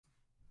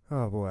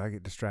Oh boy, I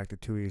get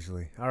distracted too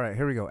easily. All right,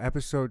 here we go.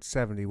 Episode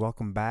 70.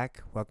 Welcome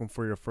back. Welcome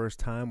for your first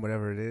time,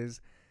 whatever it is.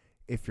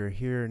 If you're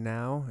here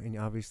now, and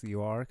obviously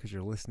you are because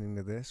you're listening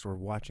to this or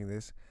watching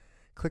this,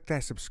 click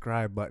that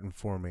subscribe button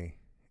for me,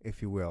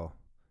 if you will.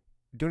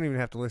 You don't even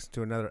have to listen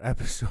to another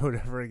episode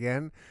ever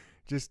again.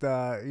 Just,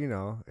 as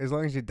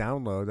long as you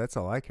download, that's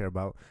all I care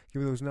about.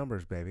 Give me those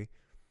numbers, baby.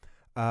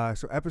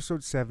 So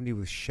episode 70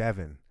 with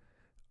Shevin.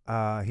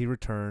 He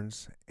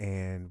returns,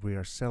 and we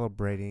are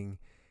celebrating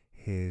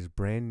his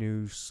brand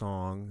new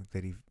song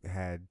that he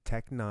had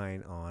Tech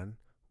Nine on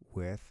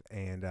with,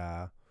 and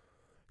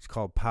it's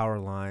called Power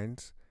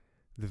Lines.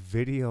 The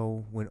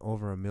video went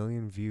over 1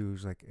 million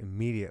views like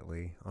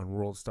immediately on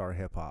World Star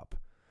Hip Hop.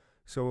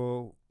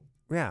 So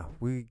yeah,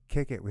 we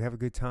kick it. We have a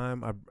good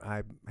time.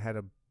 I had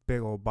a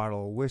big old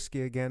bottle of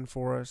whiskey again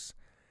for us,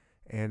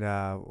 and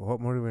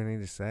what more do we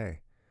need to say?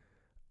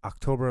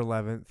 October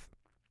 11th,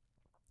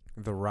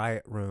 the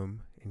Riot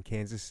Room in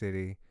Kansas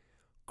City.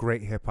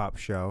 Great hip hop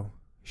show.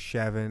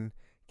 Shevin,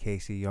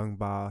 Casey Young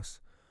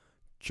Boss,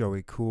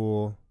 Joey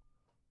Cool,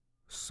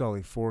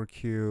 Sully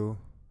 4Q,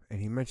 and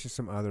he mentioned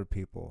some other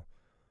people.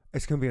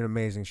 It's going to be an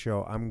amazing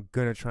show. I'm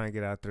going to try and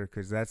get out there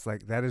because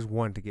that is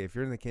one to get. If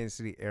you're in the Kansas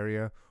City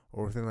area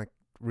or within like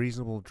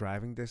reasonable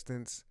driving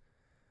distance,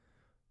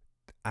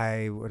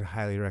 I would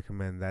highly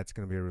recommend. That's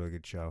going to be a really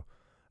good show.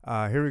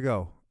 Here we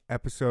go.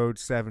 Episode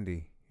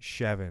 70,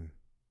 Shevin.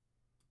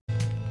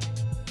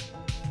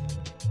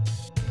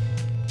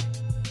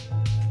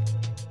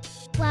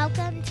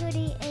 Welcome to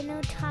the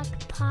Inner Talk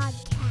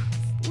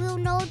Podcast. We'll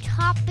no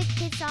topic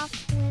is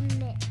off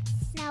limits.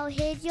 Now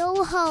here's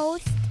your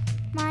host,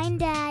 Mind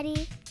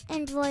Daddy,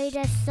 and Roy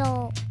the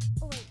Soul.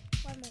 Oh wait,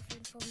 one more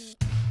thing for me.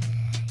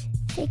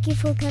 Thank you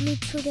for coming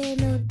to the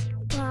Inner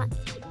Talk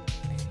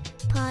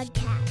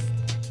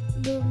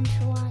Podcast. Boom,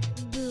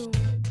 swat, boom.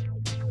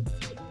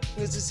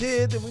 This is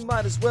here, then we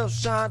might as well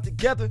shine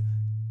together.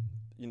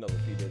 You know the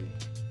P. Diddy.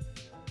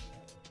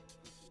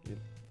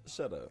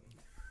 Shut up.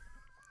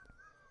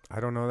 I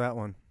don't know that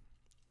one.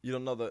 You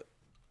don't know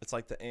it's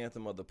like the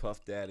anthem of the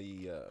Puff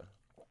Daddy,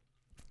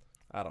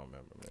 I don't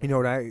remember, man. You know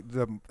what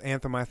the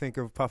anthem I think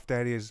of Puff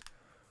Daddy is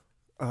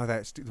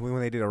when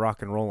they did a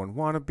rock and roll one.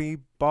 Wanna be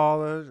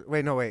ballers.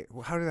 Wait.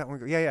 How did that one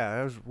go?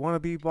 Yeah. It was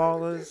wanna be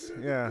ballers.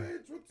 Yeah.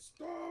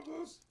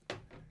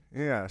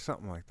 Yeah,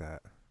 something like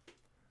that.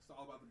 It's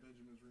all about the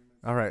Benjamins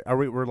remix. All right.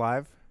 We're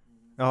live?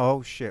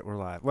 Oh shit, we're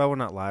live. Well, we're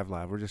not live.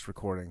 We're just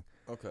recording.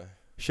 Okay.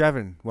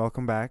 Shevin,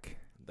 welcome back.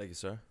 Thank you,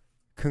 sir.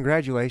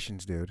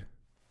 Congratulations, dude.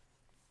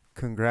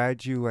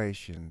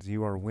 Congratulations.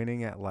 You are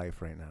winning at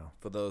life right now.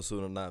 For those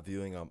who are not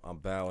viewing, I'm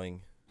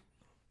bowing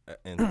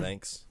and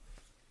thanks.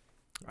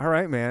 All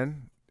right,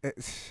 man.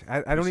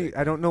 I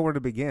don't know where to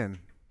begin.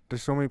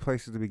 There's so many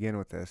places to begin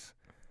with this.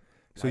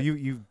 So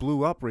you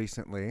blew up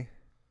recently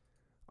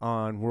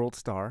on World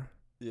Star.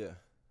 Yeah.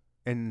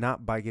 And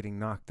not by getting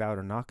knocked out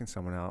or knocking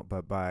someone out,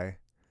 but by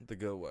the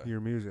good way. Your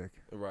music.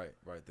 Right,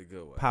 the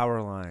good way.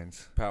 Power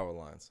Lines.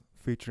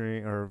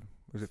 Featuring, or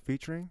was it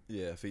featuring?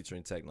 Yeah,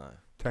 featuring Tech Nine.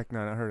 Tech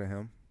Nine, I heard of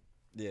him.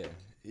 Yeah,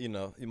 you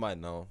might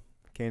know him.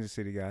 Kansas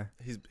City guy.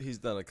 He's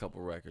done a couple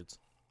records.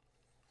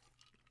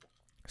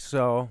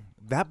 So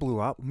that blew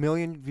up, 1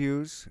 million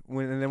views.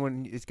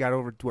 When it's got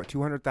over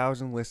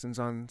 200,000 listens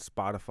on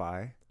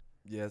Spotify.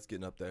 Yeah, it's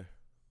getting up there.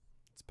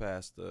 It's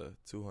past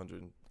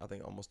 200. I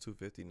think almost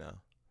 250 now.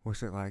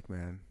 What's it like,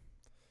 man?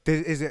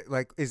 Is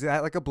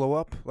that like a blow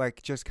up?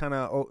 Like just kind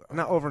of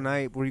not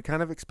overnight. Were you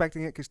kind of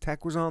expecting it because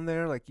Tech was on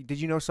there? Like, did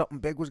you know something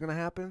big was gonna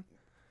happen?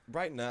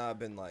 Right now, I've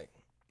been like,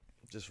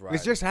 just riding.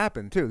 It's just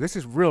happened too. This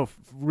is real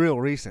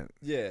recent.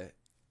 Yeah,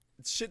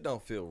 shit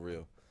don't feel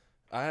real.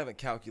 I haven't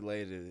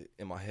calculated it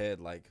in my head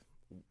like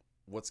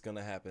what's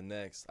gonna happen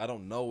next. I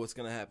don't know what's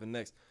gonna happen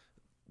next.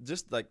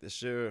 Just like the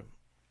sheer,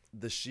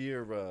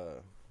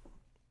 the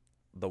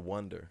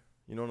wonder.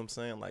 You know what I'm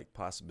saying? Like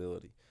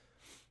possibility.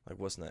 Like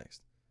what's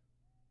next?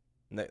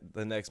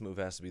 The next move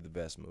has to be the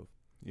best move.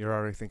 You're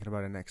already thinking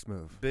about a next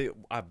move.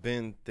 I've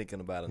been thinking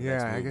about a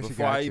next move I guess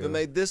before I even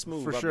made this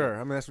move. For sure.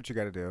 I mean, that's what you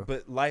got to do.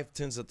 But life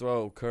tends to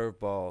throw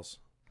curveballs.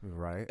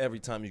 Right. Every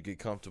time you get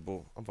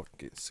comfortable. I'm fucking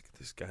getting sick of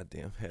this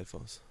goddamn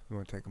headphones. You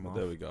want to take them off?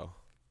 There we go.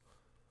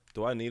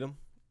 Do I need them?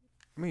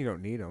 I mean, you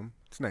don't need them.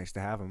 It's nice to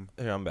have them.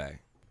 Here, I'm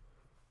back.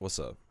 What's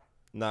up?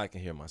 Now I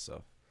can hear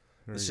myself.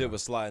 The shit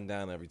was sliding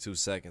down every 2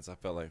 seconds. I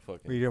felt like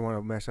fucking. Well, you didn't want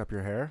to mess up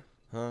your hair?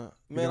 Huh? Man,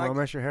 you didn't want to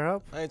mess your hair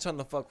up? I ain't trying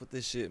to fuck with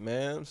this shit,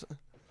 man.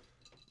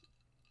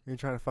 You're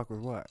trying to fuck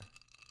with what?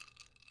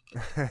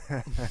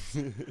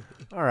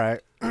 All right.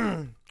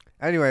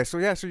 Anyway, so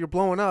you're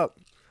blowing up.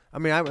 I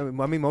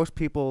mean, most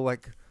people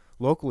like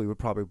locally would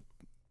probably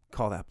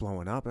call that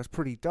blowing up. That's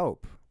pretty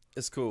dope.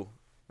 It's cool.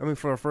 I mean,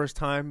 for a first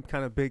time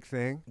kind of big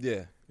thing.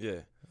 Yeah.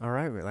 All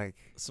right, like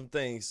some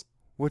things.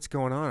 What's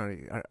going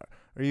on?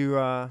 Are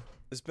you?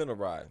 It's been a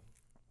ride.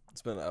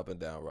 It's been an up and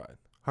down ride.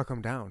 How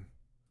come down?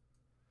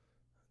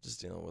 Just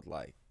dealing with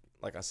like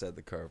I said,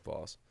 the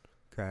curveballs.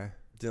 Okay.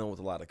 Dealing with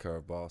a lot of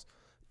curveballs.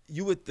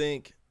 You would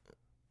think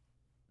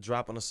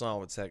dropping a song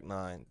with Tech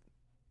Nine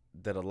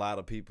that a lot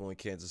of people in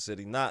Kansas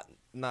City,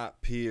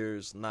 not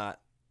peers, not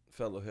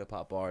fellow hip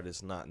hop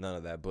artists, not none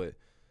of that, but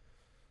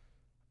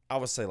I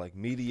would say like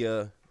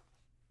media,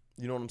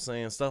 you know what I'm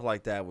saying? Stuff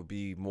like that would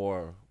be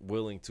more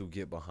willing to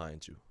get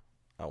behind you.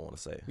 I want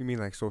to say. You mean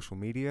like social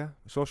media?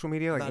 Social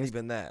media, like not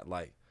even that.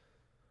 Like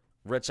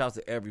reach out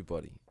to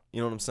everybody.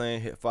 You know what I'm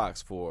saying? Hit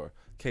Fox 4,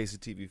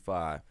 KCTV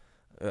 5,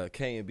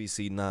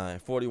 KNBC 9,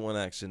 41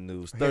 Action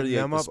News, 38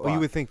 them The up. Spot. Oh, you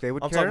would think they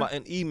would I'm care? talking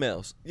about in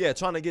emails. Yeah,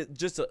 trying to get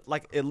just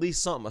like at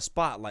least something, a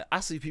spot. Like I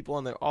see people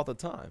on there all the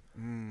time.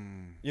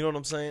 You know what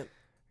I'm saying?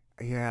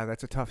 Yeah,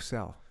 that's a tough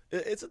sell.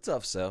 It's a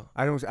tough sell.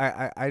 I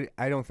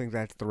don't think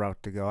that's the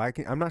route to go.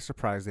 I'm not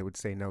surprised they would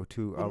say no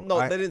to. No,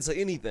 they didn't say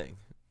anything.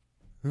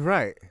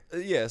 Right.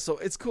 Yeah, so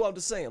it's cool. I'm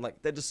just saying,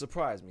 like that just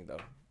surprised me though.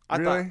 I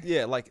Really? thought,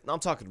 yeah, like I'm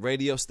talking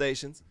radio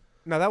stations.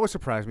 Now that would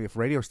surprise me if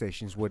radio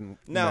stations wouldn't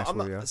Now mess I'm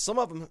with not. you. Some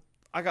of them,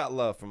 I got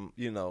love from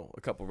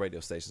a couple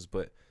radio stations,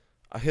 but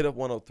I hit up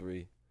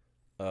 103.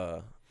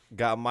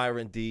 Got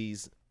Myron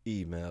D's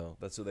email.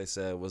 That's what they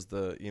said was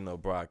the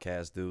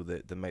broadcast dude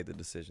that made the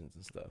decisions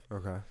and stuff.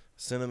 Okay.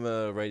 Sent him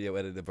a radio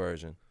edited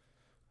version.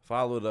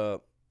 Followed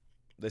up.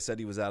 They said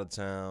he was out of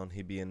town.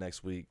 He'd be in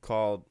next week.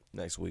 Called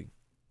next week.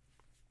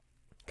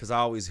 Because I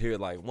always hear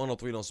like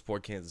 103 don't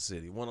support Kansas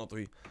City.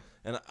 103.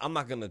 And I'm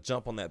not going to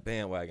jump on that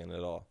bandwagon at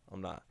all.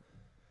 I'm not.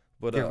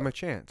 But Give him a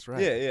chance,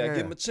 right? Yeah,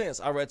 give him a chance.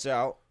 I reach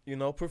out,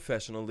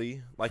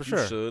 professionally, like For you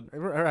sure. should. All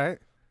right.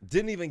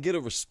 Didn't even get a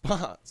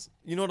response.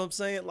 You know what I'm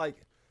saying? Like,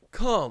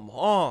 come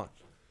on.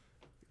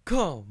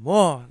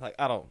 Like,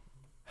 I don't.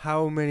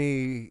 How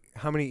many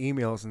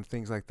emails and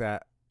things like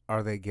that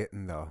are they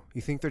getting though?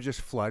 You think they're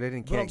just flooded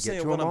and But I'm can't get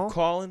saying to when them I'm all?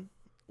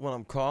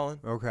 calling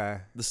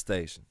Okay. the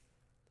station,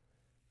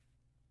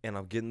 and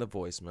I'm getting the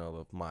voicemail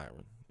of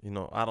Myron.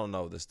 I don't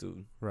know this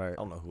dude. Right. I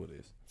don't know who it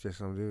is. Just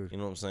some dude. You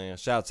know what I'm saying?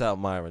 Shouts out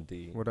Myron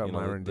D. What up,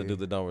 Myron the D? dude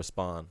that don't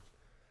respond.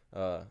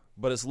 But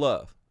it's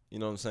love. You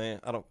know what I'm saying?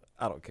 I don't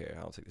care.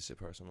 I don't take this shit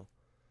personal.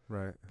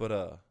 Right.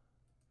 But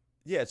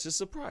yeah, it's just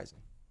surprising.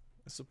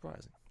 It's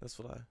surprising. That's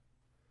what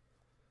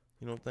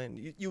you know what I'm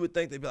saying? You would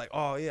think they'd be like,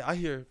 oh yeah, I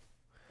hear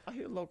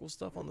local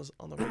stuff on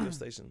the radio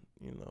station,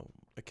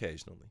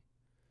 occasionally.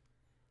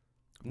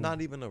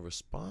 Not even a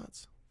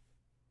response.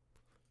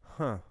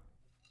 Huh.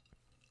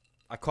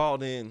 I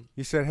called in.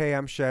 You said, "Hey,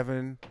 I'm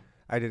Chevin.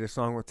 I did a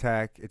song with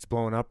Tech. It's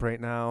blowing up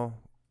right now.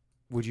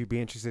 Would you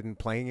be interested in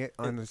playing it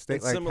on the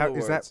stage? Like, similar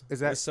is words.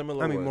 that? In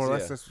similar I mean, more or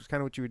words, less, yeah. that's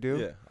kind of what you would do.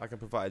 Yeah, I can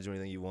provide you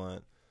anything you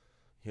want.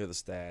 Hear the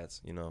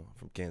stats,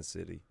 from Kansas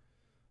City.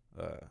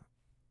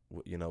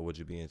 Would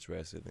you be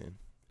interested in?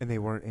 And they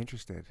weren't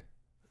interested.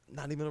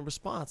 Not even a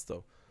response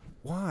though.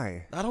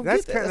 Why? I don't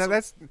That's get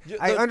that.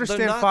 I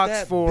understand they're not Fox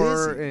that 4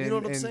 busy. You know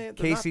what I'm and saying?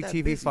 They're not that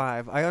KCTV busy.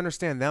 5. I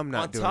understand them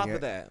not On doing top it.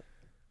 of that,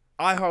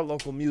 iHeart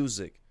Local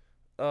Music,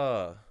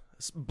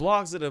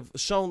 blogs that have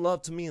shown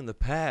love to me in the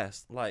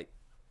past, like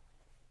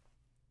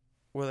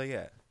where they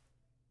at?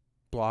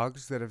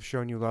 Blogs that have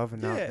shown you love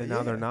and now Yeah.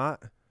 they're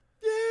not.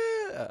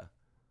 Yeah,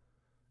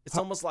 it's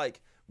almost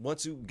like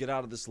once you get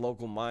out of this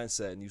local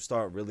mindset and you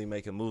start really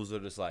making moves, they're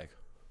just like,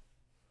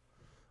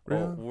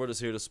 well, Really? we're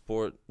just here to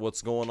support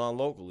what's going on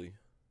locally.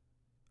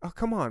 Oh,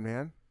 come on,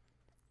 man.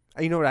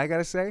 You know what I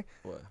gotta say?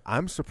 What?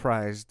 I'm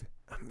surprised.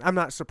 I'm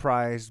not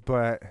surprised,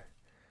 but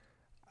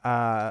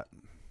I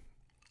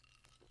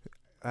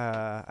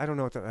don't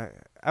know what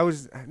I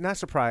was not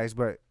surprised,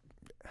 but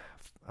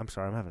I'm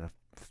sorry. I'm having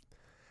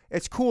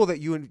It's cool that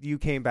you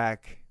came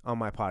back on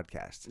my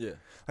podcast. Yeah.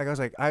 Like I was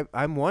like,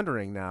 I'm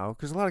wondering now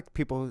because a lot of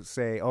people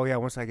say, oh yeah,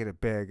 once I get it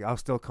big, I'll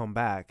still come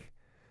back,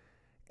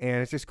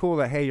 and it's just cool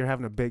that hey, you're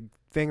having a big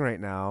thing right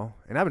now,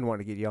 and I've been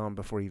wanting to get you on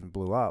before you even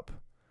blew up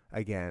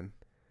again.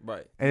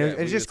 Right. And Yeah, it's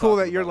we just were cool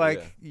that talking you're about it,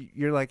 like,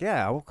 you're like,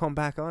 yeah, we'll come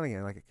back on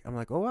again. Like, I'm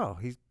like, oh wow,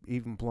 he's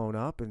even blown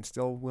up and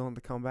still willing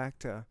to come back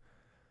to,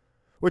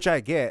 which I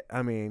get.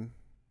 I mean,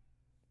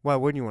 why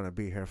wouldn't you want to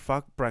be here?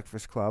 Fuck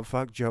Breakfast Club,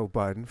 fuck Joe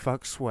Budden,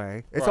 fuck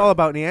Sway. It's Right. all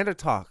about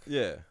Neanderthal talk.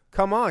 Yeah.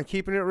 Come on,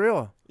 keeping it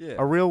real. Yeah.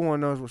 A real one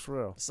knows what's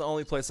real. It's the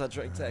only place I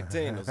drink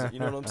Tactinos. You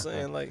know what I'm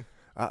saying? Like,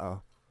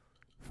 Uh-oh.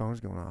 Phone's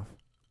going off.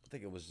 I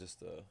think it was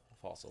just a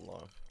false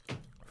alarm.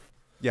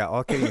 Yeah,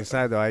 all kidding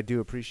aside, though, I do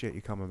appreciate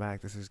you coming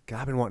back.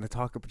 I've been wanting to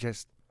talk about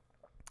just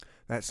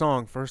that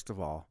song, first of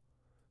all,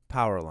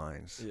 Power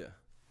Lines. Yeah.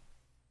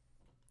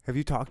 Have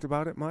you talked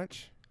about it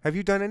much? Have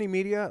you done any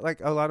media, like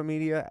a lot of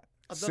media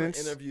I've done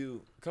since? a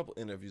couple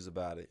interviews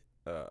about it.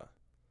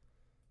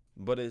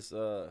 But it's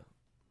a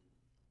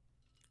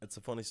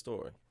funny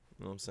story.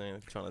 You know what I'm saying?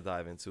 If you're trying to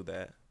dive into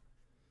that.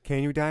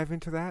 Can you dive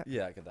into that?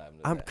 Yeah, I can dive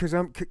into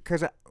that.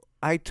 Because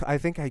I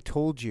think I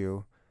told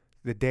you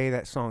the day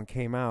that song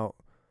came out.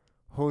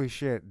 Holy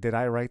shit! Did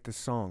I write the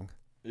song?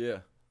 Yeah.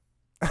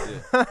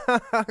 Yeah.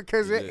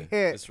 Because You it did.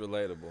 hit. It's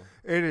relatable.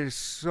 It is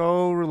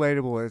so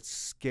relatable. It's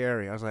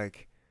scary. I was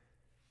like,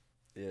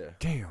 Yeah.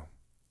 damn.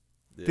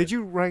 Yeah. Did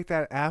you write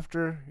that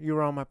after you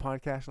were on my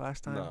podcast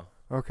last time? No.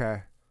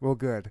 Okay. Well,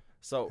 good.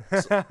 So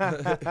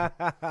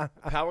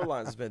Power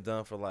Lines has been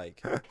done for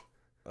like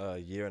a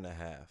year and a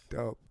half.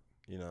 Dope.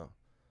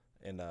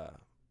 And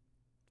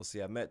let's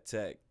see, I met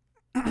Tech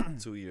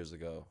 2 years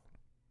ago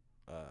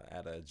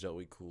at a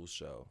Joey Cool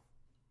show.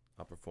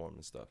 I performed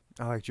and stuff.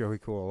 I like Joey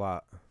Cool a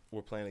lot.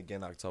 We're playing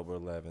again October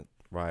 11th,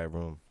 Riot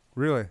Room.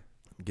 Really?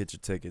 Get your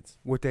tickets.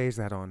 What day is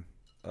that on?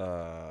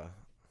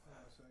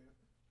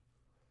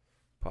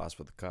 Pause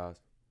for the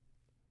cause.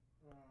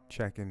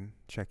 Checking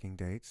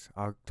dates.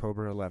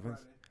 October 11th.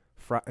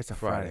 It's a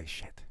Friday.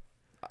 Shit.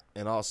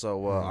 And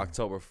also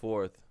October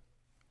 4th,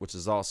 which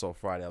is also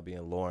Friday, I'll be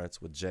in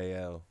Lawrence with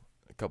JL.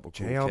 A couple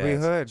cool JL cats. be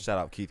hood. Shout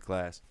out Keith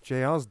Class.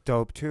 JL's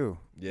dope too.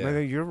 Yeah.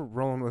 Man, you're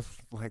rolling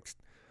with like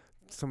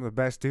some of the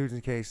best dudes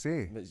in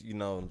KC. But you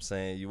know what I'm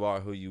saying? You are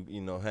who you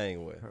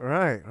hang with.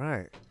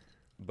 Right.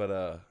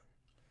 But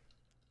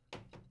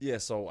yeah,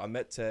 so I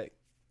met Tech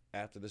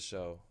after the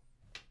show.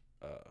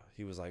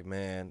 He was like,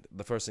 man,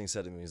 the first thing he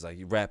said to me was like,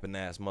 you rapping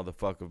ass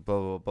motherfucker, blah,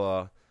 blah,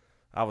 blah.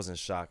 I was in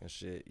shock and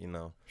shit,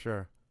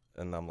 Sure.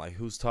 And I'm like,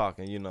 who's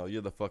talking?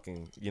 You're the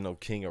fucking,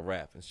 king of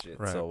rap and shit.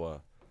 Right.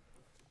 So,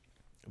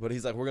 but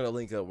he's like, we're going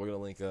to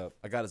link up.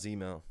 I got his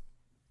email.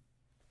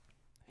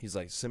 He's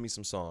like, send me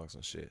some songs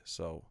and shit.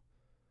 So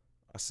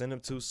I sent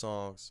him 2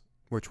 songs.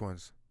 Which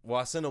ones? Well,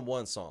 I sent him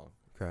 1 song.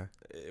 Okay.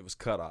 It was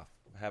cut off.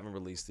 I haven't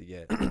released it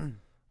yet.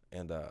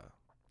 And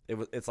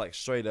it's like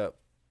straight up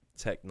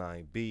Tech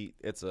 9 beat.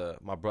 It's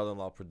my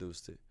brother-in-law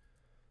produced it.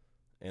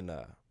 And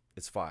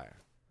it's fire.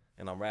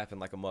 And I'm rapping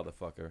like a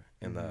motherfucker.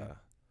 And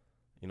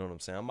you know what I'm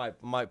saying? I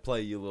might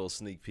play you a little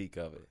sneak peek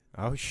of it.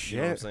 Oh shit. You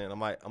know what I'm saying?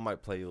 I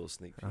might play you a little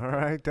sneak peek. All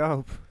right,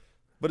 dope.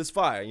 But it's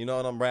fire, and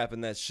I'm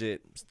rapping that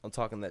shit. I'm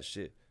talking that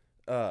shit.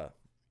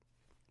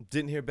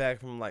 Didn't hear back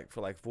from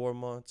for 4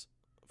 months,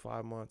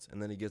 5 months,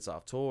 and then he gets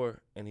off tour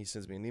and he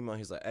sends me an email.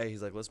 He's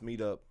like, let's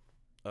meet up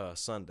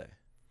Sunday.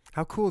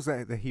 How cool is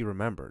that he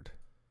remembered?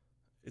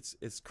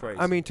 It's crazy.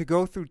 I mean, to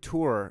go through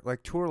tour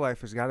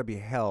life has got to be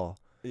hell.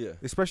 Yeah.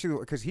 Especially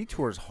because he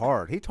tours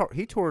hard.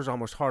 He tours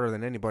almost harder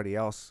than anybody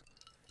else,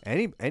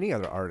 any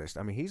other artist.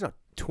 I mean, he's a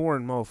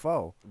touring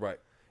mofo. Right.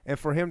 And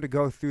for him to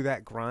go through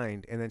that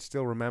grind and then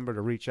still remember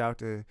to reach out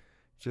to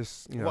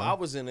just, Well, I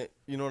was in it.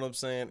 You know what I'm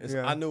saying?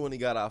 Yeah. I knew when he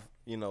got off,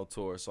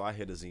 tour, so I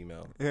hit his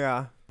email.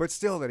 Yeah. But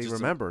still that he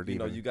Just remembered. you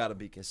even. you got to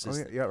be Oh,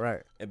 consistent. yeah,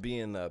 right. And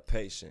being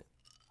patient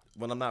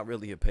when I'm not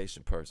really a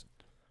patient person.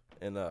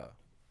 And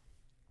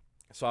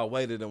so I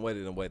waited and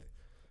waited and waited.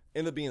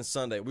 Ended up being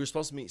Sunday. We were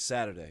supposed to meet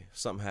Saturday.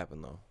 Something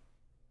happened though.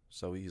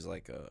 So he's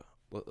like,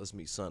 let's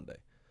meet Sunday.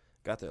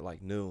 Got there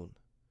like noon.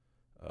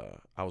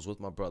 I was with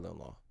my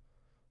brother-in-law.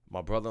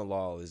 My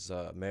brother-in-law is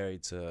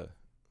married to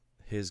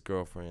his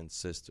girlfriend's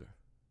sister.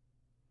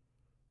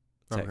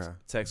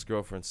 Tech's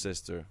girlfriend's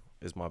sister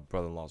is my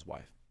brother-in-law's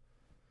wife.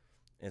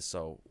 And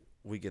so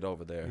we get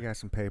over there. You got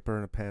some paper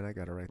and a pen. I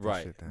got to write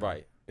this shit down.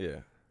 Right, yeah.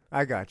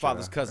 I got you.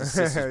 Father's cousin,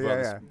 sister's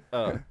brothers.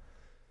 Yeah.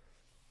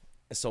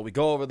 And so we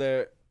go over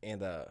there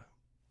and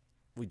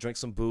we drink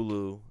some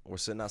Bulu. We're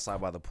sitting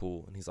outside by the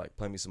pool, and he's like,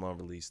 "Play me some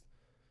unreleased."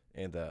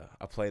 And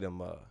I played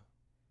him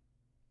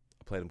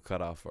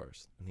Cut Off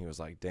first, and he was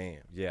like,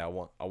 "Damn, yeah, I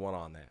want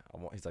on that.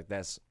 He's like,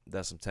 "That's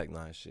some Tech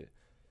 9 shit."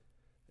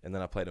 And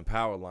then I played him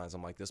Power Lines.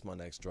 I'm like, "This is my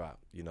next drop.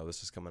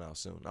 This is coming out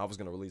soon." I was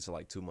gonna release it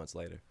like 2 months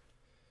later,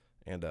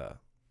 and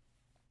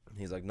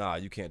he's like, "Nah,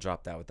 you can't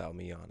drop that without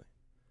me on it."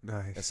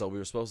 Nice. And so we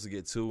were supposed to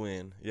get 2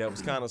 in. Yeah, it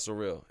was kind of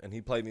surreal. And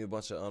he played me a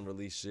bunch of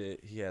unreleased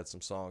shit. He had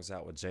some songs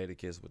out with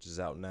Jadakiss, which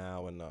is out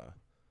now, and a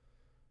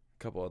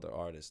couple other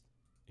artists.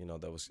 It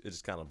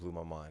just kind of blew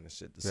my mind and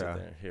shit to sit there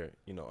and hear,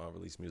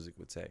 unreleased music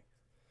with Tech.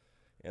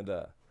 And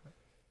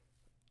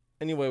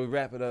anyway, we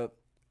wrap it up,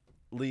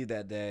 leave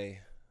that day.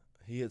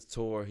 He hits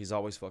tour. He's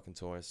always fucking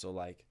touring. So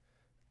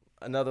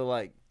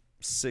another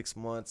 6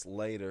 months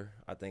later,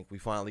 I think we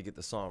finally get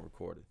the song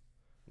recorded.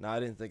 Now I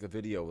didn't think a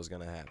video was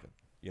gonna happen.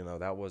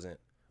 That wasn't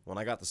when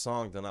I got the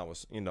song done. I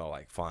was,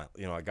 fine.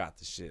 I got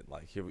the shit.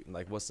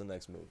 What's the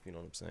next move? You know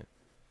what I'm saying?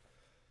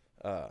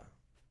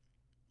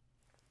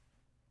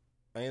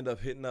 I end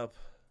up hitting up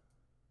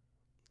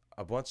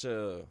a bunch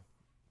of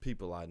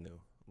people I knew,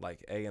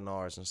 like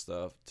A&Rs and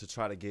stuff, to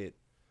try to get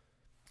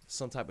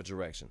some type of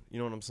direction. You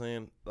know what I'm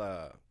saying?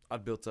 I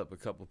built up a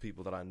couple of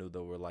people that I knew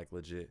that were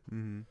legit.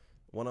 Mm-hmm.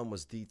 One of them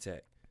was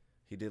D-Tech.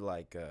 He did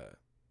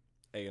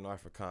A&R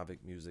for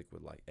Convict Music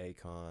with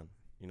Akon.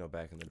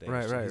 Back in the day.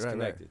 Right. He's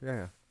connected.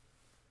 Yeah.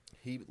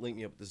 He linked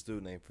me up with this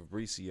dude named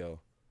Fabricio,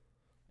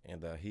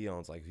 and he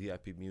owns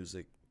VIP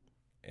Music,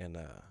 and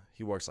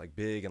he works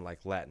big in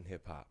Latin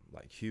hip hop,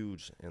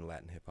 huge in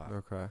Latin hip hop.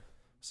 Okay.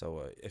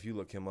 So if you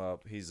look him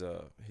up, he's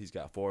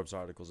got Forbes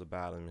articles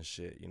about him and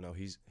shit.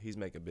 He's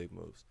making big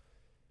moves.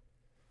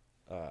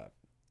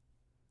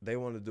 They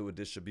wanted to do a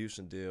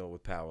distribution deal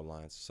with Power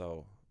Lines,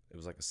 so it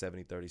was a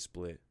 70-30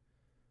 split,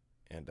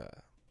 and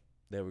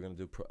they were gonna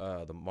do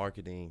the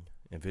marketing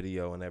and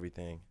video and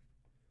everything.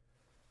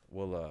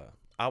 Well,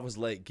 I was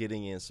late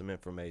getting in some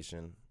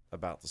information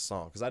about the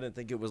song because I didn't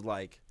think it was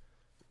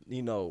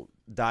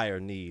dire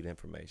need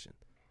information.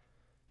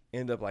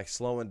 End up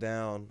slowing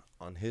down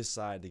on his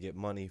side to get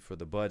money for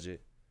the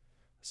budget.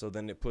 So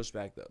then it pushed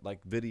back the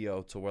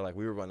video to where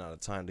we were running out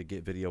of time to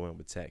get video in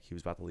with Tech. He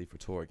was about to leave for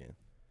tour again.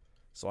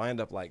 So I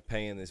end up like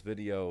paying this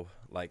video,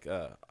 like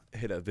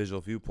hit a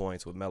Visual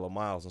Viewpoints with Mellow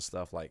Miles and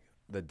stuff like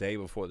the day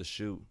before the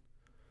shoot.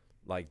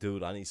 Like,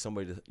 dude, I need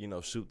somebody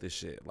to, shoot this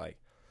shit. Like,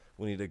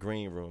 we need a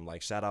green room.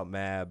 Like, shout out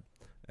Mab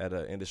at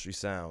Industry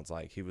Sounds.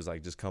 Like, he was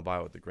like, just come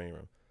by with the green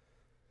room.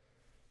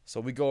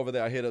 So we go over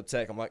there. I hit up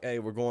Tech. I'm like, hey,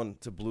 we're going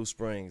to Blue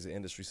Springs at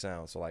Industry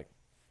Sounds. So, like,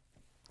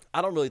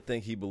 I don't really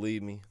think he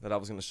believed me that I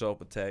was going to show up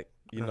with Tech.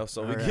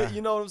 So we get,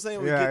 you know what I'm saying?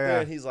 We get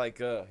there, and he's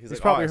like, he's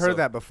probably heard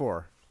that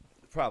before.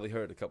 Probably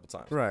heard it a couple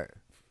times. Right.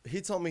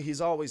 He told me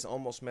he's always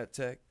almost met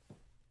Tech.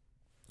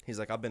 He's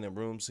like, I've been in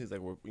rooms. He's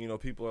like,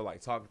 people are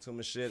like talking to him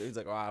and shit. He's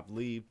like, oh, I've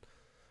leave.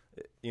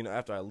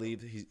 After I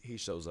leave, he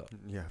shows up.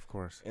 Yeah, of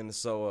course. And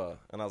so,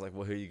 and I was like,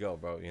 well, here you go,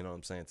 bro. You know what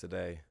I'm saying?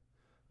 Today,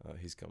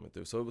 he's coming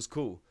through. So it was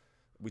cool.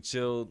 We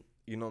chilled.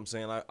 You know what I'm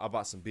saying? I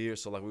bought some beer,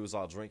 so like we was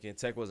all drinking.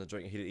 Tech wasn't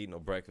drinking. He didn't eat no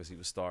breakfast. He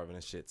was starving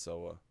and shit.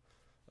 So,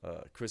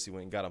 Chrissy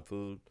went and got him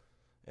food,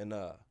 and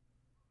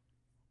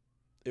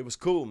it was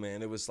cool,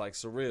 man. It was like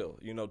surreal,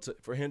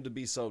 for him to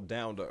be so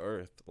down to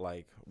earth,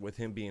 like with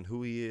him being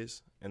who he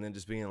is, and then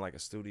just being like a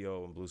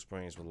studio in Blue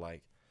Springs with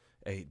like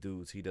 8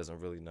 dudes he doesn't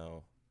really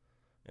know,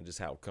 and just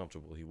how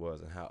comfortable he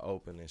was and how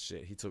open and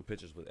shit. He took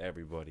pictures with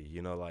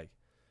everybody, like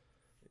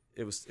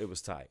it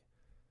was tight.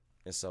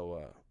 And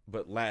so,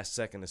 but last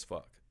second as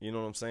fuck, you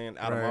know what I'm saying?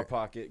 Out of my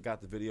pocket, got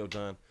the video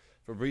done.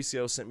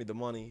 Fabricio sent me the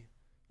money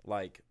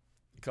like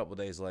a couple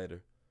days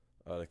later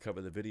to cover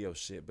the video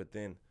shit, but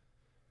then.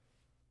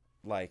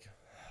 Like,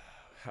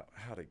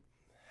 how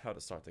to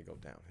start to go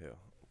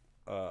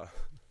downhill.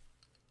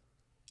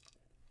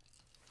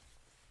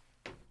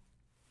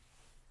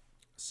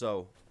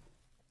 So,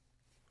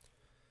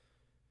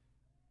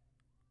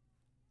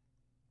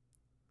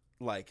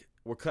 like,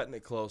 we're cutting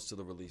it close to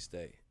the release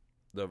date.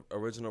 The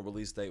original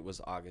release date was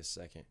August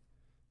 2nd.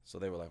 So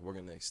they were like, we're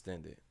going to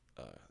extend it.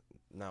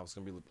 Now it's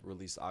going to be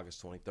released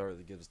August 23rd.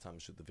 It gives us time to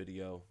shoot the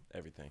video,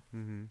 everything.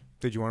 Mm-hmm.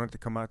 Did you want it to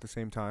come out at the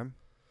same time?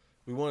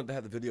 We wanted to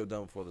have the video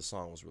done before the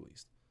song was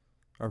released.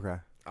 Okay.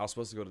 I was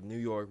supposed to go to New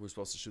York. We were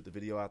supposed to shoot the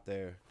video out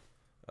there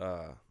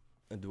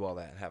and do all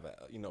that, have a,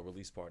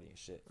 release party and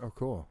shit. Oh,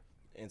 cool.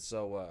 And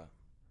so,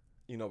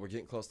 we're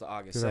getting close to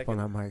August 2nd. Get up on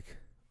that mic.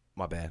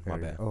 My bad.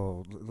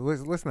 Oh,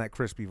 listen to that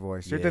crispy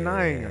voice. You're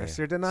denying us.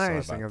 You're denying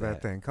us of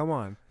that thing. Come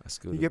on.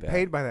 You get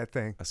paid by that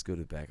thing. I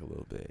scooted back a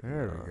little bit.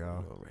 There we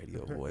go.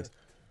 Radio voice.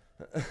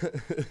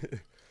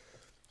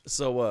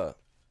 So,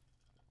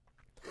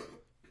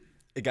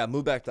 it got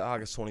moved back to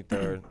August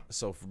 23rd.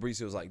 So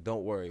Fabricio was like,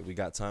 don't worry. We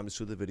got time to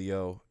shoot the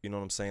video. You know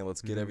what I'm saying?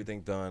 Let's get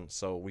everything done.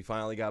 So we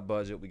finally got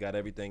budget. We got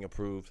everything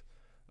approved.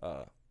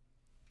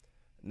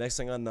 Next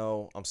thing I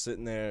know, I'm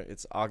sitting there.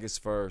 It's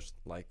August 1st,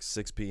 like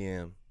 6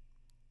 p.m.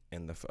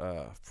 And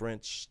the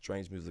French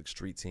Strange Music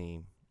Street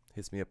team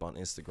hits me up on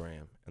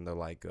Instagram. And they're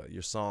like,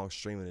 your song's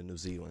streaming in New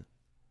Zealand.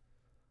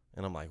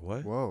 And I'm like,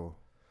 what? Whoa.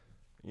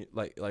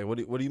 Like what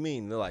do you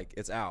mean? They're like,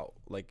 it's out.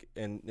 Like,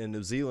 in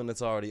New Zealand,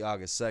 it's already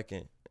August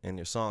 2nd. And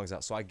your song's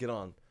out. So I get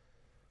on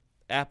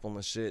Apple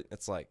and shit.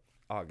 It's like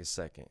August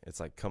 2nd.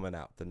 It's like coming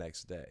out the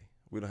next day.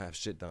 We don't have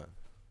shit done.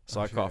 So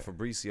I call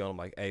Fabricio. And I'm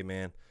like, hey,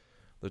 man,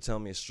 they're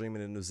telling me it's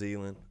streaming in New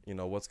Zealand.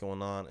 What's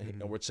going on?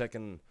 And we're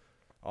checking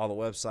all the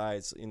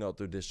websites,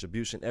 through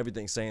distribution.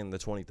 Everything's saying the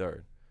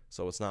 23rd.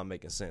 So it's not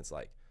making sense.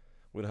 Like,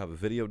 we don't have a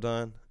video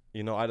done.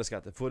 I just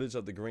got the footage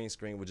of the green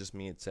screen with just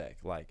me and Tech.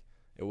 Like,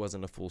 it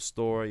wasn't a full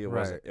story.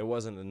 It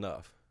wasn't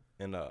enough.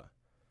 And,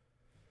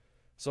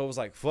 so it was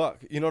like, fuck.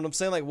 You know what I'm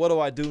saying? Like, what do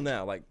I do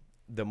now? Like,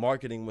 the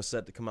marketing was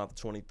set to come out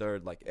the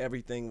 23rd. Like,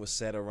 everything was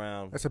set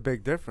around. That's a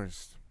big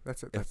difference.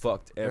 It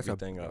fucked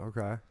everything up.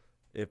 Okay.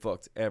 It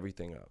fucked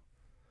everything up.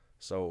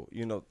 So,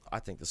 I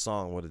think the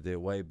song would have did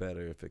way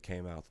better if it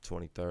came out the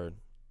 23rd,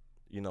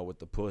 with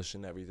the push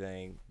and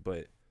everything.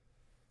 But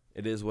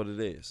it is what it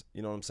is.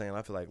 You know what I'm saying?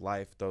 I feel like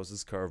life throws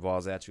its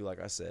curveballs at you,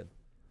 like I said.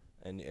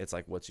 And it's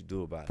like what you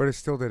do about it. But it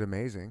still did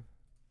amazing.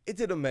 It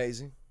did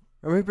amazing.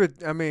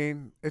 I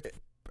mean,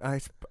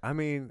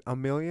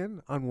 1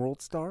 million on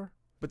World Star.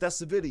 But that's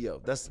the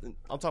video.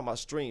 I'm talking about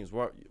streams.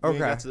 We ain't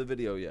got to the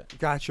video yet.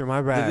 Gotcha,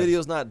 my bad. The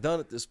video's not done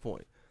at this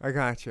point. I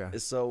gotcha.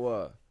 And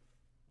so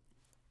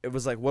it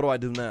was like, what do I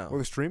do now? Well,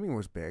 the streaming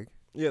was big.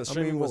 Yeah, the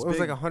streaming was big. It was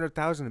like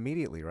 100,000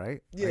 immediately,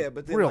 right? Yeah, like,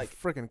 but then real like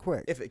freaking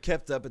quick. If it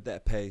kept up at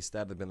that pace,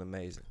 that'd have been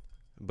amazing.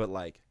 But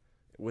like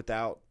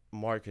without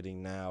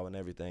marketing now and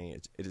everything,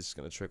 it's just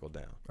gonna trickle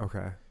down.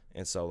 Okay.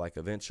 And so like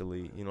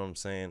eventually, you know what I'm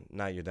saying?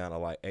 Now you're down to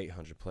like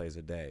 800 plays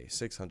a day,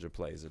 600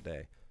 plays a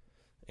day,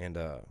 and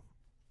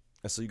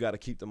so you got to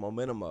keep the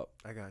momentum up.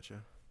 I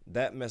gotcha.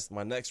 That messed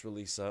my next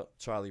release up,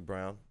 Charlie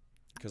Brown,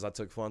 because I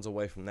took funds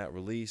away from that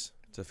release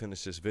to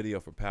finish this video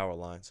for Power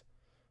Lines.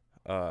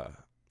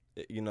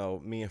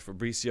 Me and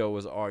Fabricio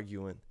was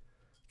arguing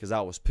because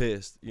I was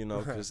pissed,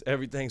 because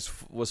everything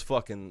was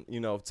fucking,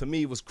 to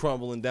me was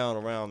crumbling down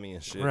around me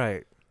and shit.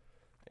 Right.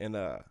 And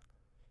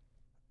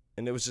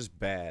it was just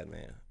bad,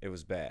 man. It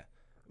was bad.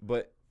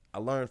 But I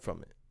learned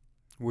from it.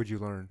 What'd you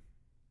learn?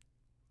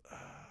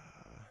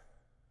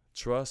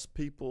 Trust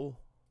people.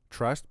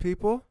 Trust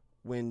people?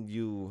 When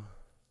you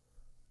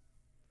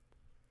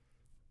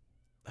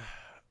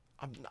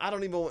I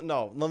don't even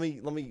know. Let me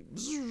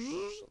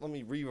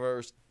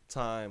reverse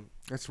time.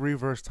 Let's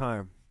reverse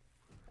time.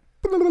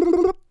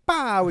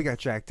 We got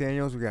Jack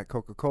Daniels. We got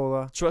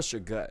Coca-Cola. Trust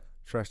your gut.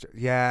 Trust it.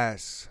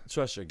 Yes.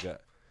 Trust your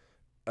gut.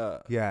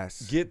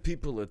 Yes. Give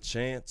people a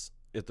chance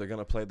if they're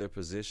gonna play their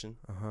position,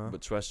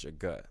 but trust your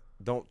gut.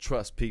 Don't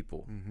trust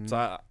people.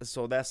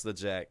 So that's the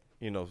Jack.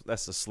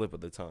 That's the slip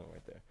of the tongue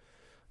right there.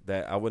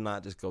 That I would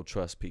not just go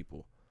trust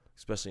people,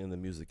 especially in the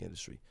music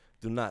industry.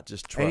 Do not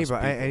just trust people.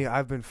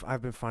 I've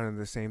been finding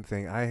the same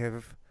thing.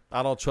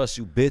 I don't trust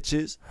you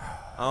bitches.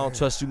 I don't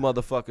trust you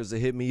motherfuckers that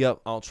hit me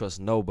up. I don't trust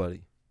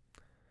nobody.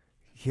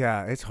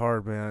 Yeah, it's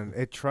hard, man.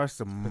 It trusts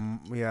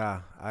them.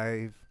 Yeah,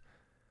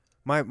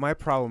 my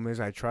problem is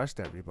I trust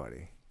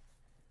everybody,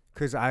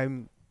 because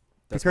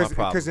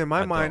in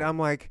my mind I'm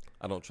like,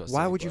 I don't trust.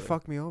 Why anybody. would you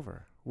fuck me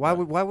over? Why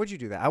would you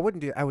do that? I wouldn't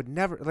do. I would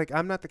never. Like,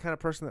 I'm not the kind of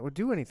person that would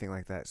do anything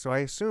like that. So I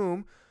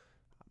assume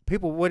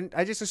people wouldn't.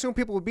 I just assume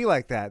people would be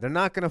like that. They're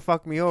not gonna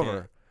fuck me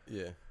over.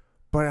 Yeah.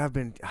 But I've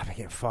been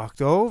getting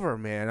fucked over,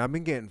 man. I've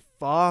been getting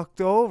fucked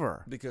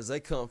over because they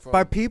come from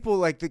by people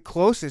like the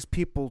closest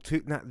people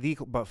to, not the,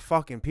 but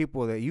fucking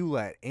people that you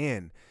let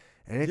in,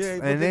 and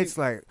it's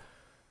like,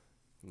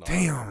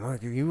 damn,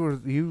 like you're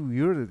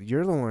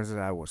the ones that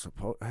I was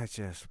supposed. I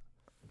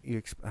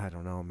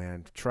don't know,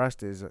 man.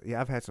 Trust is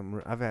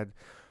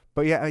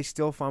but yeah, I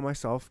still find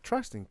myself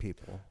trusting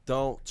people.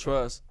 Don't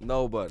trust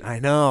nobody. I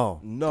know.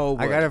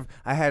 Nobody.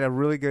 I had a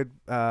really good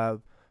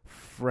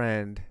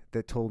friend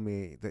that told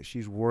me that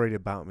she's worried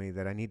about me,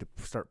 that I need to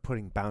start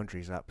putting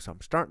boundaries up. So I'm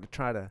starting to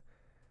try to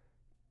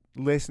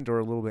listen to her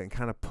a little bit and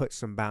kind of put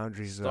some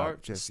boundaries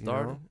up.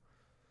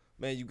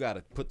 Man, you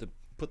gotta put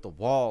the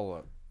wall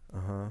up.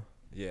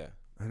 Yeah.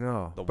 I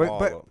know. The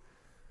wall up.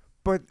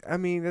 But I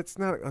mean, that's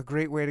not a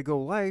great way to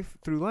go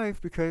through life,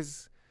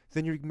 because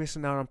then you're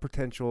missing out on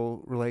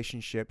potential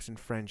relationships and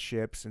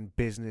friendships and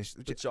business.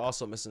 But you're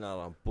also missing out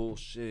on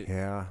bullshit.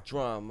 Yeah.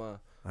 Drama.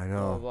 I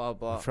know. Blah, blah,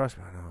 blah. Trust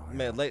me, I know. Yeah.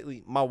 Man,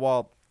 lately, my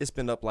wall, it's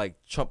been up like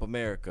Trump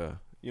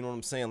America. You know what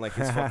I'm saying? Like,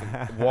 it's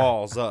fucking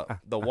walls up.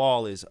 The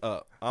wall is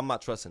up. I'm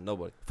not trusting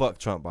nobody. Fuck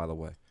Trump, by the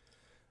way.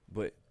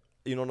 But,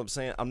 you know what I'm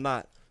saying? I'm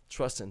not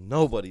trusting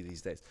nobody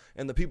these days.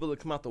 And the people that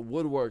come out the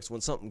woodworks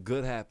when something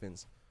good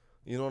happens,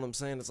 you know what I'm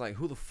saying? It's like,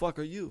 who the fuck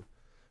are you?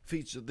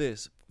 Feature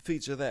this,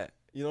 feature that.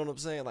 You know what I'm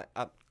saying? Like,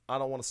 I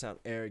don't want to sound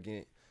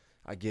arrogant.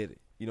 I get it.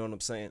 You know what I'm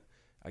saying?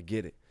 I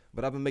get it.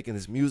 But I've been making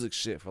this music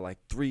shit for like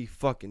 3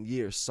 fucking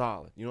years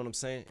solid. You know what I'm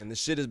saying? And this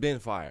shit has been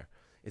fire.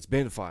 It's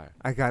been fire.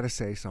 I gotta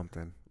say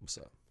something. What's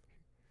up?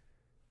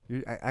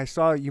 I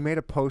saw you made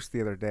a post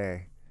the other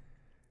day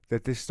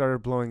that this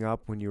started blowing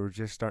up when you were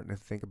just starting to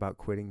think about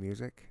quitting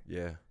music.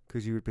 Yeah.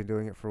 Because you had been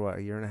doing it for what,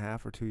 1.5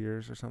 years or 2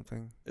 years or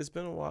something? It's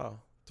been a while.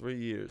 3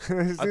 years. See,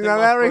 now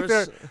that right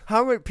there,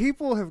 how many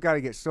people have got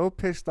to get so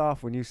pissed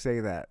off when you say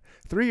that?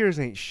 3 years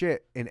ain't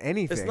shit in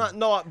anything. It's not,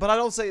 no, but I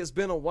don't say it's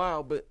been a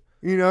while, but.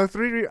 You know,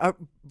 3 years,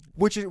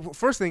 which is,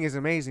 first thing is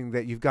amazing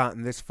that you've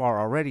gotten this far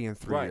already in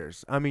 3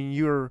 years. I mean,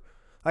 you're,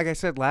 like I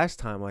said last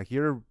time, like,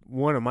 you're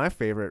one of my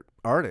favorite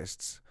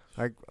artists.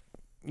 Like,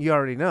 you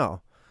already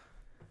know.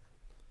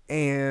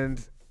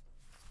 And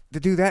to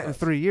do that in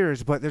 3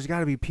 years, but there's got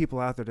to be people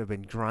out there that have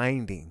been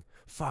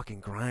fucking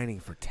grinding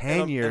for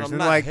 10 years. And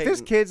like, hating. This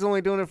kid's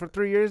only doing it for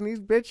 3 years and he's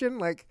bitching.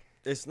 Like,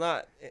 it's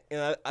not,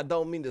 and I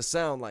don't mean to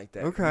sound like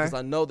that. Okay. Because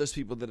I know there's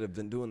people that have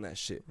been doing that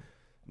shit.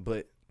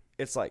 But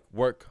it's like,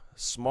 work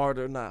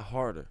smarter, not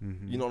harder.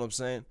 Mm-hmm. You know what I'm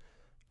saying?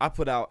 I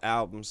put out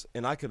albums,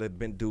 and I could have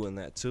been doing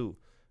that too.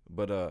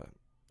 But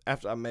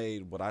after I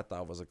made what I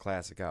thought was a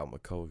classic album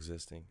of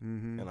Coexisting,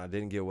 and I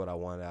didn't get what I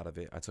wanted out of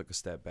it, I took a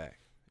step back.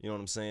 You know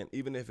what I'm saying?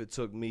 Even if it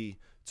took me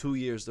 2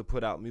 years to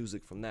put out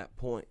music from that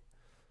point,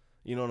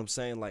 you know what I'm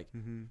saying? Like,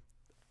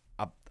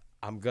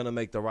 I'm going to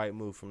make the right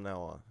move from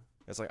now on.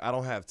 It's like, I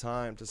don't have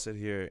time to sit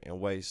here and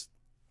waste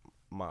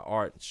my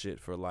art and shit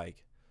for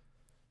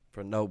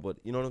nobody.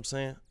 You know what I'm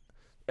saying?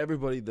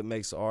 Everybody that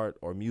makes art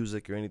or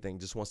music or anything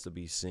just wants to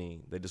be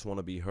seen. They just want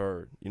to be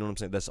heard. You know what I'm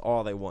saying? That's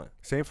all they want.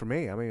 Same for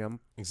me. I mean,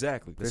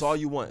 exactly. That's all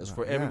you want is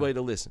for everybody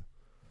to listen.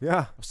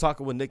 Yeah. I was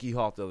talking with Nicky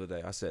Hawk the other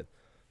day.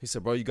 He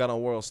said, bro, you got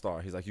on World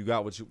Star. He's like, you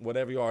got what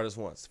every artist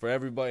wants, for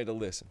everybody to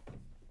listen.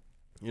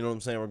 You know what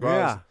I'm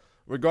saying?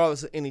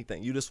 Regardless of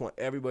anything, you just want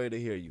everybody to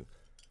hear you.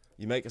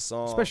 You make a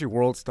song. Especially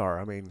World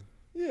Star. I mean.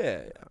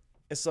 Yeah.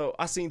 And so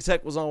I seen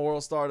Tech was on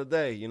World Star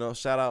today. You know,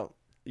 shout out.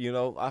 You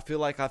know, I feel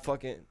like I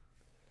fucking.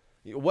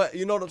 You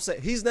know what I'm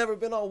saying? He's never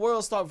been on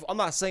World Star before. I'm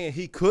not saying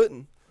he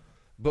couldn't,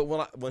 but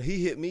when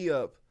he hit me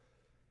up,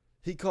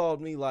 he called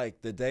me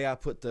like the day I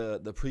put the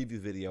preview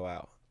video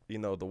out. You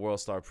know, the World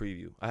Star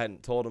preview. I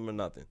hadn't told him or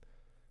nothing,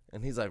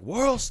 and he's like,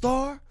 World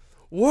Star.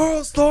 You know what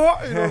I'm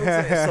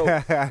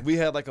saying? So we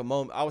had like a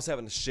moment. I was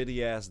having a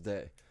shitty ass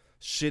day,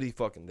 shitty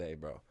fucking day,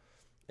 bro.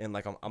 And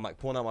like I'm like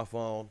pulling out my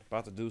phone,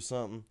 about to do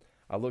something.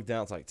 I look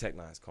down, it's like Tech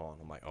Nine's calling.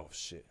 I'm like, oh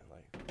shit. I'm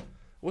like,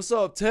 what's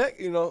up, Tech?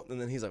 You know,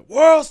 and then he's like,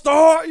 World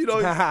Star. You know,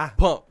 he's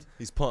pumped.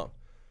 He's pumped.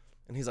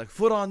 And he's like,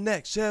 foot on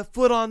neck, Chef,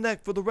 foot on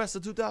neck for the rest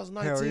of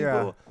 2019. Hell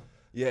yeah. Bro.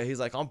 Yeah, he's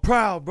like, I'm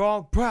proud, bro.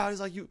 I'm proud.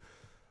 He's like,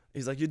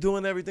 He's like, you're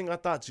doing everything I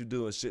thought you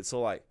do and shit.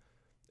 So like,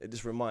 it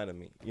just reminded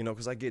me, you know,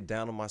 because I get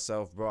down on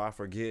myself, bro. I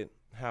forget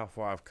how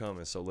far I've come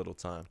in so little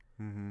time.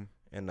 Mm-hmm.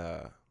 And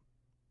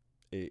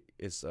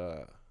it's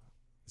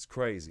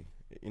crazy.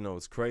 You know,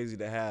 it's crazy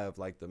to have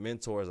like the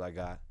mentors I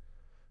got.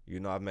 You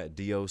know, I met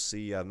DOC.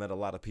 I met a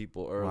lot of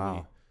people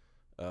early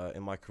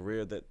in my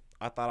career that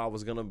I thought I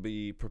was gonna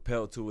be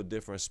propelled to a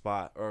different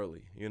spot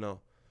early. You know,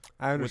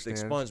 I with understand.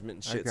 expungement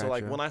and shit. So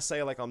like gotcha. when I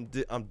say like I'm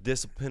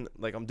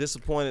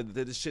disappointed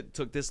that this shit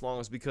took this long,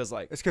 it's because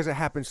like It's because it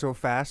happened so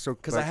fast. So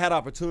because I had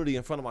opportunity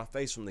in front of my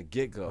face from the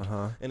get go,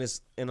 Uh-huh.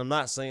 and I'm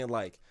not saying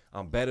like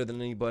I'm better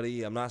than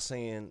anybody. I'm not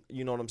saying,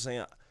 you know what I'm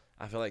saying.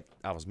 I feel like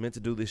I was meant to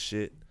do this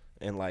shit,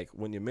 and like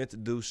when you're meant to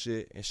do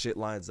shit and shit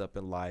lines up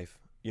in life,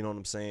 you know what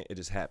I'm saying. It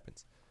just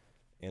happens,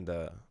 and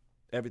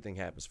everything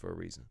happens for a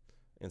reason.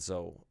 And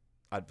so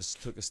I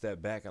just took a step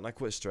back and I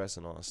quit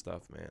stressing on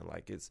stuff, man.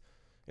 Like it's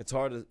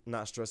hard to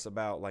not stress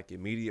about like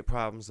immediate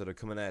problems that are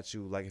coming at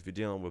you, like if you're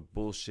dealing with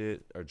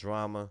bullshit or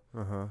drama.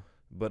 Uh-huh.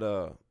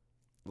 But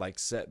like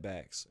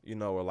setbacks, you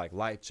know, or like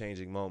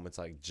life-changing moments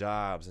like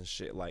jobs and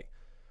shit. Like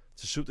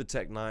to shoot the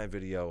Tech 9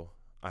 video,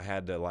 I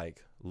had to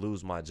like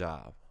lose my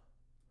job.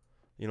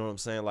 You know what I'm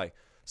saying? Like,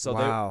 so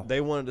Wow. they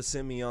wanted to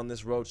send me on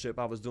this road trip.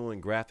 I was doing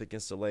graphic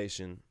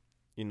installation,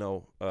 you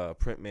know,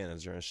 print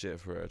manager and shit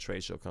for a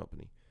trade show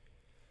company.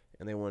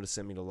 And they wanted to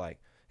send me to like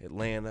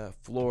Atlanta,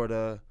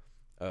 Florida,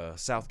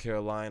 South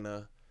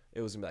Carolina.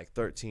 It was gonna be like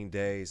 13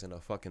 days in a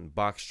fucking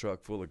box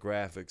truck full of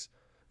graphics.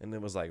 And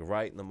it was like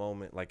right in the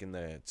moment, like in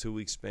the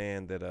 2-week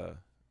span that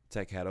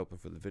Tech had open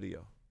for the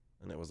video.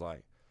 And it was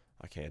like,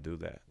 I can't do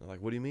that. They're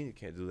like, what do you mean you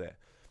can't do that?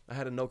 I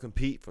had a no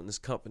compete from this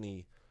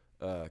company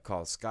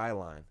called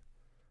Skyline.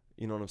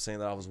 You know what I'm saying?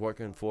 That I was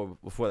working for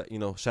before that. You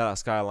know, shout out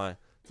Skyline,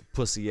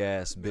 pussy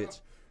ass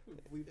bitch.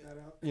 Bleep that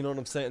out. You know what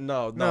I'm saying?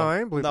 No, I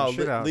ain't bleeping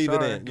shit out. leave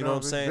Sorry. it in. You know No, what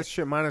I'm this, saying? This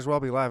shit might as well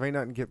be live. Ain't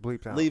nothing to get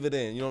bleeped out. Leave it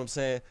in. You know what I'm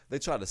saying? They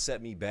tried to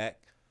set me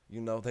back.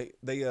 You know, they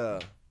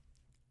tried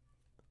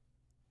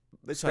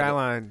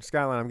Skyline.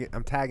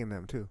 I'm tagging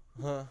them too.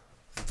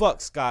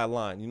 fuck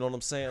Skyline. You know what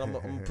I'm saying? I'm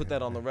gonna put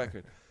that on the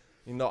record.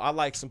 You know, I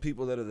like some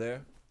people that are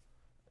there.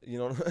 You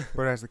know,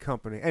 But as a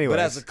company, anyway. but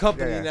as a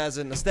company and as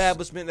an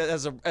establishment,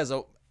 as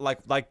a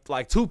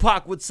like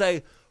Tupac would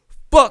say,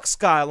 fuck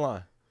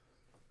Skyline.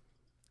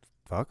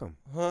 Fuck them.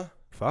 Huh?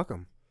 Fuck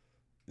them.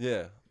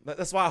 Yeah.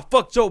 That's why I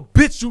fucked your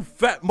bitch, you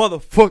fat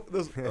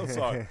motherfucker. I'm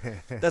sorry.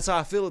 That's how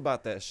I feel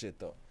about that shit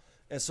though.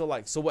 And so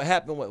like, so what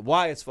happened with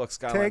why it's fuck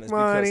Skyline Take is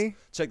money. because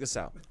check this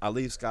out. I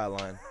leave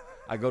Skyline.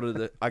 I go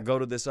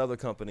to this other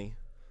company,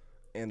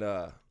 and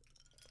I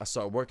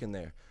start working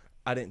there.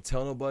 I didn't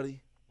tell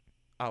nobody.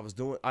 I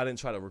didn't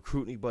try to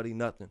recruit anybody,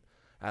 nothing.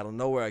 Out of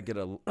nowhere, I get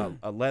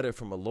a letter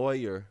from a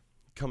lawyer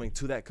coming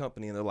to that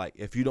company, and they're like,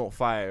 if you don't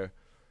fire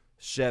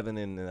Chevin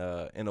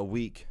in a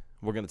week,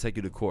 we're gonna take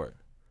you to court,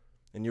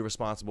 and you're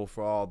responsible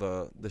for all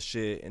the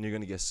shit, and you're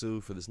gonna get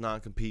sued for this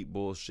non-compete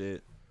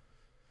bullshit.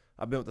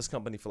 I've been with this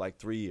company for like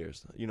 3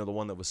 years. You know, the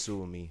one that was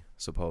suing me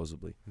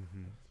supposedly.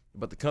 Mm-hmm.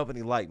 But the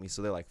company liked me,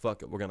 so they're like,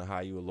 fuck it, we're going to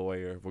hire you a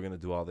lawyer. We're going to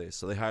do all this.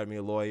 So they hired me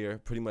a lawyer,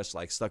 pretty much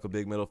like stuck a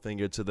big middle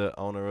finger to the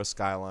owner of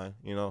Skyline,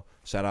 you know,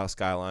 shout out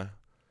Skyline.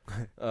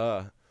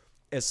 And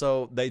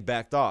so they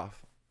backed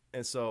off.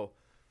 And so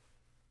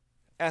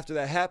after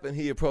that happened,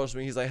 he approached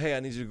me. He's like, hey, I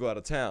need you to go out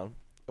of town.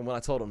 And when I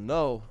told him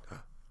no,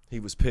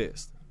 he was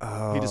pissed.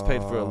 Oh, He just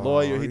paid for a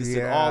lawyer. He just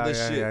did all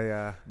this shit.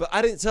 Yeah. But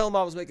I didn't tell him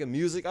I was making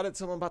music. I didn't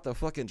tell him about to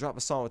fucking drop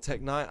a song with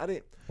Tech 9. I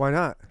didn't. Why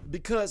not?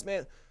 Because,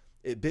 man,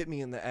 it bit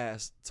me in the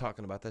ass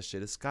talking about that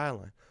shit at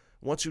Skyline.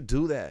 Once you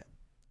do that,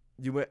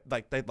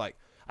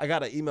 I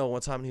got an email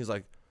one time and he was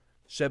like,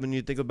 Chevin,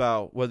 you think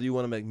about whether you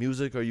want to make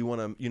music or you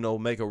want to, you know,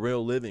 make a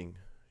real living,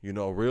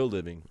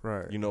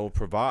 Right. you know,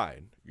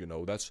 provide, you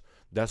know, that's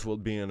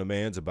what being a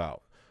man's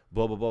about.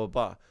 Blah, blah, blah,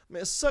 blah.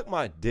 Man, suck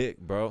my dick,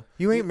 bro.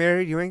 You ain't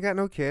married. You ain't got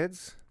no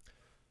kids.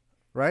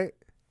 Right?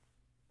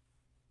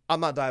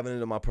 I'm not diving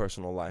into my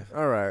personal life.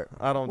 All right.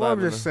 I don't. Well, I'm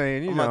dive just into,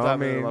 saying, I'm know, not I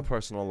diving into mean, my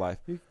personal life.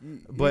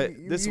 but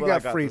This is you what I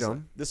got got freedom. To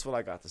say. This is what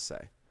I got to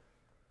say.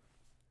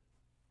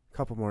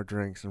 Couple more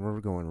drinks and we're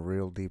going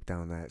real deep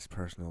down that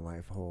personal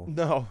life hole.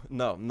 No. I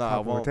Couple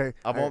more won't.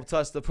 I won't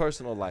touch the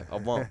personal life. I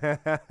won't.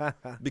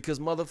 Because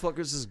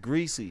motherfuckers is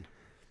greasy.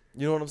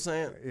 You know what I'm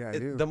saying? Yeah, I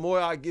do. The more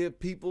I give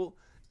people,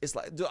 it's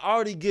like, I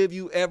already give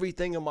you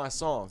everything in my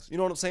songs. You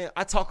know what I'm saying?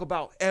 I talk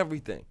about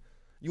everything.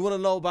 You want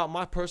to know about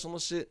my personal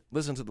shit?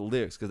 Listen to the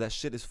lyrics, because that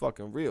shit is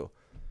fucking real.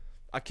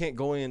 I can't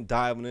go in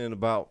diving in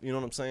about, you know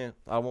what I'm saying?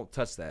 I won't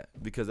touch that,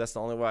 because that's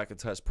the only way I can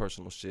touch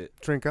personal shit.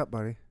 Drink up,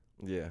 buddy.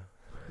 Yeah.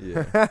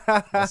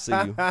 I see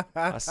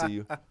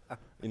you.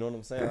 You know what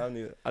I'm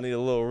saying? I need a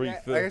little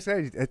refill. Like I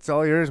said, it's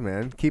all yours,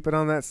 man. Keep it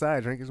on that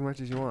side. Drink as much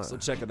as you want. So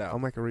check it out. I'll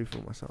make a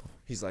refill myself.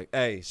 He's like,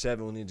 hey,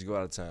 Chevin, we need to go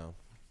out of town.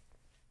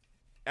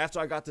 After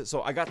I got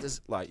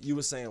this, like you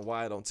were saying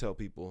why I don't tell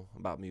people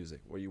about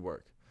music, where you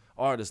work.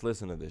 Artists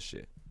listen to this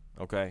shit.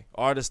 Okay,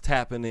 artists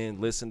tapping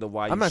in, listen to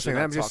why. I'm not saying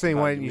that. I'm just saying,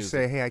 why didn't you music.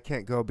 say, hey, I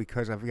can't go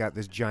because I've got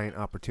this giant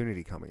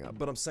opportunity coming up?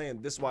 But I'm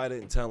saying this is why I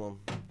didn't tell them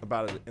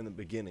about it in the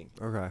beginning.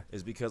 Okay.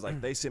 Is because like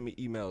they sent me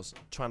emails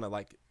trying to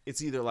like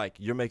it's either like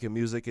you're making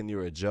music and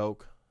you're a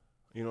joke,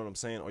 you know what I'm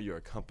saying, or you're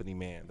a company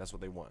man. That's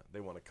what they want.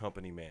 They want a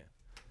company man.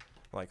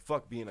 Like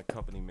fuck being a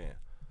company man.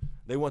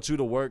 They want you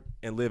to work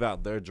and live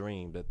out their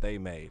dream that they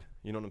made.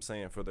 You know what I'm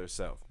saying, for their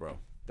self, bro.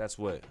 That's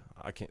what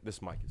I can't.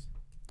 This mic is.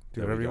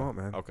 Do There we whatever you go. want,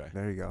 man. Okay.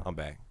 There you go. I'm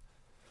back.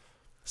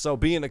 So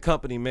being a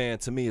company man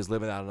to me is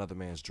living out another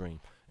man's dream,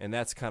 and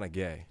that's kind of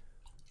gay.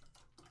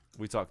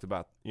 We talked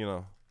about, you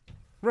know,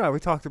 Right. We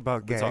talked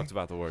about gay. we talked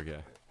about the word gay.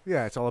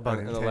 Yeah, it's all about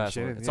In the last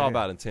intention. one. It's Yeah, all yeah.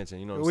 about intention.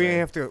 You know what I'm We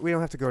saying?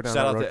 don't have to go down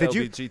Shout that out road. to Did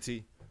you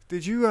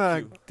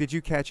LBGT. did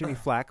you catch any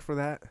flack for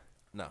that?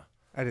 No.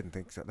 I didn't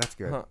think so. That's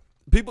good. Huh.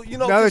 People, you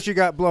know, Now that you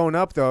got blown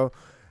up, though.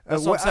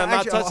 that's what I'm saying.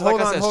 actually, Not touching, hold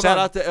like I on, said, hold shout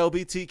on. out to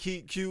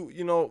LGBTQ,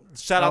 you know,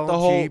 shout out the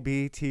whole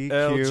LGBTQ.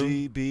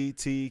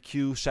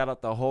 LGBTQ, shout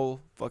out the whole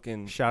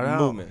fucking Shout out.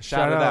 movement. Shout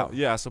Shout it out. out.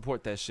 Yeah, I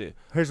support that shit.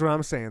 Here's what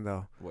I'm saying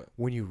though. What?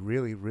 When you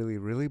really, really,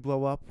 really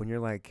blow up, when you're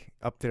like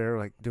up there,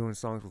 like doing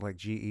songs with like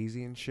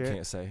G-Eazy and shit,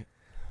 Can't say.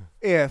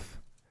 if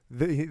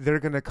they're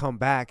gonna come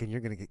back and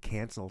you're gonna get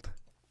canceled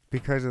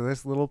because of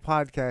this little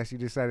podcast you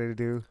decided to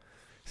do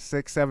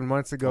 6-7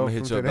 months ago. I'm gonna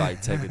hit from you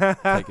up today.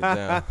 like take it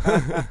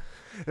down.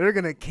 They're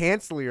gonna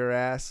cancel your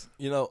ass.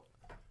 You know,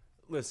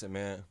 listen,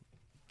 man.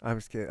 I'm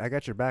just kidding. I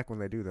got your back when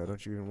they do though.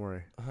 Don't you even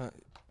worry.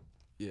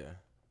 Yeah,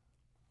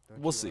 Don't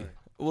we'll you see. worry.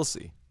 We'll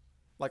see.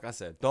 Like I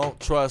said, don't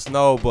trust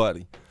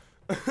nobody.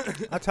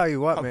 I'll tell you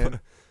what, I'm man. put-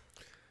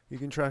 You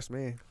can trust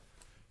me.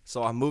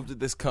 So I moved to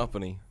this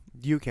company.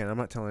 You can. I'm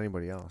not telling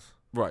anybody else.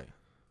 Right.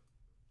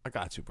 I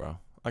got you, bro.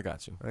 I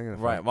got you. I ain't gonna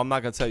Right. fight. Well, I'm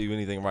not gonna tell you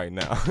anything right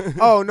now.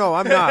 Oh no,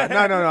 I'm not. No,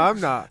 I'm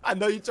not. I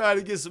know you're trying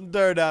to get some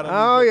dirt out of me.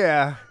 Oh but,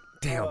 yeah.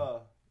 Damn.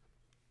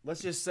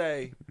 Let's just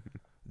say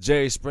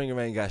Jerry Springer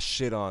ain't got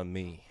shit on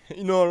me.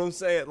 You know what I'm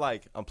saying?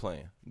 Like, I'm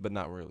playing, but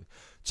not really.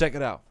 Check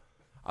it out.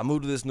 I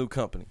moved to this new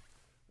company,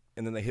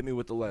 and then they hit me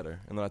with the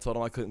letter, and then I told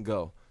them I couldn't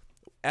go.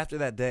 After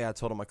that day, I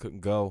told him I couldn't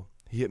go.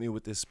 He hit me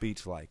with this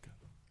speech like,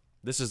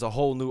 this is a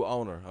whole new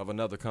owner of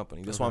another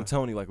company. That's why I'm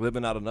telling you, like,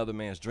 living out another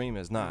man's dream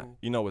is not.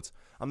 You know,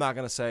 I'm not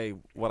going to say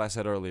what I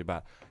said earlier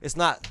about it's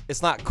not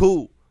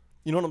cool.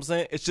 You know what I'm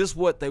saying? It's just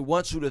what they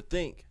want you to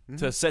think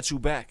to set you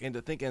back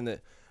into thinking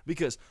that,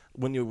 because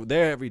when you're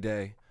there every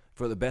day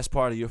for the best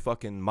part of your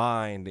fucking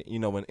mind, you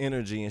know, and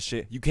energy and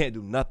shit, you can't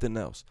do nothing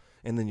else.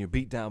 And then you're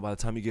beat down by the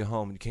time you get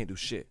home and you can't do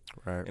shit.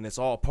 Right. And it's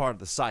all part of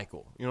the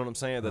cycle. You know what I'm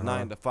saying? The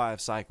 9 to 5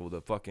 cycle,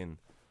 the fucking,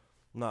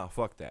 nah,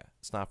 fuck that.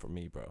 It's not for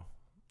me, bro.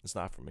 It's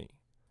not for me.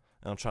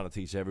 And I'm trying to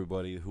teach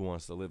everybody who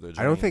wants to live their dreams.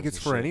 I don't think it's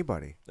and for shit.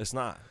 anybody. It's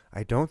not.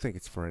 I don't think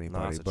it's for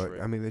anybody. it's a But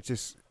trick. I mean, it's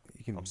just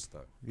you can. I'm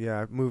stuck.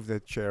 Yeah, move the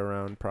chair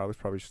around.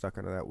 Probably stuck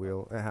under that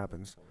wheel. It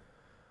happens.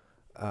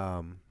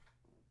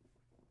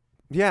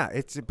 Yeah,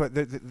 but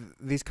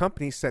these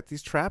companies set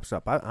these traps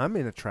up. I'm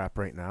in a trap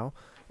right now,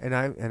 and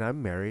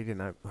I'm married,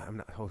 and I'm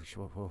not. Holy shit!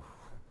 Whoa.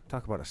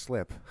 Talk about a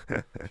slip.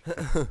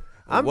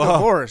 I'm Whoa.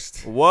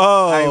 divorced.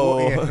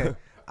 Whoa.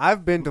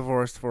 I've been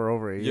divorced for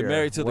over a year. You're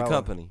married to the Well,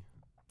 company.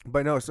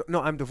 But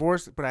no, I'm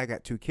divorced, but I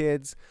got 2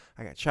 kids.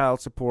 I got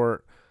child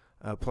support.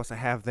 Plus I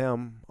have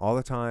them all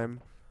the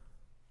time.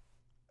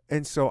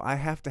 And so I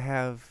have to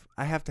have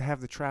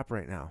the trap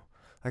right now.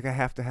 Like I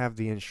have to have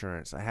the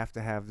insurance. I have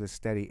to have the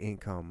steady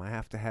income. I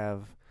have to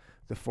have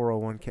the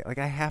 401k. Like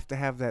I have to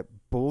have that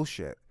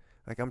bullshit.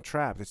 Like I'm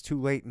trapped. It's too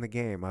late in the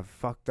game. I've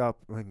fucked up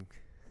and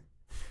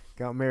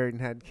got married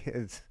and had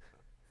kids.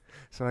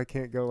 So I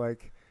can't go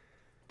like,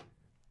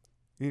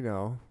 you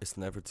know. It's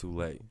never too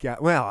late. Yeah,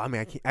 well, I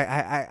mean,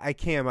 I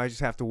can. I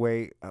just have to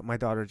wait. My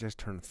daughter just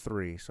turned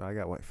 3, so I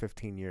got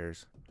 15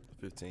 years.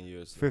 15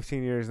 years.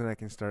 15 years, and I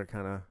can start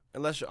kind of.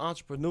 Unless your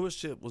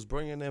entrepreneurship was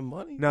bringing in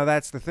money. No,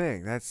 that's the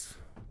thing. That's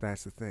the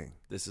thing.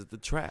 This is the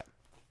trap.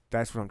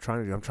 That's what I'm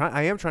trying to do.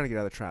 I am trying to get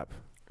out of the trap.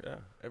 Yeah.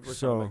 Everybody's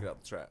So- trying to make it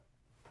out the trap.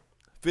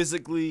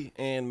 Physically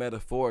and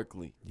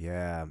metaphorically.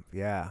 Yeah,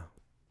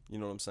 You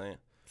know what I'm saying?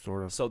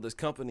 sort of. So this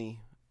company,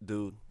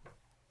 dude,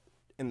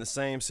 in the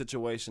same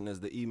situation as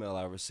the email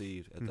I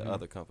received at the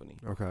other company.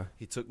 Okay.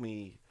 He took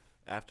me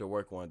after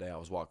work one day. I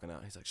was walking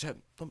out. He's like, "Shep,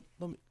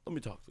 let me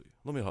talk to you.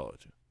 Let me holler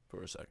at you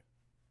for a second."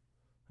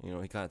 You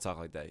know, he kind of talked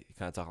like that. He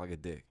kind of talked like a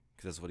dick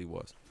because that's what he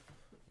was.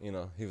 You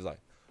know, he was like,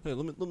 "Hey,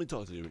 let me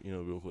talk to you. You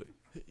know, real quick.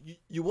 Hey,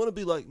 you want to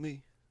be like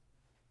me?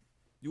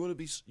 You want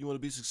to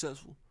be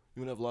successful?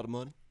 You want to have a lot of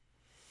money?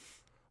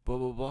 Blah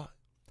blah blah.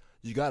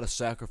 You got to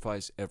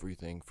sacrifice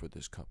everything for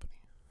this company."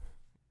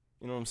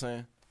 You know what I'm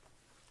saying?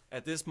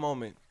 At this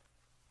moment,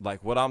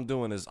 like what I'm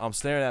doing is I'm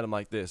staring at him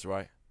like this,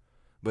 right?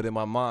 But in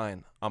my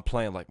mind, I'm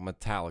playing like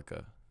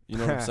Metallica. You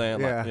know what I'm saying?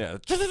 Yeah. Like,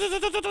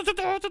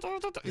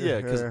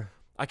 yeah, because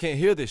I can't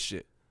hear this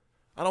shit.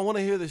 I don't want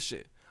to hear this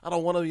shit. I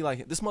don't want to be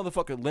like, this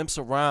motherfucker limps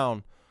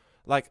around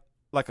like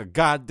a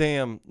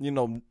goddamn, you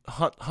know,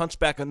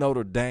 hunchback of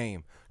Notre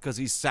Dame because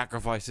he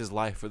sacrificed his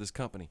life for this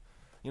company.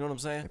 You know what I'm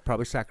saying? He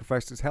probably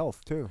sacrificed his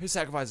health too. He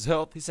sacrificed his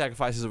health. He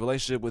sacrificed his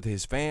relationship with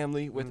his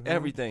family, with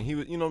everything. He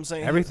was, you know what I'm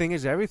saying? Everything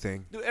is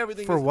everything. Do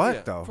everything For is- what,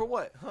 yeah. though? For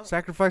what? Huh?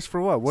 Sacrifice for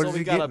what? What so is he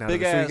he got getting a out of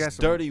big it? So he ass got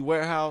some- dirty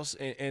warehouse,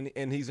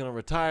 and he's gonna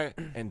retire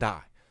and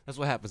die. That's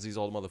what happens to these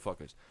old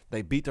motherfuckers.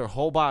 They beat their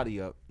whole body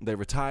up. They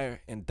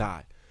retire and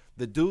die.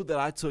 The dude that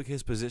I took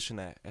his position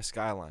at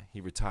Skyline, he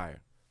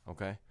retired.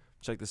 Okay,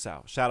 check this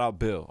out. Shout out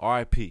Bill.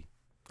 R.I.P.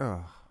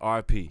 Oh,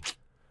 R.I.P.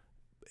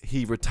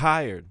 He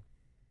retired.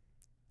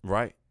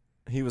 Right.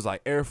 He was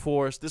like Air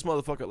Force. This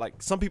motherfucker,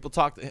 like, some people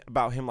talked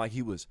about him like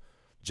he was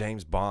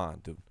James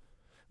Bond, dude.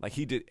 Like,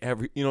 he did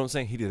you know what I'm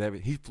saying? He did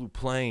everything. He flew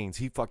planes.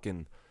 He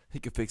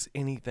could fix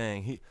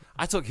anything.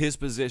 I took his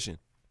position.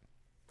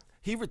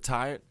 He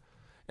retired,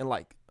 and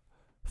like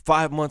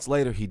 5 months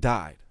later, he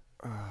died.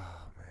 oh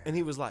man. And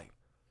he was like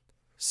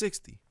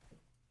 60.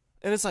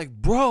 And it's like,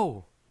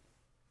 bro,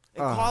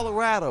 in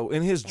Colorado,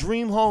 in his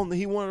dream home that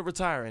he wanted to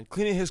retire in,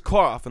 cleaning his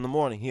car off in the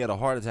morning, he had a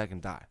heart attack and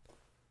died.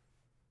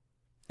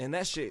 And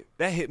that shit,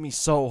 that hit me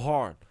so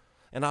hard.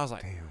 And I was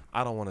like, Damn.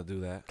 I don't want to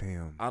do that.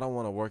 Damn. I don't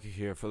want to work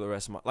here for the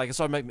rest of my, like, it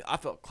started making me, I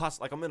felt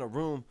like I'm in a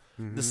room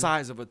the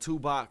size of a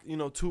 2-box,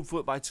 2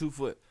 foot by 2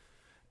 foot.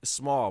 It's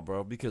small,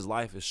 bro, because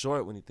life is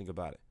short when you think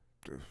about it.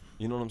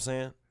 You know what I'm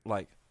saying?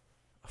 Like,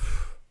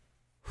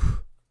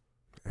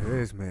 It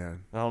is,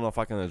 man. I don't know if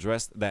I can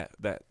address that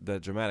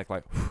dramatic,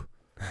 like,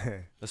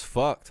 that's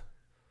fucked.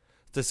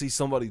 To see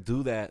somebody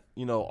do that,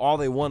 all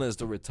they want is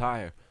to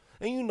retire.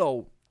 And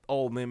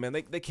old men, man,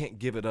 they can't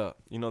give it up.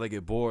 They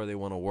get bored, they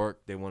want to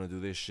work, they want to do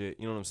this shit.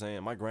 You know what I'm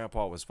saying? My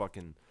grandpa was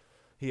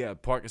he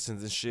had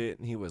Parkinson's and shit,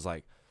 and he was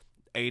like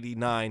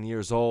 89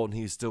 years old, and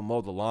he still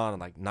mowed the lawn in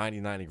like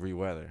 99-degree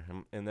weather.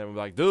 And they were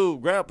like,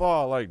 dude,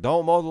 grandpa, like,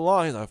 don't mow the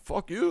lawn. He's like,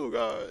 fuck you,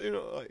 guys.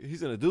 Like,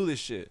 he's going to do this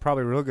shit.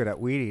 Probably real good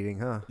at weed eating,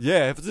 huh?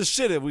 Yeah, if it's this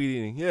shit that we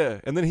eating, yeah.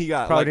 And then he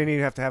got Probably like, didn't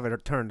even have to have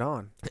it turned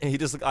on. and he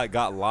just like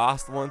got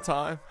lost one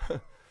time.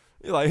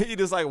 He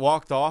just like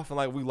walked off, and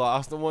like we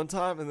lost him one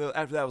time, and then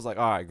after that was like,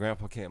 all right,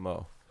 grandpa can't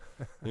mow.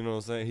 You know what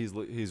I'm saying?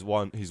 He's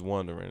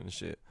wandering and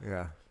shit.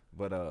 Yeah.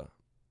 But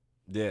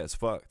yeah, it's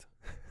fucked.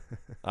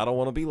 I don't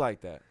want to be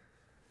like that.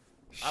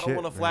 I don't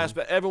want to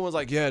flashback. Everyone's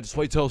like, yeah, just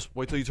wait till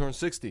you turn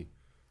 60.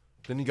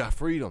 Then you got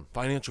freedom,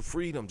 financial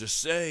freedom. Just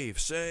save.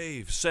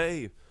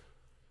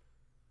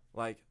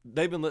 Like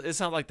it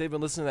sounds like they've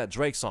been listening to that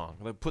Drake song.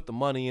 They put the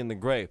money in the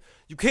grave.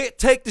 You can't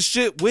take the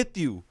shit with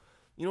you.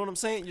 You know what I'm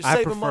saying? You're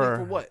saving money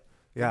for what?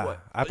 Yeah, what?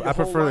 I Your whole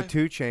prefer the life?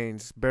 2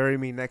 Chainz. Bury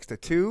me next to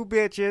 2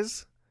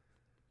 bitches.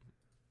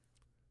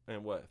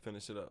 And what?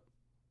 Finish it up.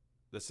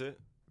 That's it?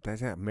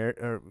 That's it.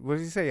 What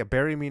did he say?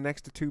 Bury me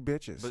next to 2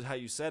 bitches. But how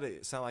you said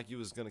it sounded like you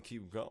was going to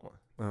keep going.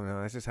 Oh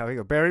no, that's just how he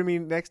go. Bury me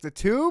next to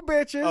 2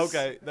 bitches.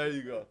 Okay, there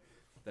you go.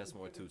 That's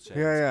more 2 Chainz.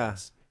 Yeah.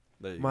 Yes.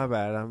 There you My go.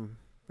 bad.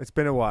 It's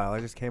been a while.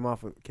 I just came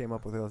up with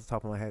it off the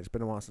top of my head. It's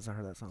been a while since I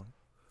heard that song.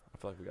 I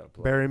feel like we got to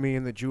play. Bury me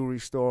in the jewelry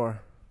store.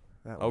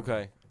 That one.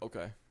 Okay.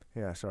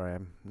 Yeah, sorry,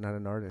 I'm not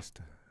an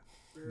artist,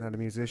 not a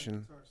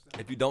musician.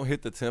 If you don't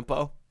hit the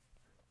tempo,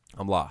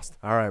 I'm lost.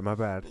 All right, my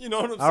bad. You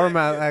know what I'm I'll saying?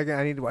 remember.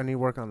 I need to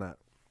work on that.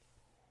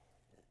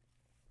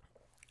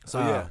 So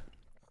yeah,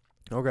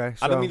 Okay.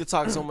 So I didn't mean to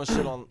talk so much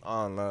shit on.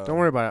 don't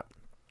worry about it.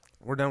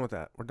 We're done with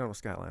that. We're done with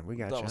Skyline. We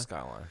got Done you. with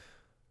Skyline.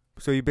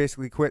 So you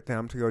basically quit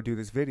them to go do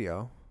this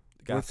video.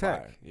 Got with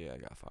fired. Tech. Yeah, I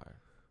got fired.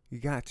 You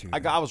got to.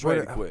 I was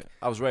ready to quit.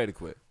 I was ready to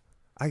quit.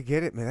 I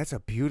get it, man. That's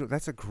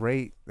a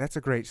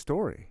great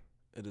story.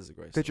 It is a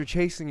great That you're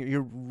chasing.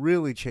 You're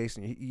really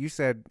chasing. You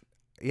said,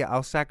 yeah,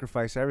 I'll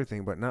sacrifice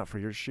everything, but not for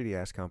your shitty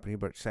ass company,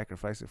 but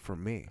sacrifice it for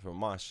me. for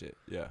my shit.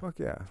 Yeah. Fuck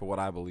yeah. For what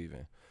I believe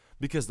in.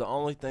 Because the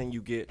only thing you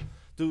get,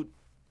 dude,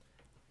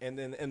 and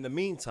then in the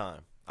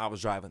meantime, I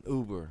was driving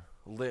Uber,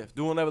 Lyft,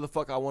 doing whatever the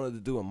fuck I wanted to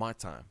do in my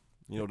time.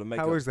 To make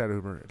How up. is that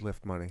Uber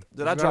Lyft money?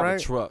 Did Is I that drive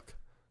right? a truck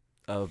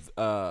of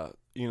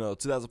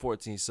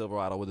 2014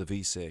 Silverado with a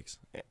V6,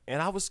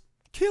 and I was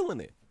killing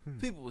it.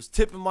 People was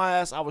tipping my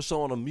ass. I was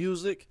showing them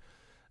music.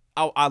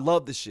 I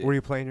love the shit. Were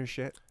you playing your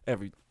shit?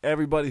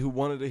 Everybody who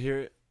wanted to hear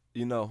it,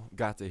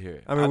 got to hear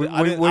it. I mean,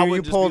 didn't- when you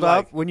wouldn't just pulled be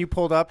up,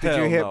 like, did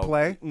you hell hit no.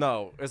 play?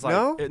 No, it's like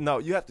No? no.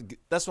 You have to.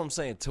 That's what I'm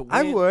saying. To win,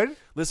 I would.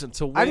 listen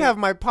to win. I'd have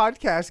my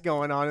podcast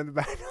going on in the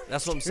background.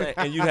 That's what I'm saying.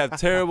 And you have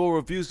terrible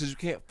reviews because you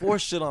can't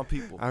force shit on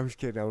people. I'm just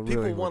kidding. I would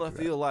People really want would to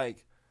do feel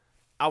like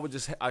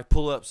I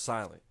pull up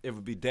silent. It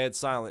would be dead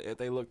silent if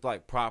they looked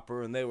like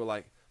proper and they were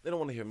like they don't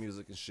want to hear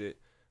music and shit.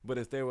 But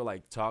if they were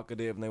like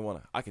talkative and they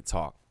want to, I could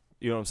talk.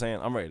 You know what I'm saying?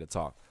 I'm ready to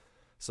talk.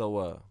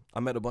 So I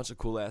met a bunch of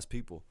cool ass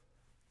people,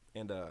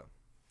 and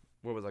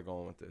where was I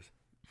going with this?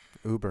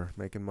 that. Uber,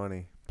 making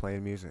money,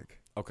 playing music.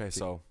 Okay,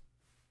 so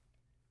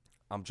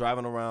I'm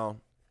driving around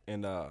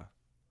and God,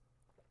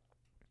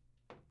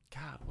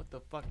 what the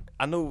fuck?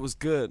 I knew it was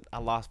good. I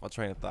lost my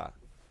train of thought.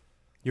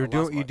 You're I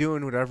lost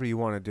doing whatever you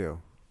want to do.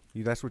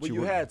 That's what Well,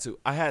 you you had to.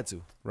 I had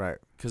to. Right.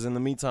 Because in the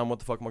meantime, what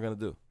the fuck am I gonna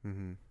do?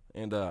 Mm-hmm.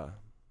 And God,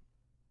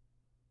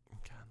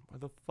 where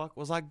the fuck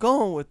was I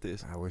going with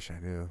this? I wish I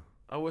knew.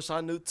 I wish I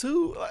knew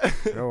too.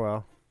 Oh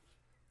well.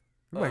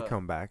 You might Uh,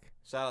 come back.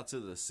 Shout out to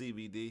the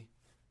CBD.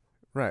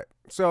 Right.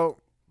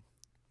 So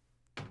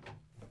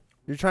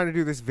You're trying to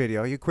do this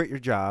video. You quit your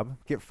job,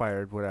 get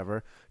fired,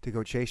 whatever, to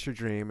go chase your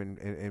dream,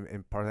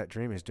 and part of that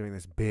dream is doing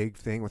this big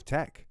thing with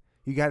tech.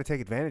 You got to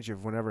take advantage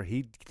of whenever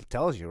he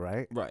tells you,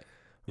 right? Right.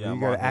 Yeah, Yeah,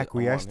 you got to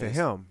acquiesce to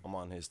him. I'm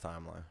on his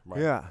timeline.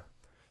 Right. Yeah.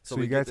 So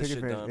you we got get to this take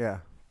shit advantage. done. Yeah.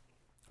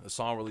 The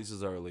song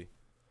releases early.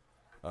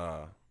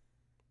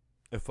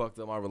 It fucked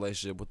up my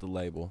relationship with the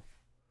label.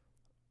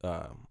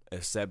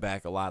 It set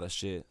back a lot of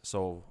shit.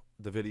 So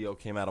the video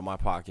came out of my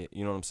pocket.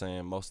 You know what I'm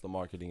saying? Most of the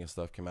marketing and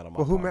stuff came out of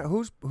my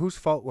pocket. Whose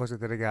fault was it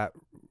that it got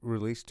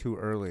released too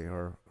early?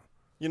 Or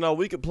You know,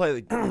 we could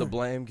play the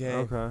blame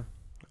game okay,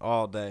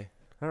 all day,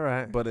 all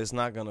right, but it's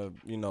not gonna,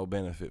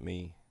 benefit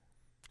me.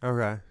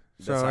 okay.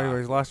 So, That's how I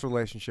anyways, feel. lost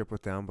relationship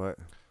with them, but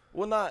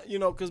Well, not,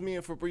 because me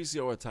and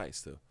Fabrizio are tight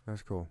still.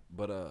 that's cool.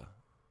 But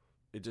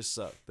it just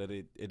sucked that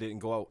it didn't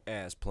go out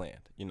as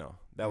planned.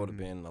 That would have Mhm.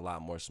 been a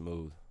lot more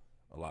smooth,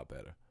 a lot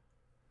better.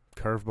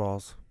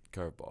 Curveballs.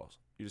 Curveballs.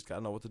 You just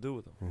gotta know what to do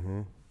with them.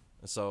 Mm-hmm.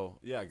 And so,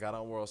 yeah, I got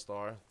on World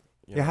Star.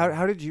 Yeah.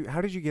 How did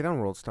you get on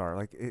World Star?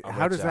 Like, I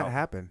how does reached that out.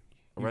 happen?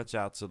 I reach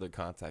out to the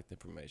contact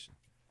information.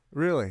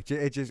 Really?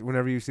 It just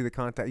whenever you see the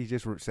contact, you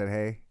just said,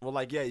 "Hey." Well,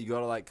 like, yeah, you go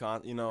to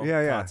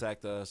Yeah.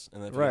 contact us,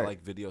 and then if you Right. got,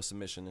 like, video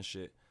submission and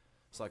shit.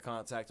 So I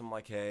contact them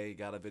like, hey,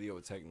 got a video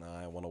with Tech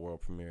Nine, want a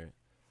world premiere.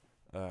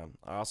 I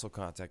also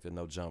contacted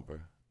No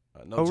Jumper.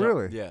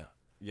 Really?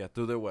 Yeah,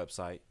 through their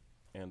website,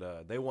 and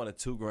they wanted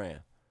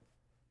 $2,000.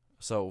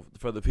 So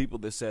for the people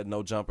that said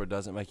No Jumper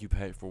doesn't make you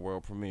pay for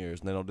world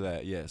premieres, and they don't do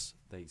that. Yes,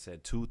 they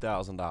said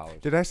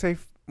 $2,000. Did I say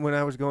when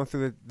I was going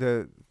through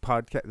the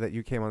podcast that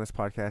you came on this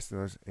podcast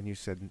and you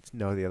said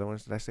no the other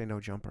ones? Did I say No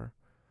Jumper?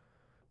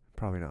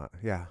 Probably not.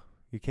 Yeah,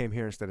 you came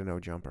here instead of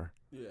No Jumper.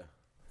 Yeah.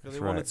 That's They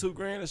right. wanted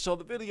 $2,000 to show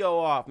the video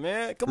off,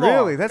 man. Come on.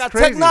 Really? That's got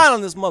crazy. Tech Nine on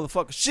this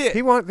motherfucker. Shit.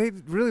 They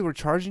really were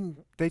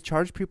charging. They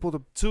charged people to.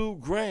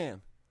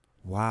 $2,000.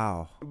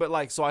 Wow.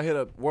 But so I hit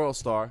up World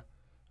Star.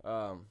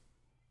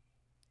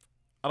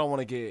 I don't want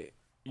to get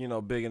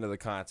big into the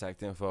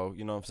contact info.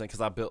 You know what I'm saying?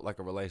 Because I built like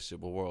a relationship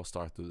with World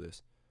Star through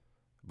this.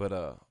 But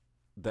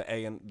the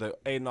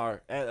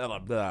A&R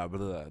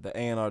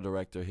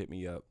director hit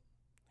me up.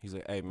 He's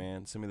like, "Hey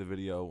man, send me the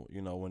video.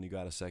 When you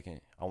got a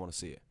second, I want to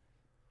see it."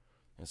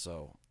 And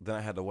so then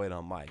I had to wait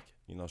on Mike.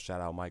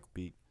 Shout out Mike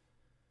Beat.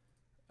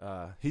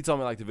 He told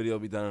me like the video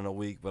would be done in a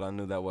week, but I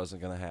knew that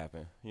wasn't gonna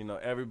happen.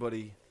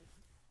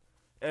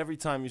 Every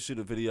time you shoot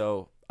a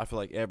video, I feel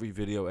like every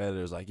video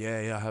editor is like,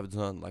 yeah, I have it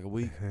done like a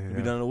week. It'll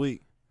be done in a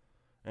week.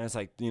 And it's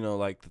like,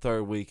 like the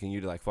third week and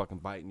you're like fucking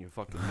biting your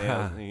fucking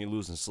nails and you're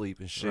losing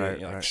sleep and shit. Right,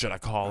 You're like, right. should I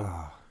call him?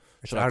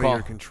 It's Should I out of call?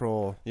 your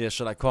control. Yeah,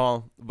 should I call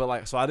him?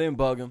 But so I didn't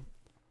bug him.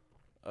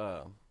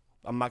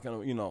 I'm not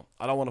gonna,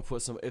 I don't want to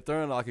put if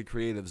they're in like a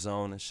creative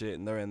zone and shit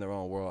and they're in their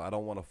own world, I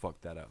don't want to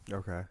fuck that up.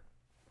 Okay.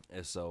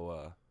 And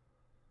so,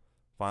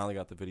 finally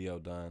got the video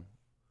done.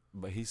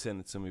 But he sent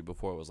it to me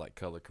before it was like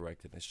color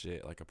corrected and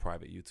shit, like a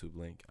private YouTube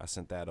link. I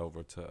sent that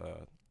over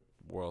to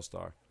World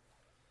Star.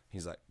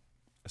 He's like,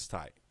 it's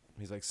tight.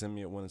 He's like, send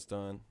me it when it's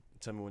done.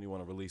 Tell me when you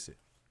want to release it.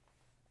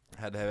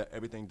 I had to have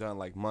everything done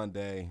like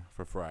Monday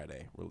for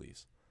Friday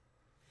release.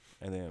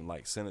 And then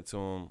like send it to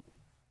him.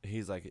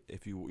 He's like,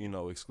 if you,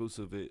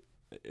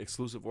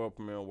 exclusive world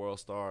premiere on World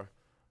Star,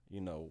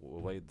 we'll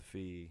waive the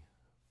fee,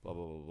 blah,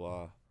 blah, blah,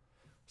 blah.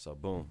 So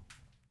boom,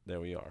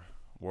 there we are.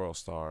 World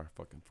Star,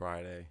 fucking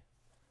Friday.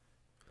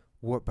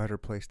 What better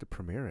place to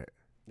premiere it?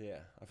 Yeah,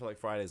 I feel like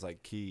Friday's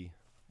like key.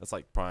 That's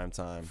like prime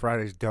time.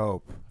 Friday's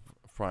dope.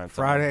 Prime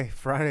time.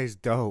 Friday's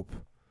dope.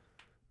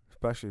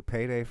 Especially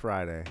Payday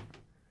Friday.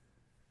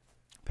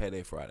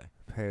 Payday Friday.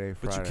 Payday Friday.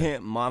 But you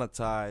can't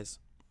monetize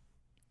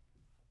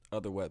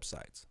other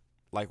websites.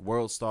 Like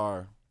World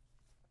Star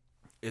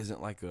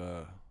isn't like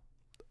a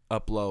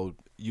upload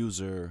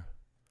user,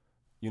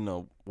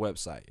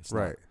 website. It's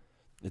right. not.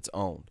 It's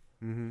owned.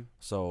 Mm-hmm.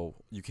 So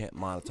you can't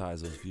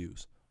monetize those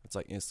views. It's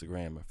like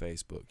Instagram or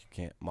Facebook. You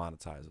can't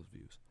monetize those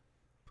views.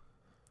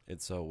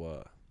 And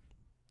so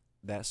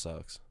that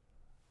sucks.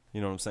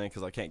 You know what I'm saying?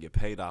 Because I can't get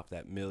paid off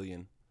that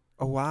million.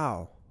 Oh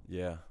wow.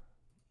 Yeah.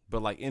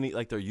 But like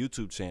their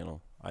YouTube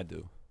channel, I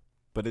do.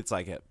 But it's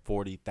like at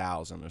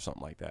 40,000 or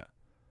something like that.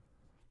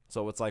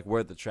 So it's like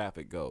where the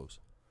traffic goes.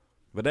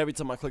 But every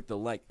time I click the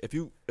link, if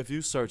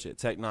you search it,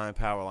 Tech Nine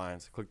Power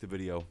Lines, click the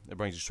video, it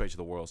brings you straight to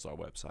the World Star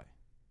website.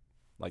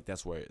 Like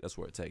that's where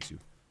it takes you.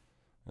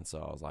 And so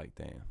I was like,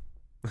 damn.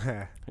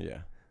 Yeah.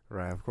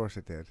 Right, of course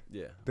it did.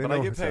 Yeah. They But I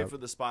know get what's paid up. for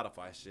the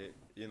Spotify shit,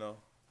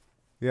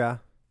 Yeah.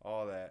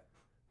 all that.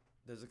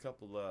 There's a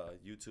couple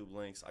YouTube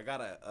links. I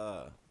got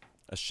a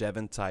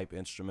Chevin type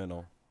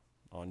instrumental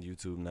on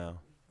YouTube now.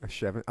 A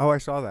Chevin. Oh, I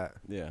saw that.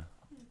 Yeah.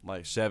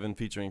 Like Chevin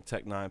featuring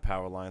Tech Nine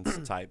Power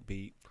Lines type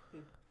beat.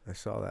 I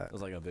saw that. It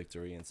was like a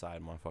victory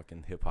inside my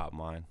fucking hip hop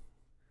mind.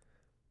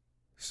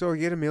 So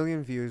you get 1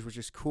 million views, which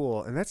is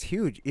cool, and that's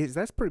huge.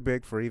 That's pretty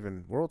big for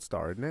even World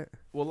Star, isn't it?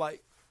 Well,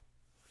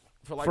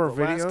 for For the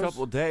last videos?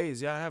 couple of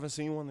days, I haven't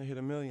seen one that hit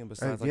 1 million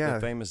besides yeah. the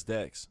Famous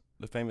Dex.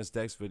 The Famous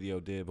Dex video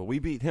did, but we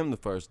beat him the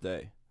first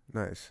day.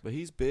 Nice. But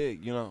he's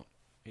big,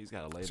 He's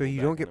got a label. So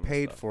you don't backing get him and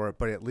paid stuff. for it,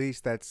 but at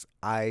least that's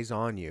eyes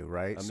on you,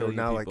 right? A So million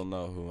now, people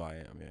know who I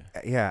am.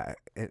 Yeah.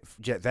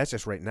 yeah, that's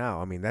just right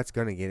now. I mean, that's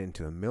gonna get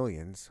into the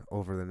millions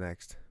over the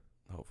next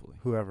Hopefully.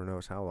 whoever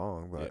knows how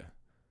long. But Yeah.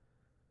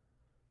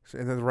 so,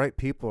 and the right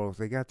people,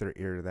 they got their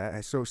ear to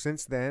that. So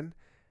since then,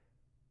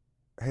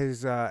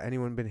 has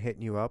anyone been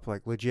hitting you up,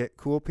 like legit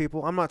cool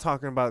people? I'm not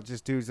talking about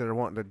just dudes that are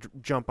wanting to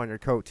jump on your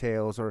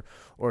coattails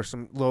or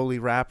some lowly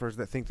rappers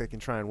that think they can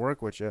try and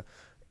work with you.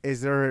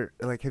 Is there,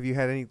 like, have you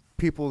had any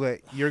people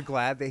that you're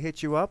glad they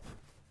hit you up?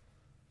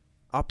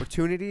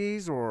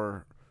 Opportunities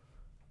or?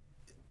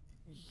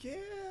 Yeah.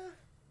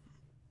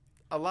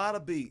 A lot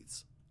of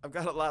beats. I've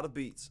got a lot of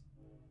beats.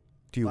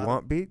 Do you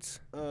want beats?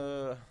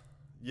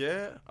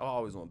 Yeah. I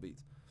always want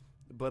beats.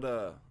 But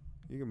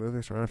You can move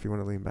this around if you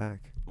want to lean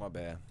back. my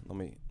bad. Let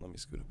me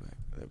scoot it back.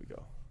 There we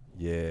go.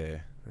 Yeah.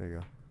 There you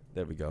go.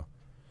 There we go.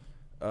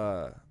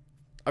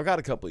 I've got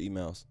a couple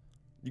emails.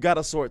 You got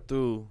to sort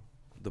through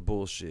the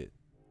bullshit.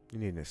 You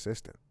need an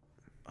assistant.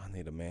 I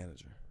need a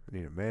manager. You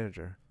need a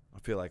manager. I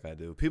feel like I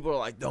do. People are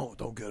like, don't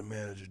get a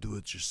manager. Do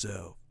it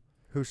yourself.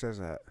 Who says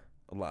that?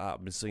 A lot.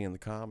 I've been seeing the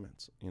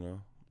comments. You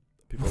know,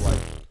 people are like,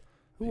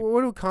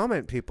 What do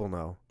comment people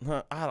know?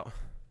 I don't.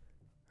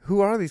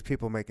 Who are these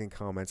people making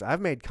comments?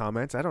 I've made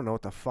comments. I don't know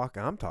what the fuck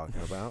I'm talking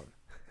about.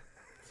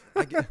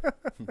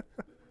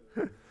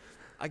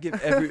 I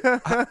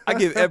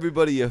give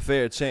everybody a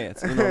fair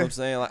chance. You know what I'm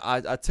saying? Like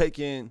I take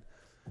in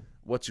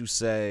what you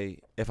say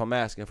if I'm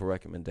asking for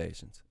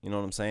recommendations. You know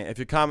what I'm saying? If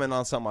you're commenting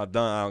on something I've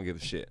done, I don't give a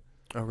shit.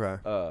 Okay.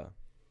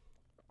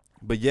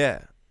 But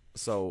yeah,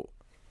 so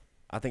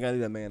I think I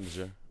need a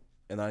manager,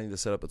 and I need to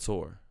set up a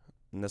tour,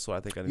 and that's what I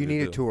think I need. You to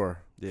need do. a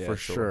tour, Yeah, for tour.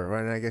 sure,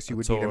 right? And I guess you A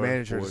would need a tour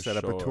manager to for set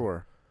up a sure.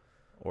 tour.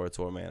 Or a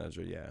tour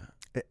manager.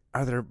 Yeah.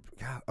 Are there?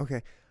 God,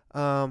 okay.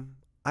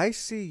 I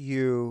see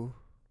you.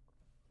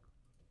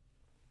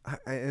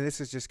 And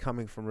this is just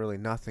coming from really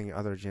nothing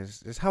other than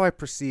just how I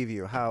perceive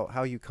you,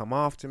 how you come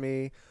off to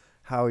me,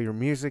 how your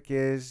music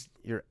is,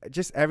 your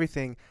just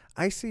everything.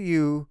 I see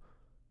you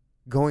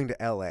going to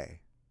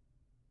L.A.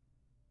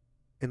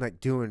 and like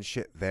doing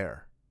shit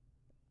there.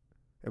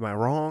 Am I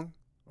wrong,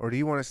 or do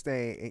you want to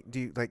stay? Do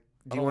you like?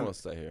 I don't want to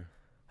stay here.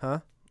 Huh?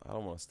 I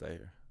don't want to stay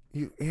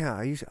here.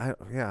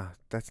 Yeah.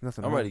 That's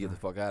nothing. I'm wrong ready to get with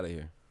the fuck out of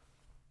here.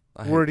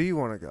 Where do you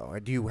want to go?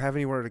 Do you have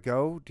anywhere to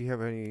go? Do you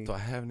have any? Do I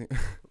have any?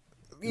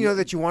 You know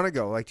that you want to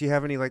go. Like, do you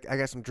have any? Like, I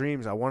got some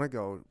dreams. I want to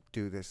go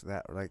do this,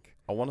 that. Or like,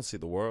 I want to see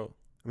the world.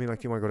 I mean, like,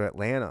 do you want to go to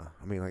Atlanta?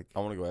 I mean, like, I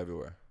want to go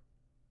everywhere.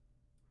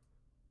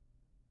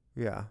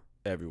 yeah.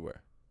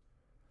 Everywhere.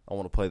 I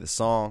want to play the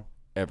song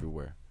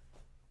everywhere.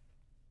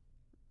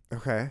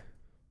 Okay.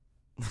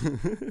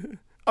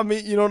 I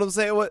mean, you know what I'm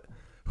saying? What?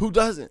 Who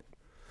doesn't?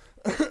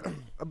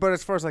 But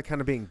as far as like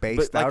kind of being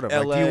based like out of,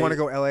 like, do LA you want to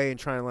go LA and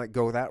try and like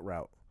go that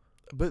route?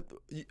 But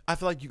I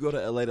feel like you go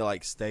to LA to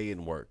like stay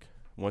and work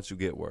once you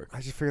get work.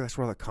 I just figure that's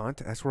where the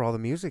content, that's where all the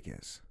music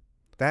is.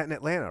 That in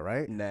Atlanta,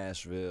 right?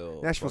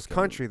 Nashville. Nashville's fucking-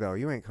 country though.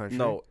 You ain't country.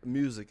 No,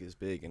 music is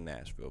big in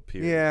Nashville.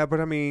 Period. Yeah, but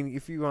I mean,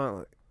 if you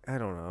want, I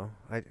don't know.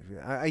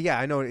 Yeah,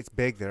 I know it's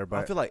big there, but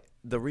I feel like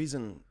the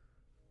reason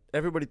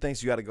everybody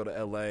thinks you got to go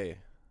to LA, and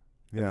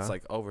yeah, it's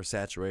like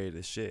oversaturated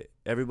as shit.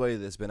 Everybody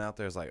that's been out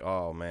there is like,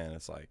 oh man,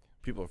 it's like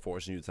people are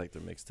forcing you to take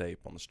their mixtape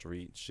on the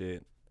street and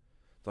shit.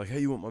 It's like,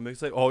 hey, you want my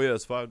mixtape? Oh yeah,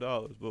 it's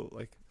 $5. But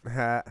like,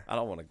 I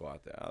don't want to go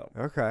out there. I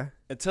don't. okay.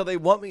 Until they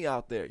want me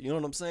out there, you know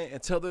what I'm saying?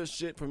 Until there's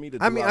shit for me to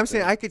do. I mean, out I'm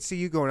saying there. I could see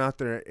you going out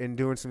there and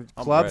doing some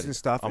I'm clubs ready. and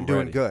stuff I'm and doing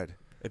ready. good.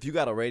 If you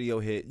got a radio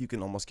hit, you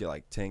can almost get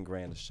like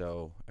 $10,000 a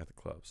show at the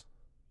clubs.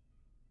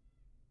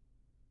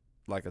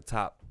 Like a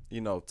top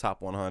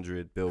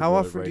 100 Billboard. How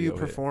often do you radio hit.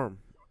 perform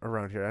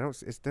around here? I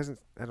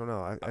don't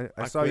know. I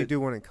I saw you quit- do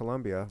one in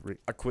Columbia.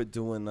 I quit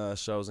doing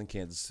shows in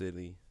Kansas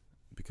City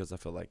because I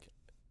feel like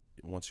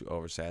once you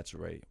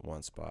oversaturate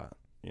one spot,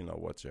 you know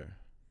what you're.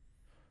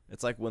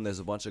 It's like when there's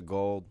a bunch of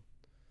gold.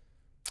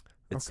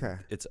 Okay.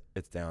 It's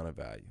down in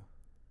value.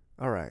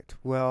 All right.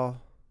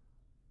 Well,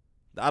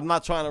 I'm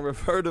not trying to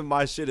refer to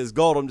my shit as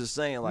gold. I'm just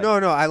saying like no,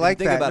 I like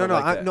think that. about No, it no,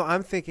 like that.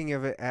 I'm thinking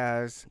of it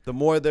as the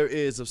more there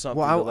is of something,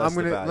 well. the less I'm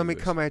gonna the let me value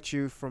is. come at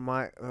you from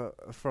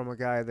a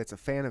guy that's a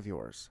fan of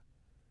yours.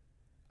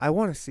 I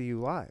want to see you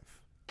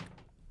live.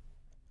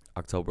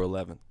 October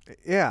 11th.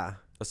 Yeah.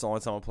 That's the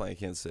only time I'm playing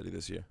Kansas City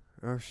this year.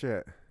 Oh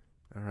shit.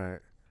 All right.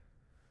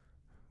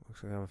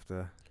 Looks like I have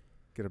to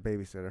get a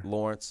babysitter.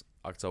 Lawrence,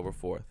 October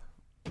 4th.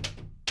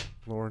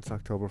 Lawrence,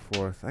 October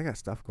 4th. I got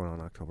stuff going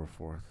on October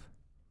 4th.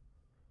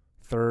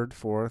 3rd,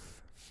 4th,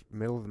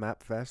 middle of the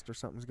Map Fest or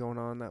something's going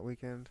on that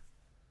weekend.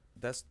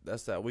 That's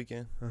that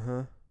weekend.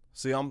 Uh-huh.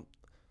 See, I'm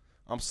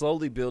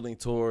slowly building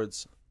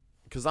towards,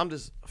 because I'm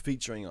just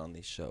featuring on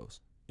these shows.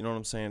 You know what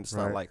I'm saying? It's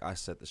Right. not like I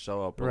set the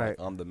show up or Right.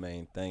 like I'm the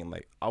main thing.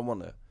 Like I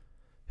want to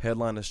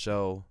headline the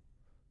show,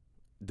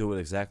 do it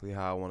exactly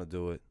how I want to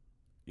do it.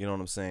 You know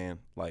what I'm saying?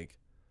 Like,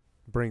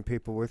 Bring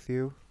people with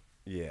you.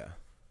 yeah,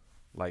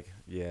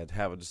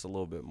 have it just a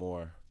little bit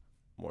more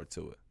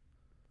to it.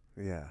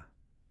 Yeah.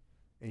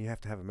 And you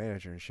have to have a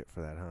manager and shit for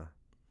that, huh?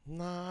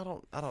 Nah,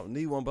 I don't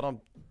need one, but I'm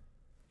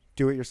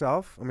do it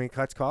yourself. I mean,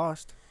 cuts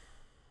cost.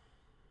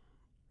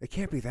 It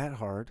can't be that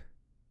hard,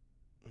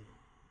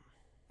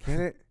 can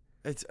it?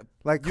 It's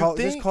Like You just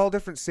think- call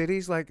different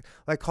cities, like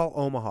call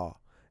Omaha,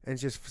 and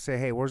just say,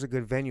 hey, where's a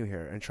good venue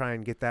here, and try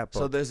and get that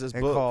book. so there's this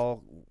and book.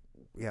 call,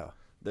 yeah.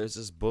 There's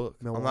this book.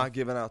 I'm Milwaukee. not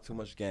giving out too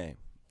much game.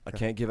 I Okay.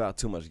 can't give out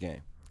too much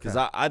game because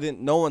Okay. I didn't.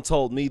 No one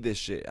told me this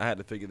shit. I had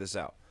to figure this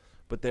out.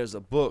 But there's a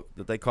book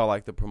that they call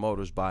like the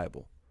Promoter's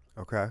Bible,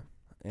 Okay.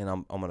 and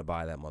I'm gonna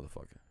buy that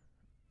motherfucker.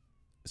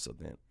 So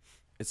then,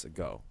 it's a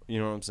go. You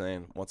know what I'm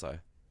saying? Once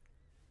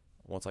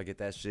I get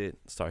that shit,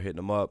 start hitting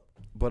them up.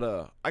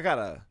 But I got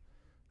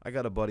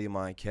a buddy of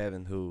mine,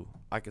 Kevin, who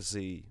I could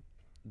see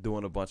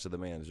doing a bunch of the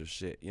manager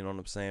shit. You know what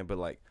I'm saying? But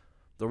like,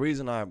 the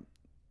reason I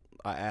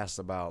asked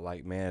about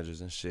like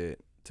managers and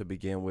shit to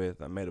begin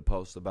with, I made a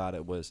post about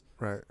it, was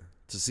Right.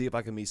 to see if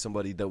I could meet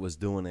somebody that was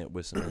doing it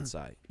with some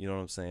insight. You know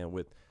what I'm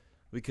saying?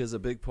 Because a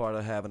big part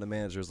of having a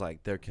manager is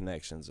like their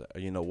connections.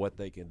 You know, what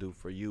they can do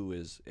for you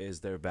is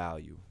their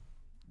value.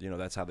 You know,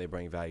 that's how they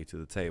bring value to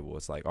the table.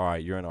 It's like, all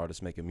right, you're an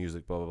artist making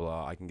music, blah blah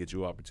blah. I can get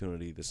you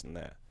opportunity, this and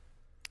that.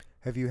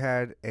 Have you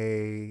had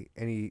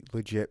any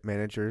legit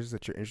managers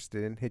that you're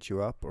interested in hit you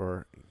up,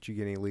 or did you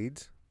get any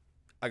leads?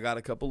 I got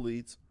a couple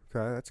leads.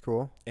 Okay, that's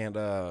cool. And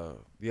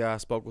I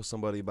spoke with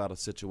somebody about a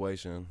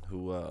situation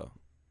who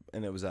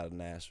and it was out of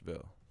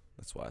Nashville.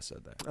 That's why I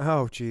said that.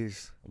 Oh,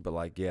 jeez. But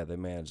like, yeah, they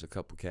managed a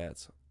couple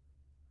cats,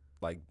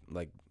 like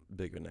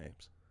bigger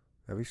names.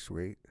 That'd be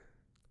sweet.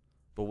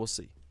 But we'll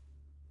see.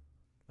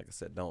 Like I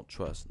said, don't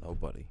trust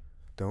nobody.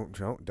 Don't.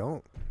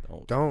 Don't.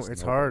 It's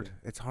trust hard.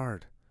 nobody. It's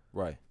hard.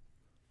 Right.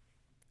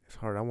 It's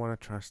hard. I want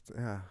to trust.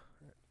 Yeah.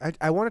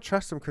 I want to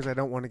trust them because I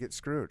don't want to get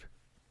screwed.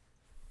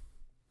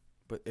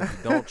 But if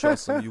you don't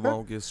trust them, you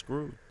won't get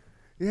screwed.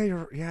 Yeah,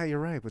 you're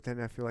right. But then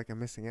I feel like I'm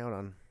missing out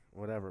on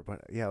whatever.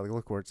 But yeah,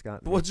 look where it's gotten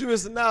But me. what you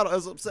missing out on,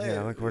 as I'm saying.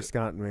 Yeah, look where it's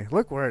gotten me.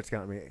 Look where it's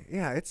gotten me.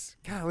 Yeah, it's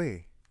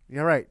golly.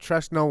 You're right.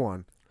 Trust no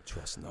one.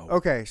 Trust no.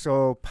 Okay,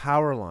 so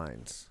Power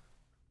Lines.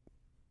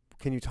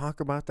 Can you talk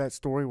about that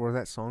story, where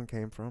that song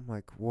came from?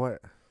 Like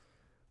what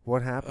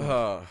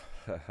happened?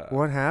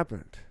 What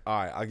happened?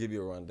 All right, I'll give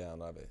you a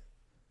rundown of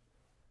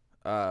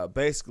it.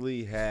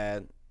 Basically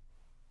had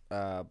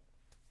kind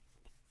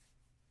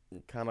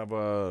of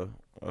a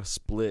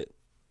split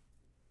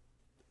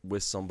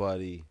with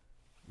somebody,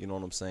 you know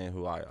what I'm saying,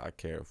 who I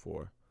cared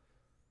for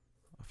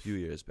a few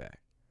years back.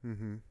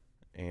 Mm-hmm.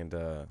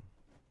 And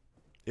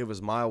it was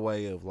my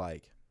way of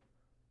like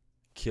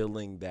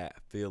killing that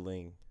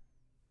feeling,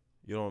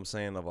 you know what I'm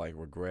saying, of like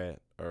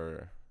regret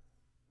or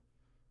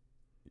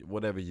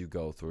whatever you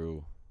go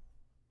through,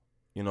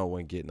 you know,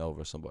 when getting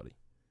over somebody.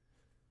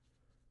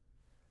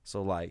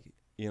 So like,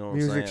 you know what I'm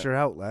saying? Music's your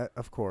outlet,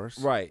 of course.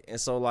 Right. And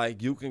so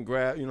like you can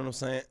grab, you know what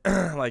I'm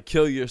saying? Like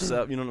kill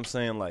yourself, you know what I'm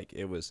saying? Like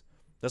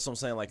that's what I'm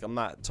saying. Like I'm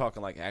not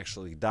talking like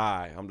actually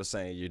die. I'm just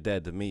saying you're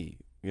dead to me,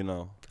 you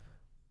know?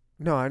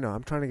 No, I know.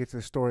 I'm trying to get to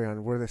the story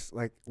on where this,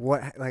 like,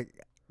 what,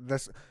 like,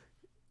 this.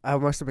 I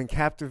must have been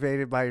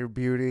captivated by your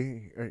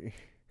beauty.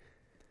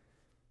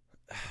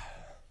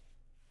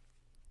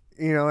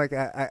 You know, like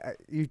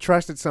you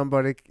trusted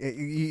somebody.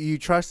 You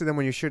trusted them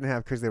when you shouldn't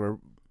have because they were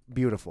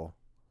beautiful,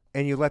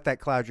 and you let that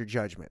cloud your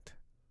judgment.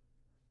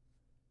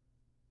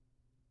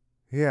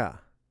 Yeah.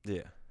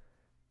 Yeah.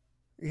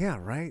 Yeah,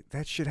 right?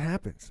 That shit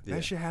happens. Yeah.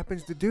 That shit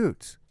happens to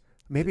dudes.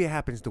 Maybe it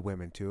happens to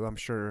women too, I'm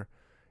sure.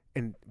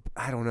 And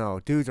I don't know.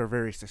 Dudes are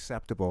very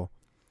susceptible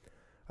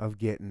of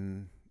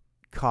getting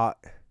caught.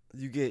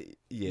 You get,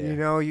 yeah. You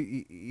know,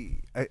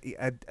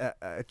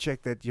 a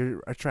chick that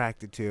you're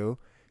attracted to,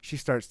 she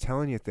starts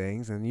telling you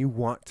things and you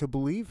want to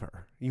believe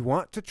her. You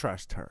want to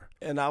trust her.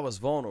 And I was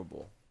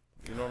vulnerable.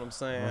 You know what I'm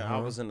saying? I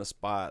Uh-huh. was in a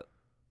spot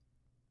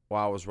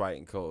while I was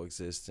writing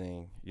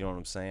Coexisting. You know what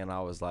I'm saying? I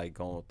was like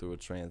going through a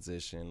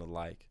transition of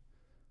like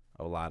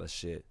a lot of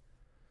shit.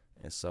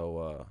 And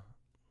so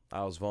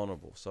I was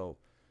vulnerable. So,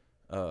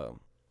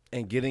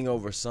 and getting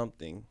over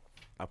something,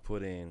 I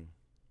put in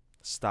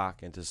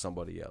stock into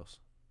somebody else.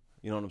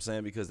 You know what I'm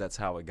saying? Because that's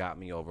how it got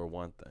me over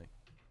one thing.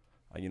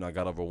 You know, I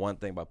got over one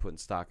thing by putting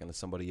stock into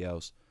somebody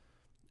else,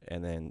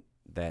 and then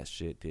that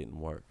shit didn't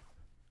work.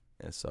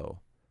 And so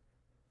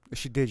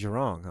She did you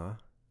wrong,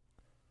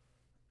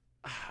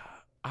 huh?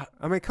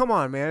 I mean, come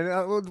on, man.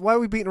 Why are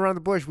we beating around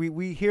the bush?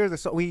 We hear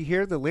we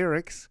hear the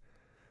lyrics.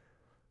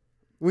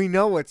 We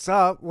know what's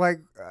up.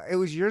 Like it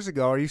was years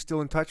ago. Are you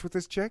still in touch with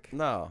this chick?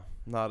 no,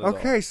 not at all.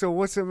 Okay, so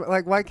what's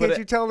like? Why can't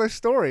you tell this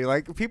story?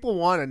 Like people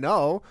want to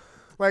know.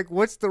 Like,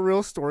 what's the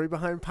real story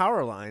behind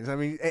Power Lines? I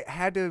mean, it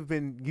had to have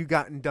been you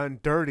gotten done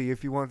dirty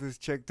if you want this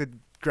chick to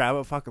grab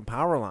a fucking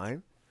power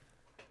line.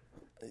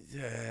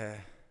 Yeah.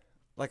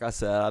 Like I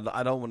said,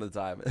 I don't want to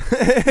dive in.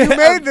 You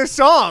made the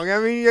song. I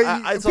mean, that's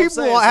what I'm people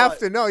saying. will So have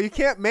to know. You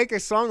can't make a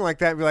song like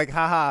that and be like,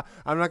 haha,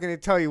 I'm not going to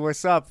tell you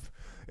what's up.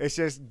 It's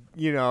just,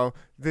 you know,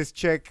 this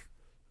chick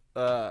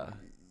I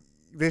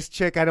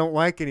don't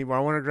like anymore.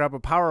 I want to grab a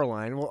power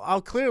line.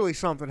 Well, clearly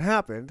something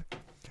happened.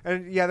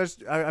 And yeah,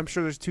 I'm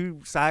sure there's two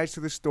sides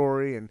to the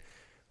story, and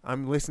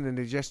I'm listening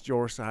to just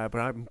your side,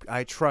 but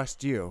I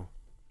trust you.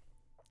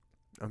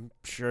 I'm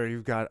sure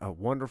you've got a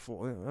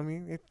wonderful. I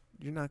mean,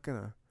 you're not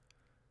gonna.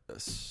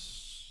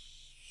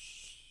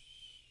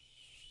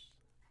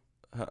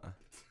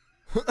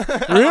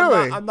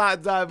 Really? I'm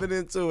not diving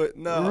into it.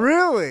 No.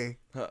 Really?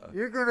 Uh-uh.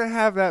 You're gonna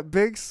have that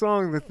big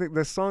song,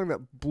 the song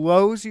that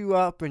blows you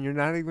up, and you're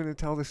not even gonna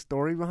tell the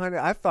story behind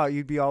it. I thought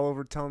you'd be all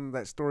over telling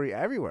that story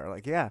everywhere.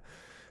 Like, yeah,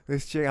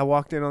 this chick, I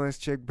walked in on this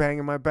chick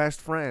banging my best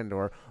friend,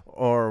 But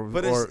or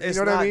it's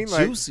you know not what I mean?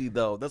 juicy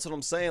though. That's what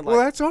I'm saying. Like,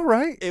 Well, that's all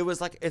right. it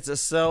was like it's a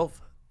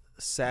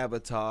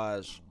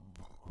self-sabotage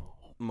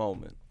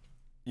moment.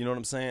 You know what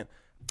I'm saying?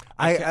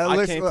 I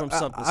came from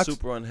something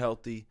super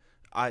unhealthy.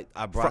 I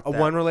brought that,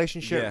 one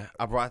relationship. Yeah,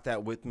 I brought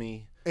that with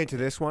me. Into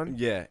this one.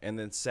 Yeah, and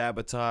then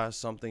sabotage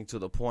something to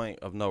the point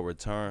of no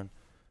return,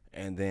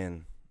 and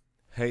then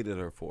hated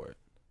her for it.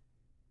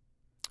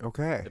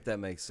 Okay. If that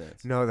makes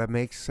sense. No, that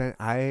makes sense.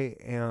 I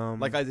am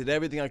Like I did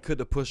everything I could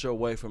to push her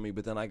away from me,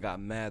 but then I got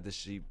mad that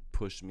she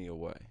pushed me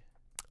away.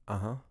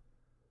 I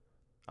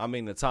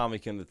mean, the Tommy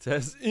can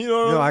attest. You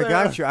know what No, I'm I saying?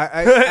 got you.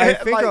 I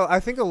think Like- I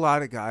think a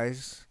lot of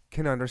guys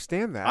can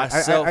understand that. I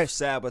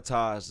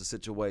self-sabotaged the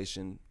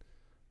situation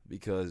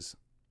because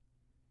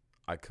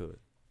I could.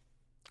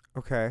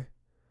 Okay.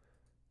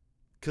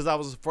 Because I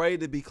was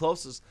afraid to be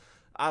closest.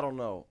 I don't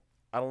know.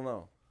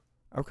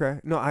 Okay.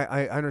 No,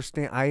 I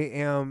understand. I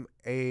am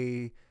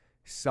a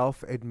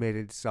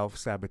self-admitted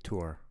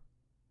self-saboteur.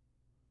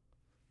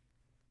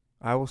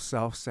 I will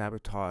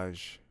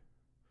self-sabotage.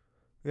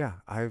 Yeah,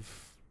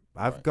 I've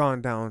Right.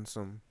 gone down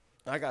some.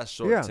 I got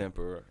short Yeah.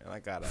 temper, and I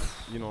gotta,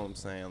 you know what I'm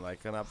saying?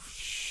 Like, and I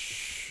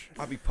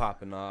be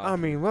popping off. I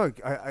mean,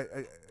 look,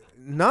 I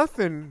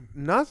nothing's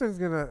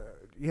gonna.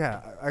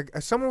 Yeah,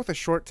 someone with a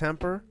short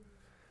temper,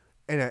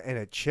 and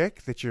a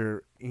chick that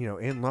you're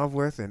in love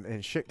with,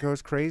 and shit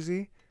goes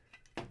crazy.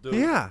 Dude,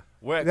 Yeah,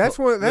 we're at that's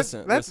when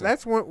listen.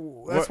 that's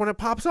when it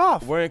pops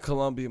off. We're in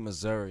Columbia,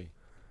 Missouri,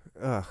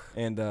 Ugh.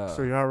 and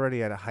So you're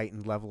already at a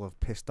heightened level of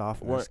pissed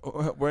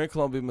offness. we're in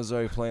Columbia,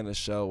 Missouri, playing a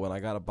show, and I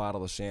got a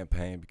bottle of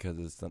champagne because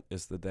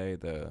it's the day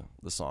the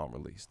song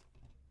released.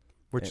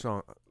 Which and-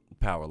 song?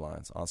 Power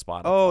Lines on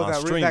Spotify. Oh, on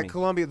that streaming.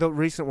 Columbia, the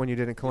recent one you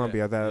did in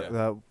Columbia. Yeah.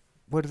 The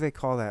what do they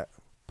call that?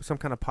 Some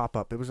kind of pop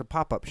up. It was a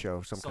pop up show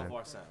of some So kind.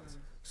 far sounds.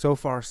 So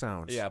Far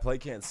Sounds. Yeah, I played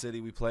Kansas City.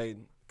 We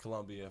played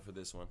Columbia for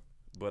this one.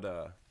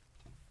 But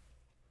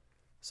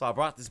so I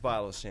brought this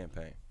bottle of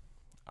champagne.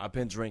 I've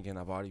been drinking.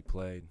 I've already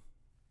played.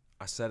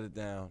 I set it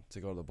down to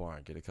go to the bar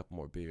and get a couple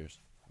more beers.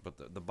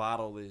 But the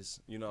bottle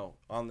is,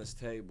 on this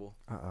table.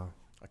 Uh-oh.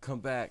 I come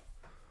back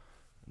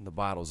and the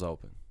bottle's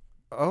open.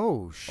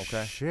 Oh,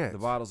 Okay. shit. The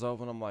bottle's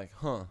open. I'm like,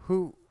 huh.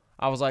 Who?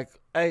 I was like,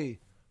 hey,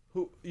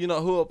 who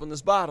opened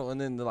this bottle?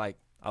 And then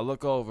I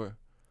look over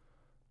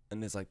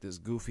and it's like this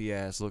goofy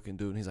ass looking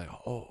dude. And he's like,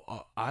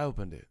 oh, I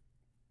opened it.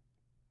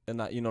 And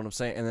you know what I'm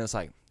saying? And then it's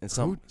like, and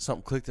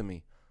something clicked to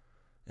me.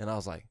 And I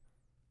was like,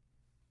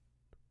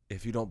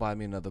 if you don't buy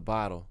me another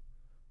bottle,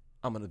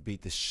 I'm going to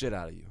beat the shit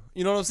out of you.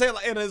 You know what I'm saying?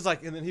 And it's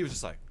like, and then he was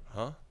just like,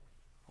 huh?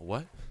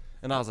 What?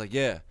 And I was like,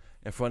 yeah,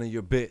 in front of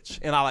your bitch.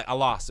 And I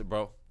lost it,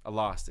 bro. I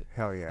lost it.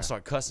 Hell yeah. I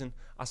started cussing.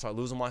 I started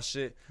losing my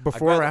shit.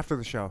 Before or after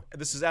the show?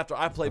 This is after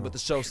I played, but the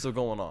show's still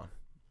going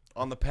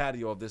on the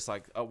patio of this.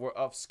 Like, we're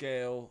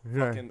upscale.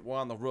 Yeah. We're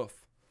on the roof.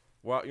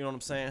 You know what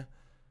I'm saying?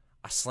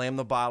 I slammed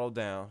the bottle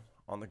down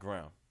on the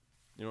ground.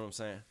 You know what I'm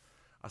saying?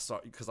 I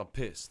start because I'm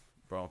pissed,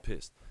 bro. I'm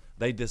pissed.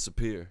 They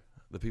disappear.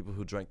 The people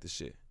who drank the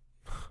shit.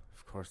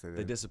 Of course they did.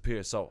 They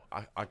disappear. So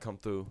I come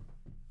through.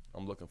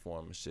 I'm looking for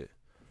them and shit.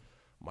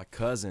 My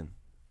cousin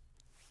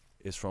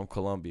is from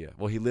Columbia.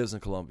 Well, he lives in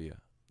Columbia.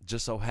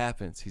 Just so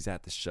happens he's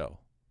at the show.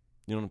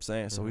 You know what I'm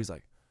saying? So he's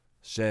like,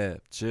 Sheb,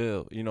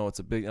 chill. It's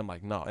a big. I'm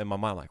like, no. In my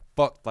mind,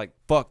 fuck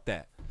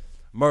that.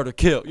 Murder,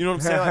 kill. You know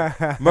what I'm saying?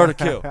 Like, murder,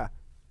 kill.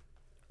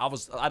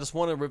 I just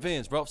wanted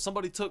revenge, bro.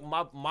 Somebody took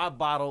my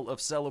bottle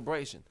of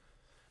celebration.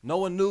 No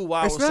one knew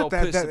why I was so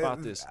pissed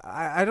about this.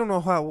 I don't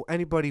know how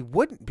anybody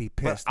wouldn't be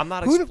pissed. But I'm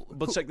not.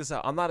 But check this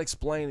out. I'm not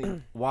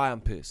explaining why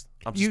I'm pissed.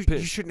 I'm just You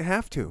pissed. shouldn't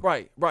have to.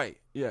 Right,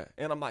 yeah.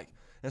 And I'm like,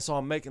 and so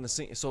I'm making the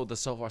scene. So the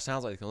So Far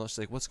Sounds like, she's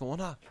like, what's going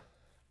on?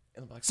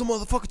 And I'm like, some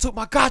motherfucker took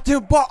my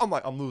goddamn bar. I'm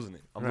like, I'm losing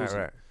it. I'm losing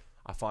it.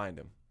 I find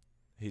him.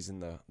 He's in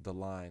the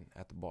line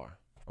at the bar.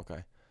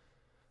 Okay.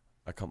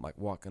 I come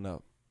walking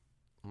up.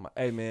 I'm like,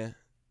 hey man,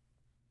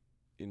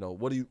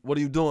 what are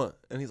you doing?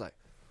 And he's like,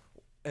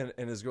 and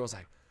his girl's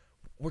like,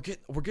 we're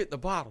getting the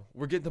bottle.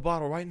 We're getting the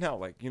bottle right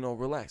now.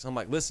 Relax. I'm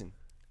like, listen,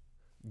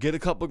 get a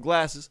couple of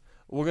glasses.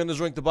 We're gonna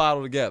drink the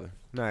bottle together.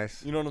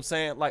 Nice. You know what I'm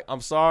saying? Like,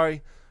 I'm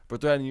sorry for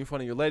threatening you in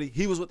front of your lady.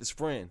 He was with his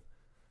friend.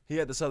 He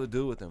had this other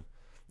dude with him,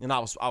 and I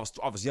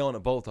was yelling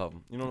at both of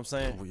them. You know what I'm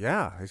saying? Well,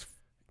 yeah.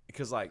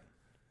 Because I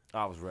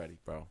was ready,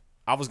 bro.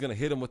 I was gonna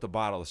hit him with the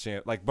bottle of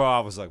champagne. Bro, I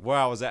was like, where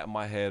I was at in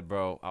my head,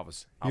 bro.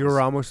 You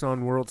were almost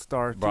on World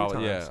Star 2 bro.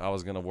 times. Yeah, I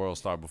was gonna World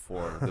Star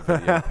before the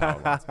video.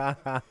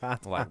 Power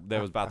Lines.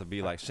 There was about to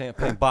be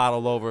champagne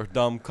bottle over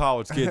dumb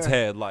college kid's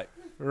head. Right.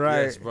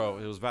 Yes, bro.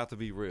 It was about to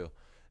be real.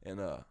 And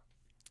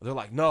they're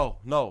like,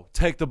 no,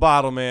 take the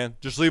bottle, man.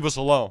 Just leave us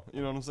alone.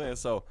 You know what I'm saying?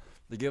 So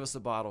they give us the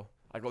bottle.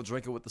 I go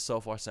drink it with the So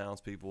Far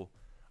Sounds people.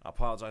 I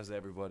apologize to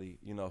everybody,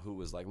 you know, who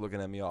was like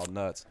looking at me all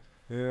nuts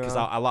Yeah. because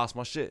I lost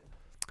my shit.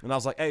 And I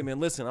was like, hey man,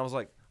 listen. I was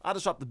like, I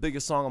just dropped the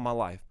biggest song of my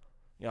life.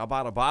 You know, I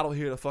bought a bottle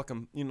here to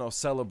fucking, you know,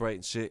 celebrate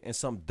and shit. And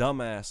some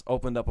dumbass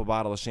opened up a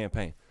bottle of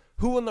champagne.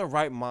 Who in their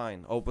right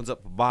mind opens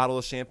up a bottle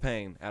of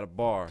champagne at a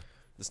bar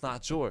that's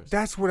not yours?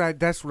 That's what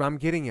I'm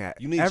getting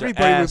at. You need your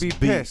Everybody would ass be beat.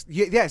 pissed.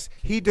 Yes,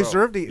 he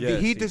deserved it. yes,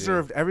 he he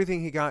deserved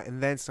everything he got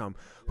and then some.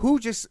 Who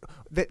just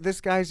this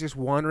guy's just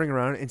wandering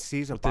around and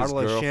sees a With his bottle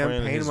of girlfriend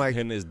champagne and like,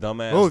 his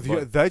dumbass. oh,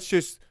 butt. that's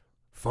just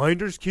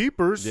finders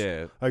keepers.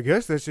 Yeah. I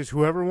guess that's just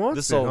whoever wants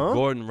This it, old huh?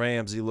 Gordon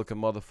Ramsay looking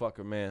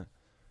motherfucker, man.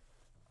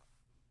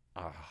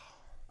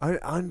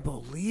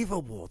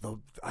 Unbelievable.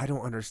 Though I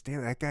don't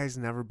understand. That guy's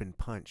never been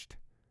punched.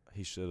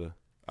 He should have.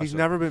 He's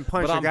never been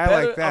punched. But A I'm guy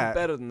better, like that. I'm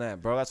better than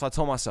that, bro. That's what I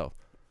told myself.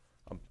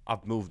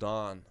 I've moved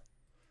on.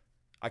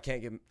 I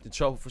can't get in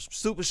trouble for some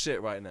stupid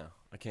shit right now.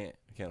 I can't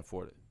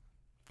afford it.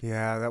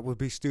 Yeah, that would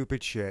be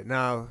stupid shit.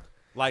 Now,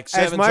 Like As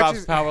Seven much drops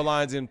as- power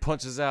lines and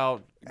punches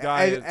out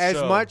guy at as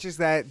show. much as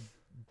that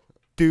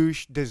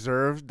douche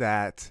deserved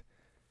that,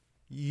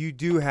 you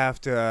do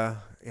have to.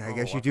 I Oh,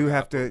 guess I you do forgot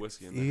have I put to.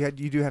 whiskey in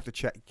You do have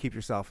to keep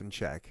yourself in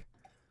check.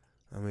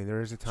 I mean,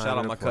 there is a time. Shout out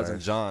and a my cousin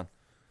place. John.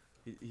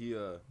 He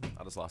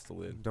I just lost the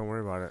lid. Don't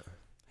worry about it.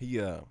 He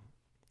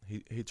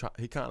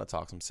kind of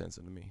talked some sense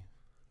into me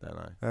that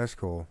night. That's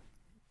cool.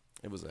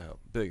 It was a help,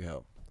 big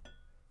help,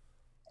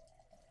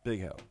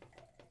 big help.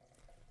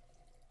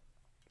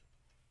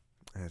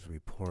 As we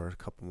pour a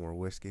couple more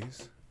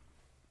whiskeys,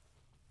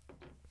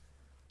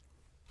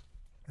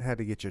 I had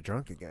to get you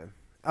drunk again.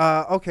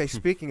 Okay,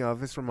 speaking of,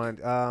 this He talking-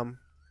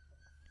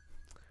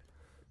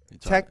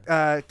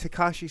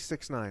 Tekashi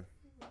 6ix9ine.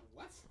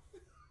 What?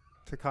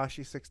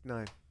 Tekashi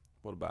 6ix9ine.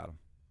 What about him?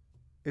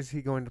 Is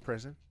he going to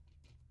prison?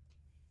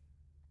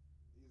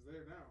 He's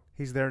there now.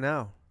 He's there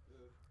now.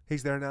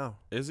 He's there now.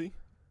 Is he?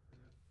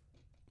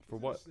 For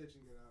He's what? Snitching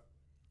it out.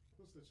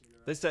 Who's snitching it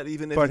out? They said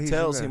even if But he he's in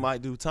tells, he there.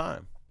 might do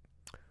time.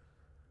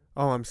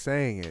 All I'm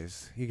saying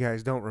is, you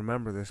guys don't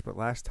remember this, but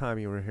last time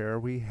you were here,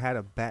 we had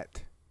a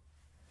bet.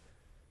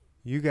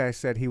 You guys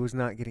said he was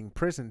not getting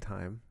prison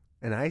time,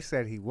 and I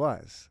said he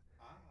was.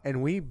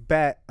 And we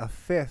bet a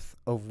fifth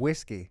of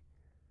whiskey.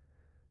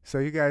 So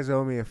you guys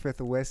owe me a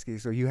fifth of whiskey,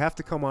 so you have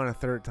to come on a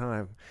third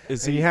time.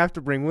 Is And he? you have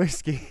to bring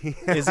whiskey.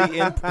 Is he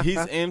in?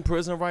 He's in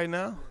prison right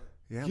now.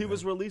 Yeah, He man.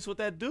 was released with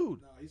that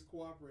dude. No, he's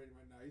cooperating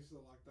right now. He's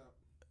still locked up.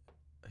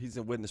 He's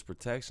in witness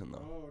protection though.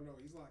 Oh no,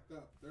 he's locked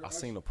up. They're I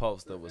seen a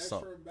post that was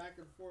something. extra back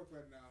and forth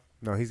right now.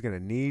 No, he's going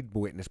to need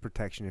witness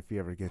protection if he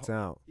ever gets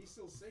out. He's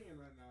still singing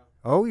right now.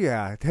 Oh,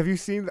 yeah. Have you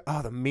seen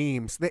the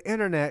memes? The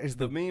internet is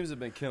The memes have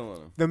been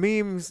killing him. The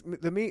memes,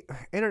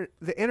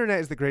 the internet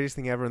is the greatest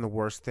thing ever and the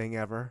worst thing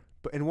ever.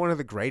 And one of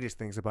the greatest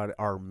things about it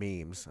are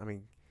memes. I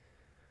mean,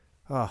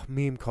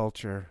 meme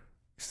culture.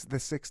 The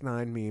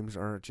 6ix9ine memes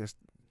are just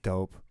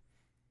dope.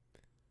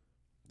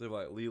 They're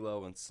like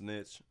Lilo and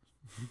Snitch.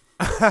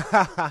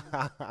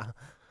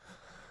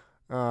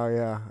 Oh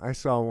yeah, I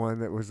saw one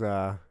that was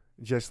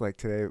just like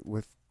today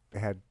it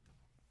had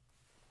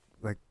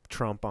like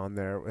Trump on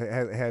there.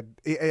 It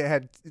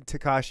had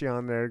Tekashi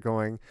on there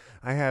going,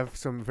 "I have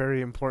some very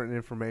important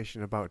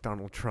information about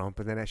Donald Trump,"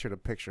 and then I showed a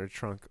picture of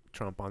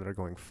Trump on there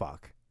going,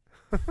 "Fuck."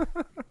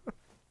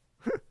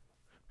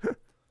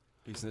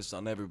 He snitched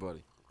on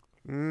everybody.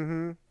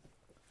 Mm-hmm.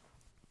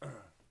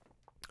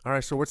 All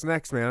right, so what's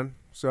next, man?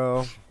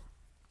 So,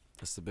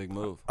 That's the big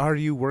move. are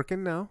you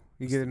working now?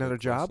 You That's get the big another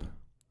job? question.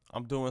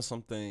 I'm doing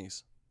some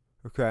things.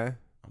 Okay.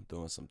 I'm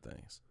doing some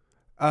things.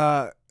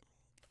 Uh,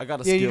 I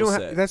got a yeah, you skill don't.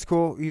 set. That's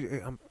cool.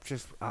 You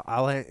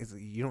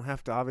don't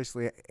have to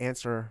obviously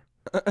answer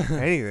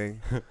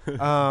anything.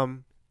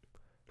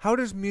 How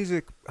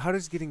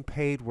does getting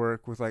paid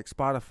work with like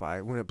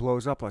Spotify when it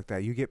blows up like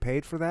that? You get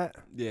paid for that?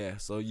 Yeah,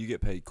 so you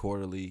get paid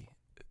quarterly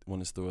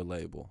when it's through a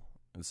label.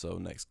 And so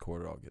next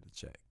quarter I'll get a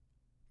check.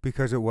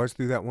 Because it was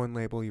through that one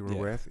label you were Yeah.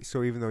 with.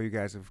 So even though you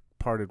guys have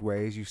parted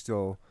ways, you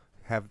still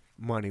have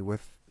money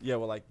with. Yeah,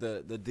 well, like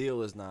the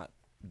deal is not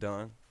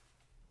done.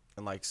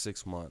 In like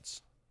 6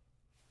 months,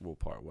 we'll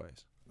part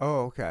ways.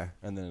 Oh, okay.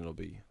 And then it'll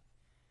be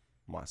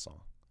my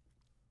song.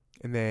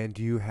 And then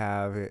do you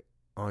have it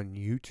on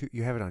YouTube?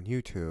 You have it on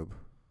YouTube,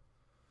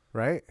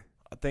 right?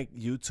 I think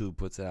YouTube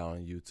puts it out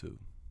on YouTube.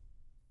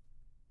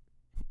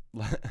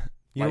 You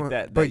Like don't-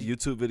 that but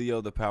YouTube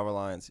video, the Power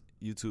Lines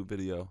YouTube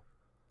video.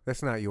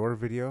 that's not your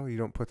video. You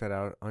don't put that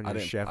out on I your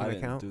didn't Chevin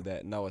account. do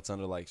that. No, it's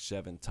under like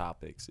Chevin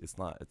Topics. It's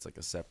not. It's like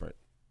a separate.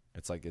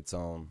 It's like its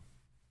own.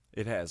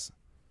 It has.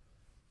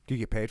 Do you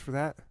get paid for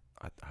that?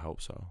 I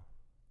hope so.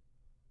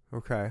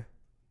 Okay.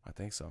 I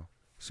think so.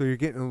 So you're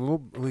getting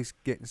at least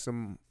getting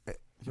some Yeah,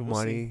 we'll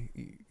money.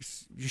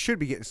 You should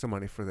be getting some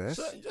money for this.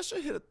 So I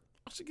should hit.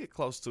 I should get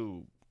close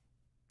to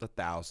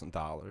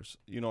 $1,000.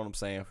 You know what I'm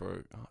saying,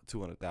 for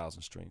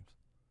 200,000 streams.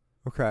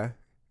 Okay.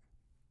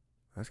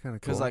 That's kind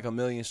of cool. Because like 1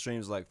 million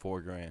streams is like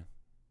 $4,000.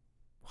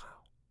 Wow.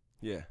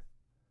 Yeah.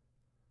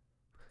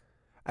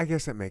 I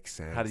guess that makes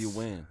sense. How do you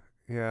win?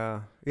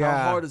 Yeah. Yeah.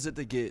 How hard is it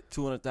to get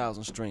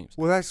 200,000 streams?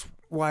 Well, that's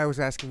why I was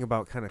asking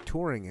about kind of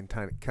touring and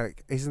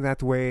isn't that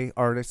the way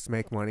artists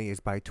make money is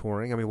by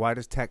touring? I mean, why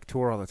does Tech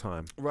tour all the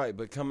time? Right,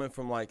 but coming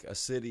from like a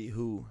city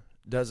who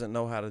doesn't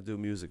know how to do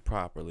music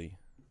properly,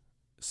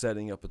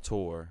 setting up a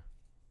tour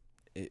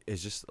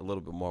is just a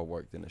little bit more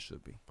work than it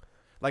should be.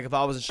 Like if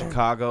I was in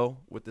Chicago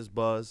with this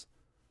buzz,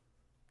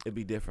 it'd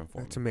be different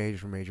for It's a me.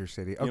 major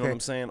city. You Okay. know what I'm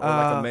saying? Or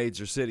like a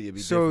major city, it'd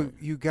be different. So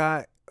you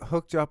got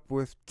hooked up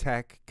with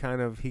Tech,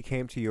 kind of, he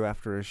came to you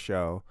after his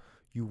show.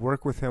 You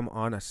work with him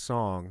on a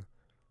song.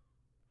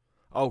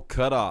 Oh,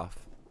 Cut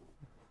Off.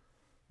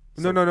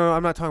 No,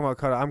 I'm not talking about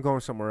Cutoff. I'm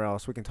going somewhere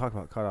else. We can talk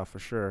about Cutoff for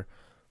sure.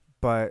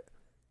 But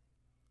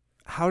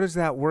how does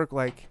that work?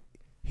 Like,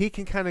 he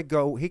can kind of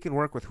go, he can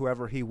work with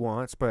whoever he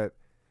wants, but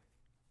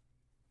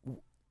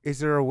is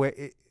there a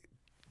way,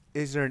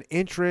 is there an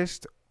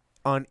interest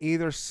on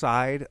either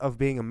side of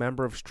being a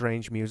member of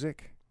Strange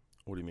Music?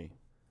 What do you mean?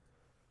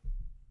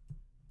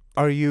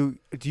 Are you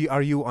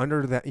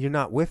under that? You're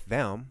not with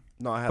them.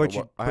 No, I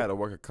had to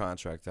work a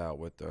contract out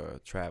with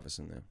Travis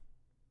and them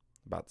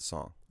about the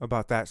song.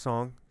 About that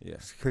song? Yeah.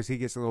 Because he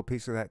gets a little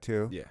piece of that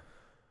too? Yeah.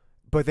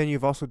 But then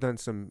you've also done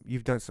some,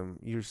 you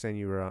were saying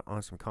you were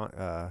on some,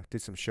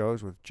 did some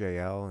shows with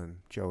JL and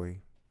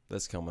Joey.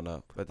 That's coming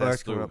up. But Oh, that's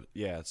that's coming through, up.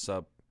 yeah, it's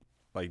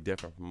like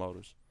different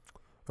promoters.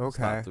 It's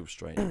Okay. not through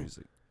Strange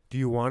Music. Do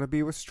you want to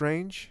be with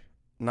Strange?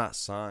 Not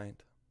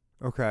signed.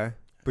 Okay.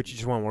 But you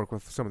just want to work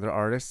with some of their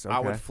artists? Okay. I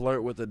would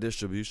flirt with a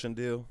distribution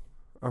deal,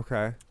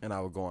 Okay. and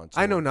I would go on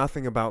tour. I know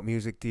nothing about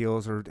music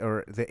deals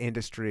or the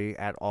industry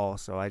at all,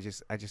 so I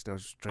just know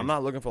Strange. I'm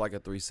not looking for like a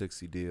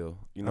 360 deal,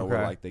 you know, where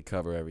Okay. like they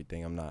cover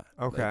everything. I'm not.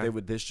 Okay. Like, they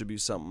would distribute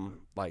something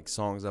like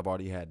songs I've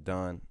already had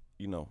done.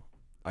 You know,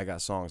 I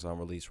got songs on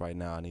release right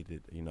now. I need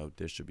to,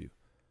 distribute.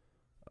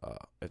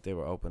 If they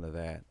were open to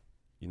that,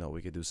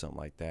 we could do something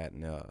like that.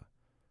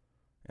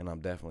 And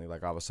I'm definitely,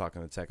 like, I was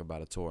talking to Tech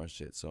about a tour and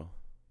shit. So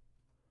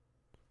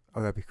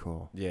Oh, that'd be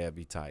cool. yeah, it'd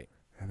be tight.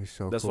 That'd be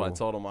so That's cool. what I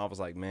told him. I was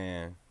like,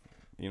 man,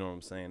 you know what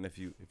I'm saying? If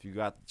you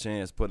got the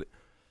chance, put it.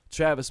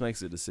 Travis makes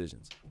the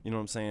decisions. You know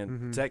what I'm saying?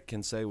 Mhm. Tech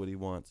can say what he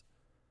wants.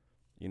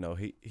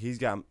 He's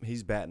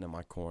batting in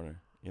my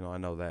corner. I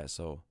know that.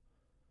 So,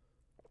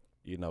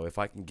 if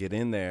I can get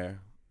in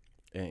there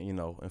and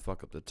and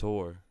fuck up the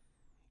tour,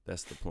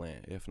 that's the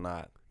plan. If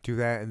not, Do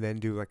that and then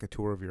do like a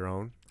tour of your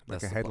own, like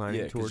that's a the plan. headlining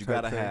Yeah, tour. you type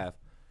gotta thing? have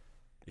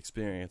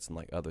experience in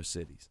like other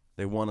cities.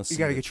 They want to see. You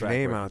got to the get your track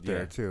name record. out there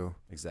Yeah, too.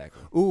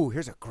 exactly. Ooh,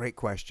 here's a great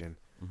question.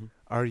 Mhm.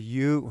 Are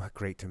you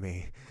great to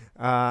me?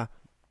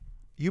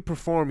 You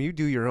perform, you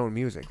do your own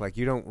music. Like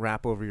you don't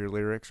rap over your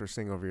lyrics or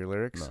sing over your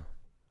lyrics. No.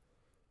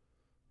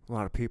 A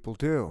lot of people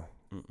do.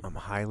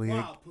 Mm-mm.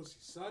 Wow, pussy,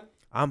 son.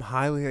 I'm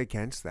highly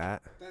against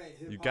that. That ain't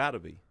hip You hop. gotta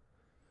be.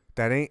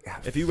 That ain't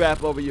If you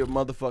rap over your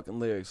motherfucking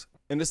lyrics,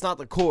 and it's not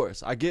the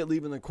chorus, I get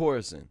leaving the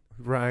chorus in.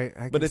 right.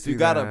 But if you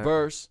got a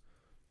verse,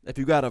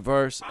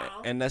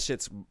 and that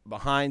shit's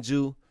behind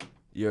you,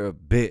 you're a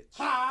bitch.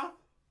 Ha!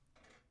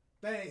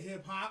 That ain't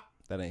hip hop.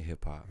 That ain't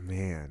hip hop.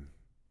 man,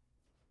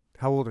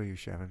 how old are you,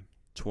 Chevin?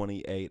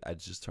 28. I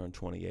just turned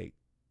 28.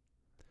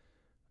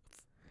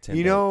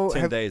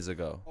 10 days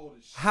ago. Old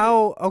as shit.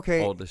 How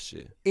okay Old as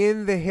shit.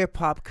 in the hip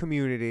hop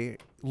community,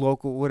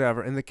 local,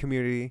 whatever, in the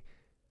community,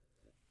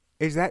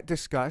 is that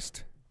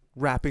discussed?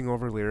 Rapping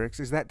over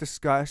lyrics, is that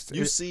discussed?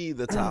 You see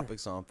the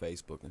topics on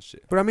Facebook and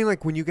shit. But I mean,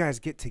 like when you guys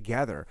get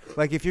together,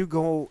 like if you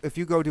go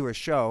to a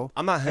show,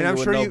 I'm not And hanging I'm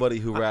with sure you- nobody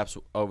who raps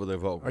over their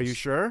vocals. are you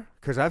sure?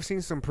 Because I've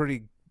seen some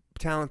pretty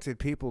talented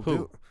people Who?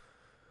 do.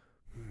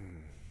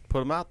 Put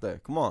them out there.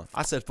 Come on.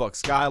 I said fuck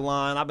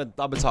Skyline. I've been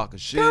talking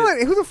shit.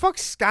 Skyline, who the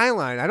fuck's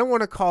Skyline? I don't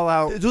want to call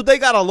out. Dude, they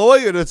got a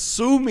lawyer to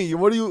sue me.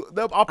 What do you?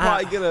 I'll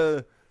probably get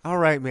a. All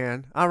right,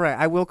 man. All right,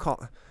 I will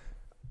call.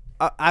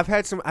 I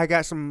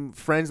got some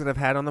friends that I've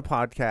had on the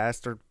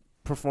podcast or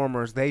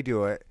performers. They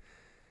do it.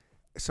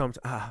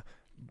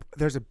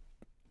 There's a.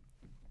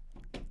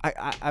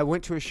 I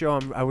went to a show.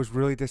 I was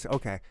really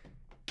okay,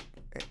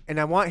 and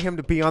I want him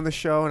to be on the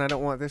show, and I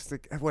don't want this to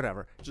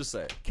whatever. Just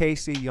say it.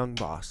 Casey Young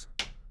Boss.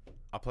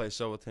 I play a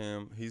show with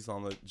him. He's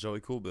on the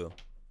Joey Cool Bill.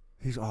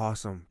 He's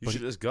awesome. You But-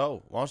 should just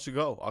go. Why don't you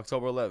go?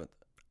 October 11th.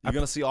 You're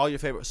gonna see all your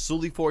favorite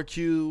Sully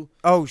 4Q,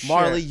 oh shit.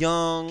 Marley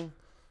Young,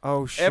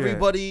 Oh shit.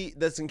 everybody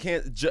that's in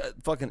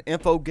fucking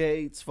Info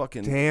Gates,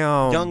 fucking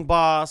Damn. Young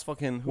Boss,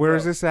 fucking. Where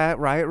is this at?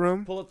 Riot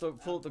Room? Pull up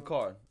the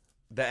card.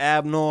 The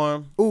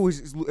Abnorm, Oh,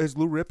 is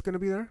Lou Rip gonna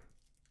be there?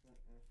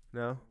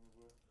 No,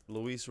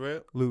 Luis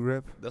Rip. Lou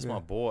Rip. That's Yeah. my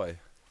boy.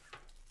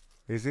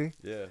 Is he?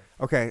 Yeah,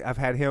 Okay, I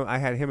had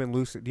him and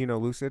Lucid. Do you know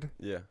Lucid?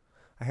 yeah.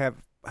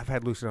 I've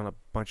had Lucid on a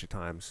bunch of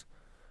times.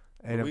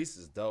 And Luis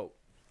is dope.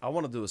 I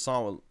want to do a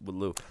song with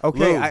Lou.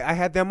 okay, Lou, I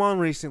had them on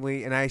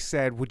recently, and I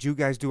said, "Would you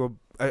guys do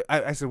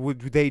I said, "Would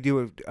they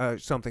do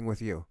something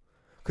with you?"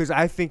 Because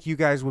I think you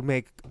guys would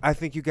make. I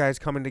think you guys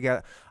coming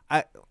together.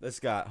 this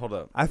guy. Hold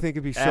up. I think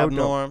it'd be so dope.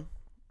 Abnorm,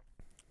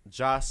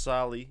 Josh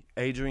Solly,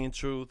 Adrian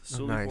Truth,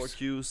 Sully nice.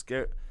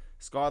 4Q,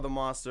 Scar the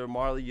Monster,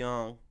 Marley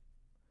Young,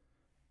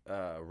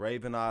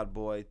 Raven Odd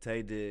Boy,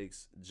 Tay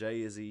Diggs,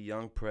 Jay Izzy,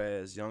 Young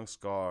Prez, Young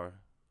Scar,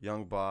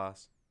 Young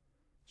Boss,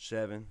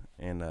 Chevin,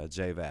 and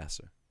Jay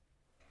Vassar.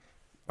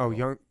 Oh,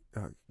 young.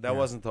 That yeah.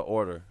 wasn't the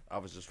order. I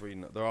was just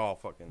reading. They're all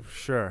fucking.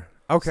 Sure.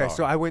 Okay, so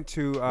Sorry. I went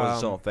to.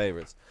 Wasn't showing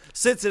favorites.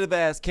 Sensitive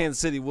ass Kansas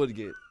City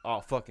Woodgate. All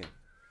fucking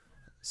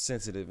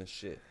sensitive and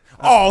shit.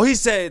 Oh, he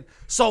said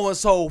so and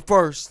so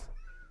first.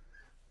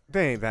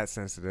 They ain't that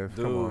sensitive.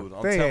 Dude, Come on.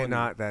 I'm They telling ain't you.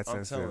 not that I'm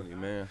sensitive. telling you,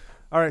 man.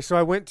 All right, so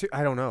I went to.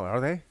 I don't know.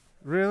 Are they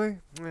really?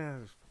 Yeah.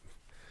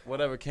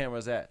 Whatever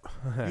camera's at.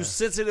 You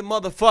sensitive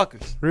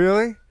motherfuckers.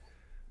 Really?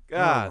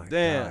 God Oh my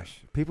damn.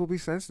 gosh. People be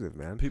sensitive,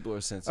 man. People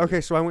are sensitive.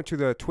 Okay, so I went to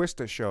the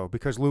Twista show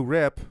because Lou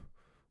Rip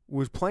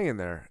was playing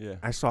there. Yeah.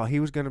 I saw he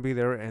was going to be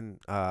there, and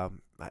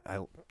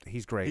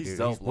he's great. He's dude.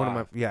 dope He's one of my.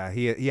 live. Yeah,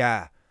 he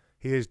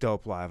is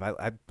dope live.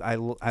 I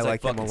He's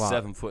like him a fucking lot.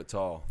 7 foot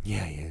tall.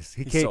 Yeah, he is.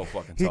 He He's came. so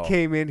fucking He tall.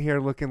 came in here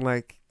looking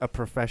like a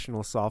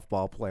professional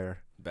softball player.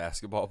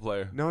 Basketball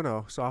player. No,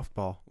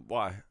 softball.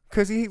 Why?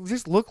 Because he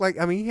just looked like.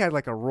 I mean, he had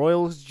like a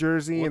Royals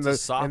jersey What's and a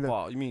the and the-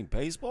 softball? You mean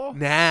baseball?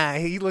 Nah,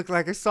 he looked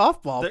like a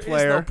softball There is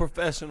player. no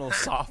professional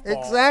softball.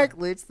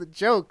 Exactly, it's the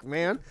joke,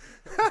 man.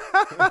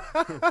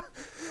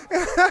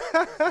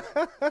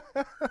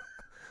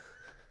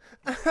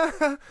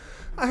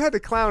 I had to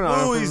clown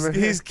on Ooh, him. for a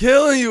minute. he's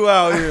killing you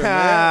out here,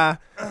 man.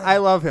 I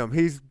love him.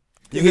 He's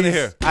You're gonna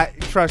he's- hear.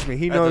 Trust me,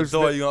 he At knows. the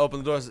door, that- you gonna open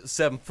the door.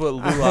 7 foot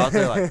Lou out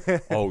there,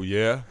 like, oh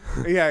yeah.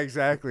 Yeah,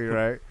 exactly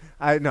right.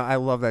 I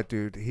love that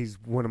dude. He's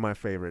one of my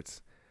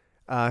favorites.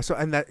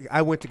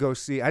 I went to go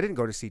see. I didn't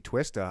go to see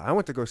Twista. I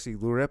went to go see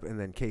Lou Rip and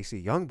then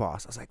KC Young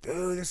Boss. I was like,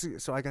 dude, this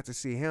is. So I got to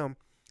see him.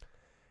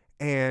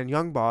 And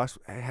Young Boss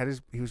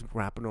he was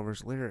rapping over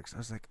his lyrics. I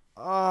was like,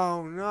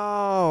 oh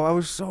no! I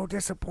was so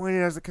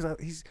disappointed. I was because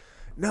he's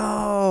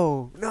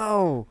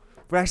no.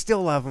 But I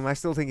still love him. I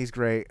still think he's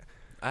great.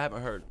 I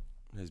haven't heard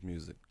his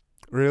music.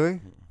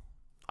 Really?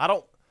 I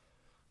don't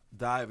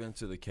dive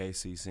into the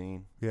KC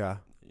scene. Yeah.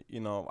 You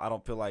know, I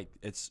don't feel like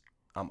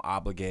I'm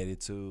obligated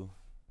to.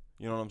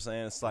 You know what I'm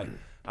saying? It's like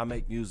I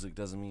make music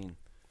doesn't mean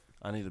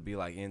I need to be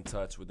like in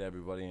touch with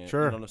everybody. And,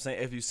 Sure. You know what I'm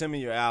saying? If you send me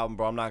your album,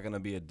 bro, I'm not gonna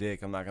be a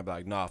dick. I'm not gonna be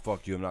like, nah,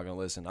 fuck you. I'm not gonna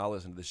listen. I'll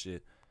listen to this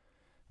shit.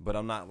 But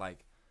I'm not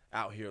like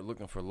out here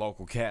looking for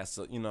local cats.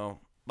 You know,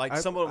 like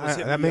someone was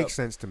hitting that me makes up.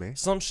 sense to me.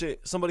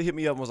 Somebody hit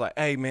me up and was like,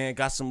 hey man,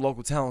 got some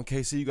local talent in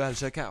KC you gotta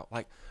check out.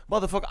 Like,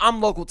 motherfucker, I'm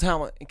local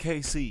talent in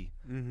KC.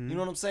 Mm-hmm. You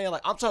know what I'm saying?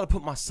 Like, I'm trying to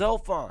put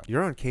myself on.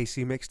 You're on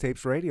KC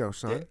Mixtapes Radio,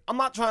 son. Yeah, I'm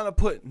not trying to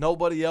put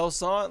nobody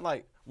else on.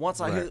 Like, once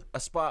I Right. hit a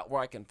spot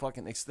where I can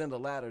fucking extend a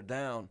ladder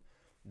down,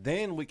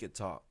 then we could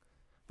talk.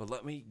 But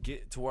let me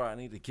get to where I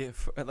need to get.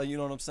 Like, you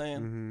know what I'm saying?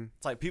 Mm-hmm.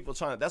 It's like people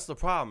trying to. That's the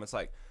problem. It's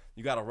like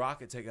you got a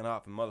rocket taking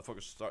off and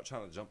motherfuckers start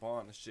trying to jump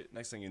on and shit.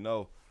 Next thing you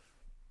know,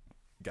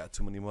 got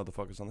too many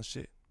motherfuckers on the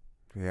shit.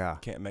 Yeah.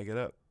 Can't make it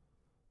up.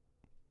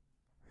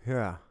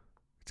 Yeah.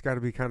 It's got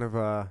to be kind of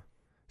a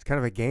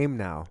game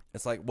now.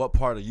 It's like, what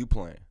part are you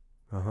playing?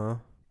 Uh-huh.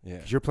 Yeah.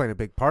 Cuz you're playing a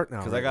big part now.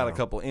 Because right I got now. a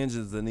couple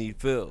engines that need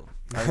filled.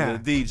 I need a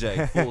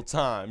DJ full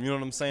time. You know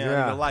what I'm saying? I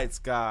Yeah. need a lights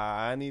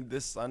guy. I need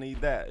this. I need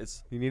that.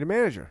 You need a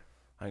manager.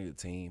 I need a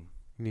team.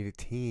 You need a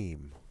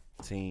team.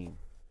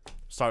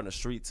 Starting a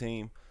street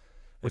team.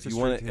 What's If a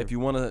you want street to, if team?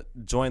 you want to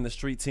join the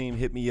street team,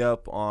 hit me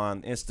up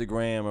on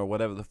Instagram or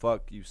whatever the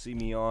fuck you see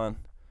me on.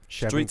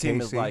 Chevin Street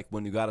team is KC. like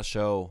when you got a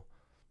show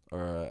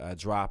or a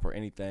drop or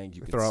anything,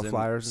 you can Throw out send,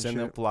 flyers and send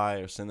them shit?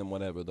 flyers, send them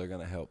whatever. They're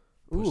gonna help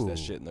push Ooh. that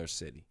shit in their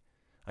city.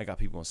 I got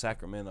people in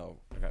Sacramento.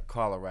 I got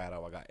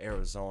Colorado. I got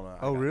Arizona.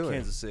 I Oh, got really?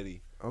 Kansas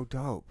City. Oh,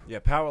 dope. Yeah,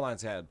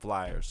 Powerlines had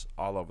flyers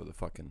all over the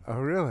fucking. Oh,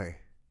 really?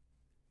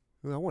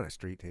 Ooh, I want a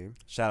street team.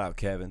 Shout out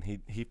Kevin.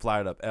 He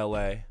flyed up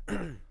L.A.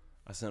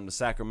 I sent him to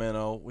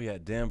Sacramento. We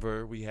had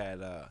Denver. We had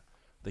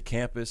the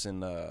campus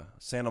in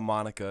Santa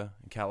Monica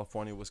in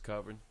California was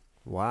covered.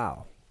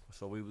 Wow.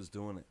 So we was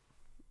doing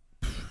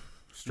it.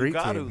 Street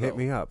got team. to, Hit though.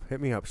 me up.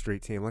 Hit me up,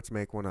 street team. Let's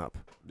make one up.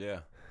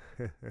 Yeah.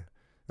 That'd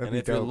And be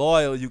if you're dope.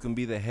 loyal, you can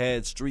be the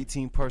head street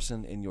team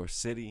person in your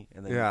city,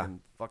 and then Yeah. you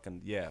can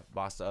fucking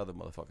boss the other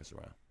motherfuckers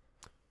around.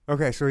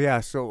 Okay,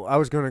 so I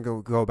was gonna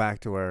go back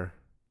to where.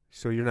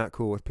 So you're not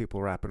cool with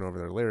people rapping over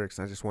their lyrics.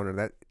 I just wondered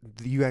that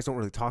you guys don't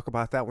really talk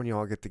about that when you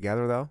all get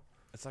together, though.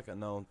 It's like a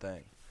known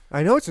thing.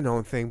 I know it's a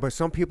known thing, but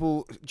some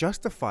people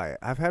justify it.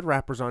 I've had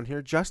rappers on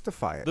here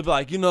justify it. They're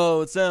like,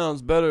 it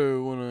sounds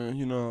better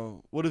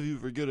when what if you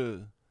forget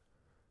a.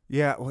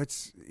 Yeah, well,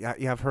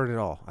 I've heard it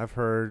all. I've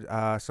heard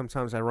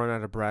sometimes I run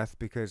out of breath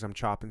because I'm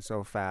chopping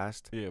so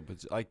fast. Yeah,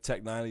 but like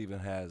Tech Nine even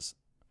has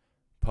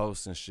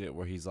posts and shit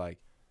where he's like,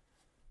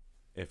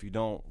 if you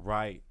don't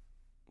write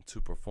to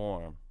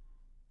perform,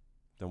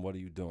 then what are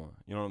you doing?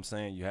 You know what I'm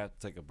saying? You have to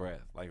take a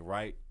breath. Like,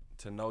 write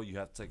to know you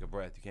have to take a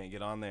breath. You can't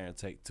get on there and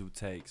take 2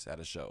 takes at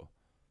a show.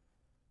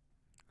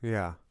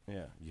 Yeah.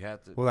 Yeah, you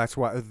have to. Well, that's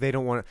why they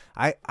don't want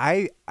to.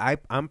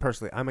 I'm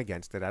personally, I'm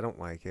against it. I don't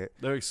like it.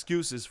 They're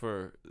excuses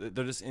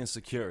they're just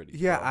insecurity.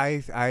 Yeah,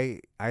 bro.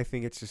 I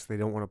think it's just they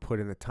don't want to put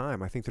in the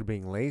time. I think they're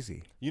being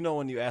lazy. You know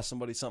when you ask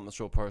somebody something that's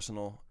real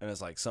personal and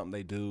it's like something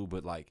they do,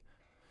 but like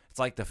it's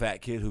like the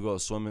fat kid who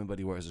goes swimming but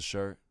he wears a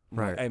shirt.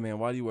 You're Right. like, hey man,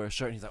 why do you wear a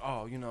shirt? And he's like,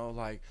 oh,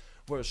 like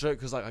wear a shirt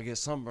because like I get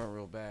sunburned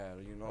real bad,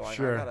 or, you know, like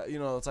Sure. I gotta, you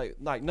know, it's like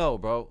no,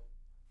 bro,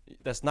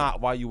 that's not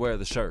why you wear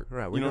the shirt.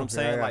 Right, we You know know. what I'm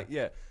saying? Yeah, Like,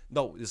 yeah,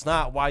 no, it's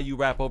not why you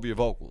rap over your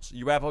vocals.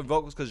 You rap over your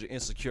vocals because you're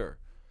insecure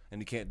and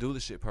you can't do the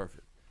shit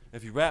perfect.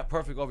 If you rap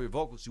perfect over your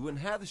vocals, you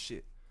wouldn't have the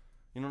shit.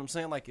 You know what I'm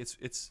saying? Like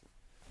it's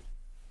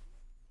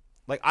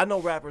like I know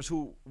rappers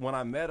who, when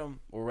I met them,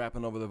 were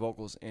rapping over their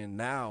vocals and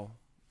now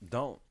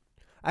don't.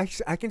 I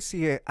can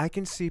see it. I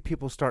can see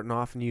people starting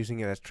off and using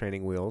it as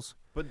training wheels.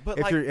 But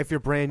If you're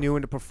brand new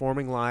into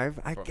performing live,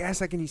 I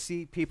guess I can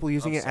see people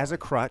using it as a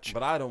crutch.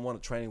 But I don't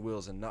want training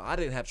wheels, and no, I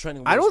didn't have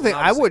training wheels. I don't when think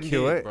I was a I wouldn't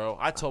do kid, it. bro.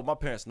 I told my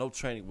parents no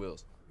training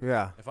wheels.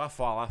 Yeah. If I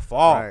fall, I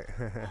fall. Right.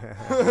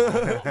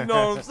 You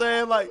know what I'm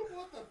saying? Like,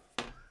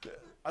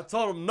 I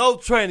told them no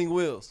training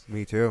wheels.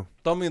 Me too.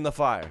 Throw me in the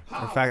fire.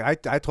 In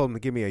fact, I told him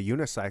to give me a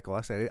unicycle. I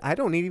said I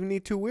don't even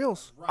need 2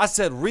 wheels. I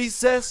said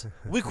recess.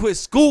 We quit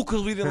school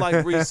because we didn't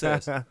like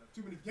recess.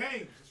 Too many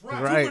games. That's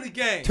right. Right. Too many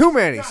games. Too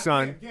many, Goddamn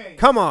son. games.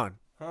 Come on.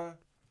 Huh?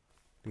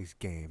 These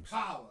games.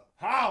 Holla.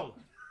 Holla.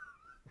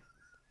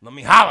 Let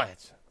me holla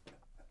at you.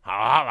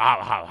 Holla,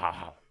 holla, holla, holla,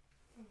 holla.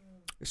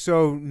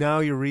 So now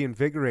you're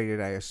reinvigorated,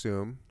 I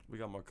assume. We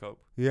got more Coke.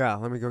 Yeah.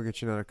 Let me go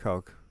get you another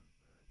Coke.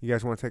 You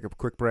guys want to take a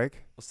quick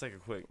break? Let's take a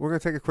quick. We're gonna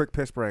take a quick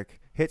piss break.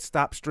 Hit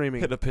stop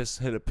streaming. Hit a piss,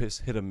 hit a piss,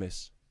 hit a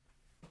miss.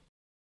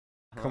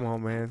 Come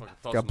on, man. Fucking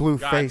throw Got some blue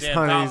face goddamn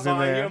honeys in dollars on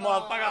there. here,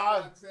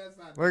 motherfucker. That's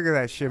not Look at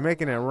that shit,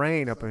 making it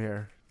rain up in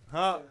here.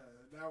 Huh?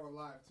 now we're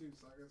live too,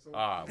 sucker. So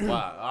Ah,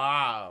 wow.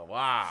 Ah,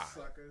 wow.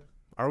 sucker.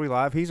 Are we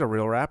live? He's a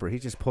real rapper. He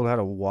just pulled out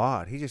a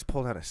wad. He just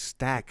pulled out a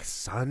stack, He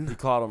son.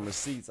 called them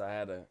receipts. I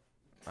had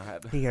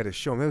to. He had to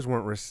show him. Those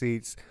weren't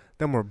receipts.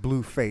 Them were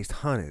blue-faced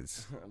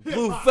honeys.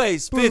 Blue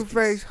face 50s.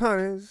 Blue-faced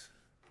honeys.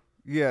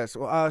 Yes.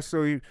 Well,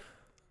 so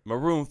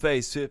Maroon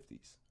face 50s.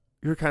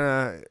 you're kind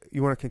of,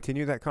 you want to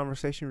continue that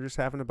conversation you were just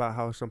having about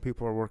how some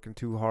people are working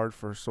too hard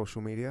for social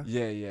media?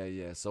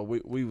 Yeah. So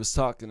we was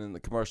talking in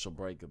the commercial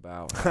break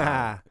about,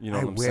 you know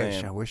I what I'm wish.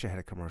 saying? I wish I had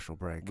a commercial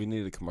break. We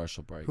need a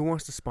commercial break. Who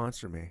wants to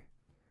sponsor me?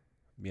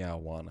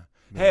 Meowana.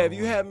 Hey, have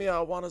you had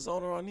Meowana's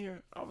owner on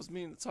here? I was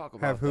meaning to talk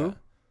about Have who? that.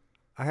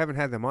 I haven't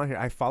had them on here.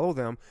 I follow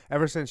them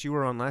ever since you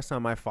were on last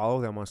time. I follow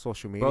them on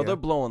social media. Bro, they're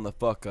blowing the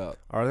fuck up.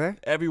 Are they?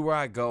 Everywhere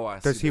I go, I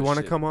see Does he their want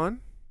to shit. come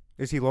on?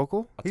 Is he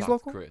local? I He's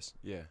talked to local. Chris.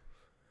 Yeah.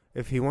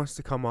 If he wants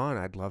to come on,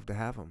 I'd love to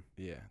have him.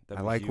 Yeah.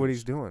 I like what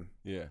he's doing.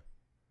 Yeah.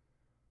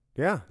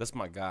 Yeah. That's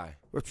my guy.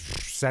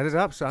 Set it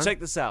up, son. Check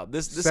this out.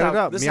 This Set how, it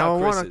up. This how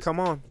Chris Meowana, is. come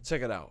on.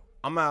 Check it out.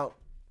 I'm out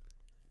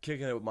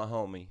kicking it with my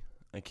homie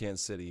in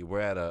Kansas City. We're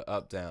at a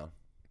Up Down.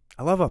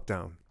 I love Up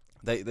Down.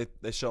 They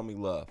show me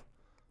love.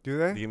 Do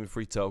They they? give me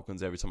free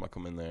tokens every time I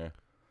come in there.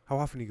 How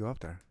often do you go up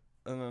there?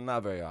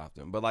 Not very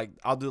often, but like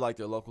I'll do like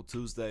their local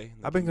Tuesday.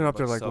 They I've been give me going a up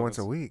there bunch like of once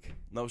a tokens. week.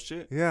 No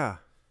shit. Yeah.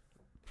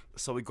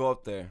 So we go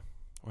up there.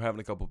 We're having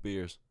a couple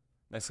beers.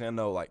 Next thing I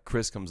know, like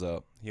Chris comes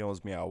up. He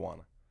owns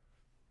Meowana.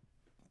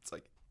 It's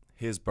like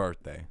his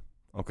birthday.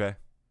 Okay.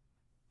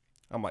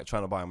 I'm like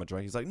trying to buy him a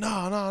drink. He's like,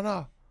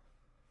 no.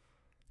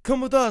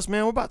 Come with us,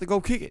 man. We're about to go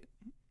kick it.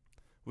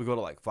 We go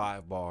to like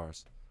 5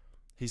 bars.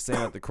 He's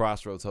staying at the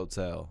Crossroads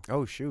Hotel.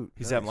 Oh, shoot.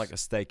 He's Nice. having like a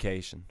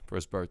staycation for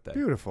his birthday.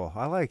 Beautiful.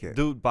 I like it.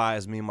 Dude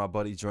buys me and my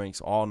buddy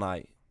drinks all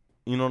night.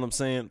 You know what I'm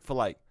saying?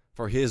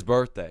 For his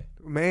birthday.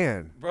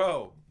 Man.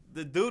 Bro,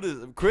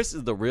 Chris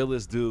is the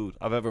realest dude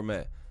I've ever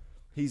met.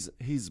 He's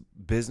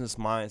business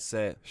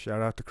mindset.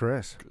 Shout out to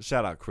Chris.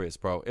 Shout out Chris,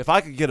 bro. If I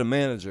could get a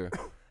manager,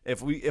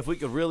 if we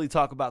could really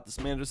talk about this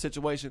manager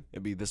situation,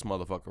 it'd be this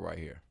motherfucker right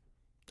here.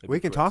 We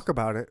can talk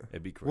about it.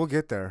 It'd be Chris. We'll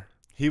get there.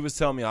 He was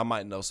telling me I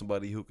might know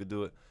somebody who could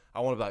do it. I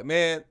want to be like,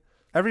 man,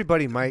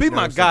 Everybody might be know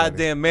my somebody.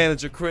 goddamn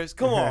manager, Chris.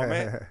 Come on,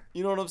 man.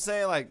 You know what I'm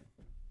saying? Like,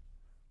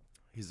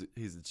 he's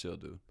a chill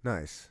dude.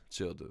 Nice.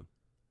 Chill dude.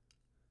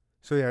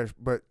 So yeah,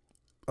 but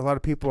a lot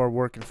of people are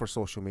working for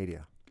social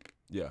media.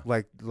 Yeah.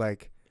 Like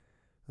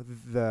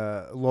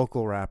the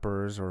local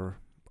rappers or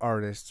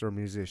artists or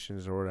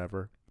musicians or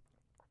whatever.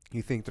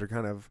 You think they're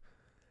kind of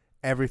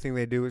everything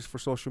they do is for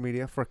social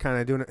media, for kind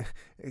of doing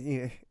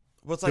it,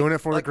 What's doing it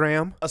for the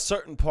gram. A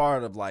certain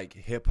part of like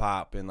hip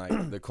hop and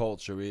like the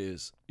culture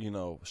is,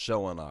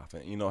 showing off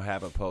and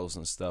having posts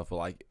and stuff, but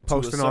like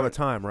Posting all the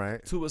time,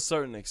 right? To a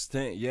certain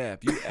extent, yeah.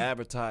 If you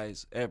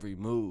advertise every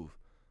move,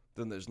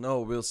 then there's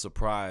no real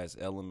surprise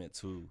element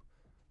to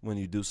when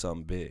you do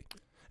something big.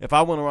 If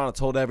I went around and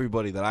told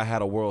everybody that I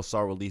had a World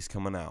Star release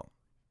coming out,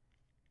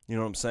 you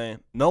know what I'm saying?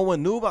 No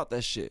one knew about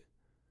that shit.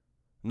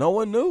 No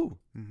one knew.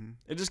 Mm-hmm.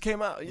 It just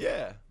came out.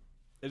 Yeah,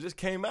 it just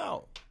came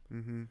out.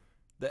 Mm-hmm.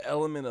 The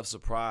element of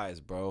surprise,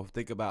 bro.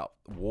 Think about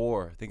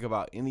war. Think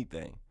about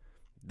anything.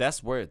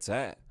 That's where it's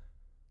at.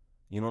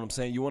 You know what I'm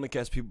saying? You want to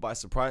catch people by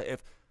surprise.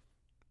 If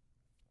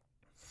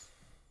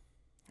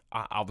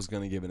I was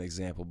going to give an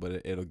example,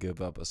 but it'll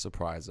give up a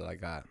surprise that I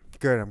got.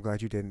 Good. I'm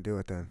glad you didn't do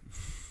it then.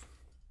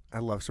 I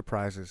love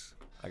surprises.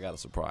 I got a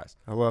surprise.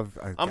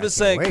 I'm just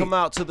saying, come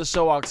out to the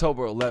show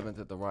October 11th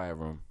at the Riot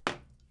Room.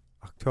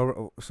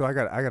 October. So I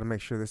got to make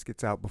sure this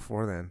gets out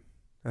before then.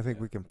 I think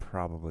we can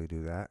probably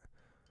do that.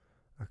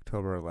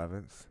 October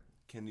 11th.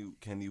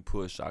 Can you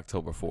push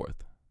October 4th?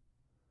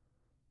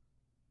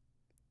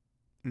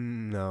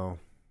 No,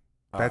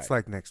 All that's right.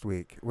 like next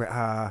week.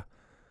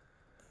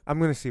 I'm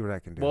gonna see what I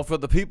can do. Well, for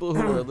the people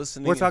who are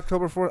listening, What's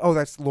October 4th? Oh,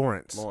 that's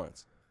Lawrence.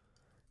 Lawrence.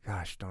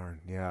 Gosh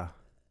darn, yeah.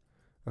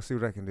 I'll see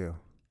what I can do.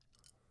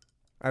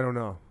 I don't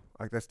know.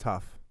 Like, that's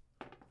tough.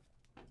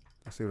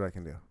 I'll see what I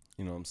can do.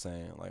 You know what I'm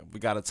saying? Like, we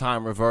got a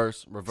time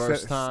reverse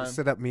time.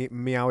 Set up Meowie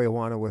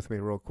Awana with me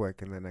real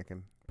quick, and then I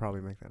can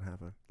probably make that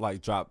happen.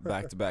 Like, drop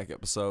back-to-back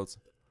episodes.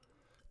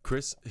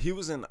 Chris, he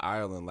was in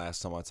Ireland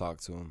last time I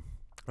talked to him.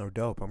 Oh,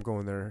 dope. I'm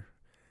going there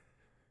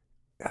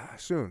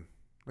soon.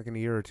 Like in a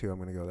year or two, I'm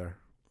going to go there.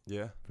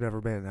 Yeah? I've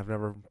never been. I've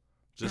never...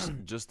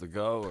 Just to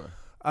go, or?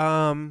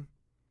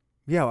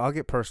 Yeah, well, I'll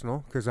get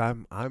personal, because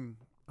I'm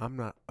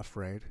not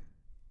afraid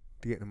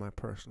to get into my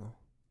personal.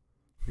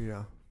 You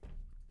know,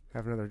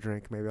 have another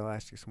drink. Maybe I'll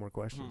ask you some more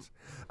questions.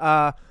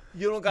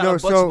 You don't got No, a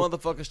bunch so- of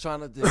motherfuckers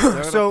trying to dig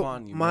dirt So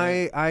upon you,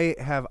 man. I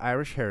have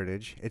Irish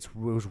heritage. It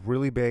was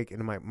really big,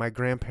 and my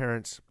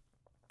grandparents,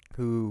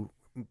 who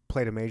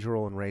played a major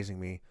role in raising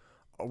me,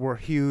 were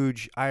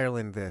huge.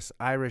 Ireland this,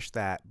 Irish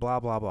that, blah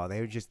blah blah.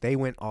 They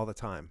went all the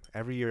time.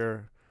 Every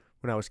year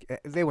when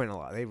they went a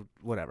lot.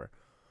 Whatever.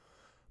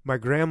 My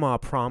grandma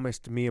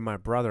promised me and my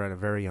brother at a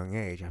very young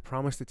age, I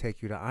promised to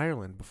take you to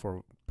Ireland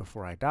before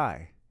I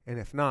die, and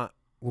if not,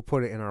 we'll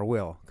put it in our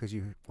will, because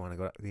you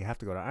have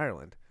to go to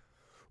Ireland.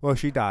 Well,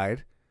 she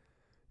died,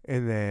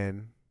 and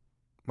then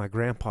my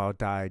grandpa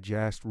died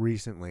just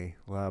recently,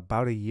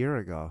 about a year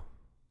ago.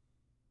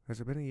 Has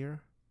it been a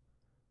year?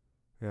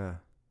 Yeah,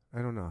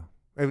 I don't know.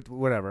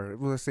 Whatever.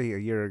 Let's say a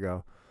year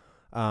ago.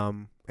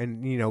 And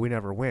we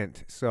never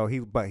went. So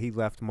he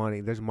left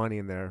money. There's money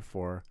in there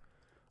for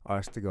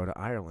us to go to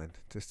Ireland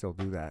to still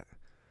do that.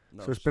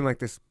 No So it's shit. been like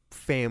this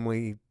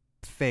family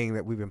thing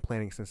that we've been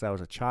planning since I was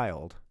a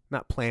child.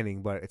 Not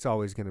planning, but it was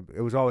always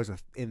it was always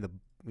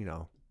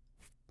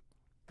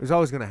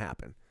going to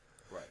happen.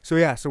 Right. So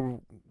yeah,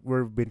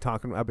 I've been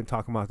talking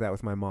about that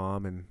with my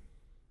mom and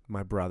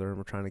my brother, and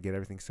we're trying to get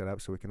everything set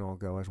up so we can all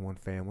go as one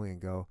family and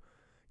go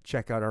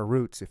check out our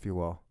roots, if you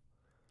will.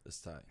 It's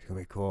tight. It's going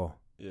to be cool.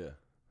 Yeah.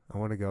 I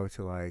want to go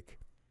to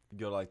You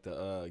go like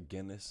the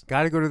Guinness.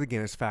 got to go to the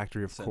Guinness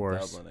factory, of It's in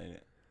course. Dublin, ain't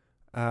it?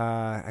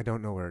 I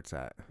don't know where it's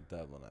at.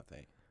 Dublin, I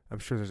think. I'm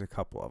sure there's a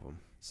couple of them.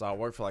 So I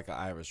worked for like an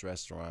Irish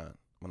restaurant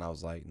when I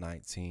was like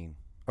 19.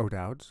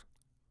 O'Dowd's?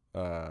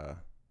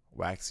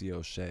 Waxy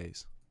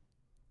O'Shea's.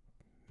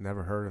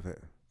 Never heard of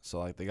it. So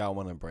like they got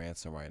one in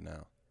Branson right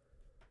now.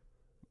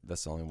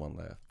 That's the only one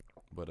left.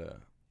 But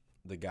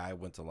the guy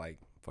went to like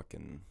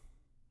fucking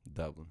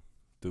Dublin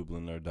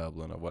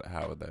or what?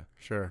 How would they?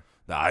 Sure.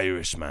 The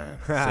Irishman.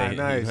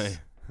 Nice.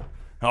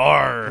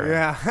 Arr.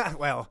 Yeah.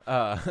 Well.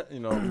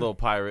 Little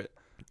pirate.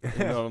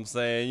 You know what I'm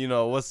saying?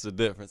 What's the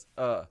difference?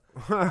 So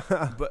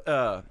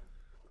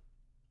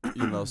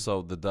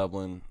the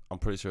Dublin, I'm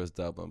pretty sure it's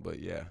Dublin, but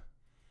yeah.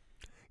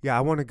 Yeah,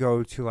 I want to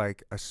go to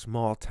like a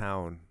small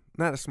town.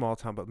 Not a small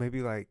town, but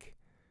maybe like,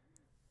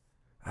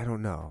 I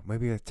don't know,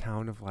 maybe a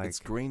town of like It's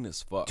green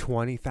as fuck.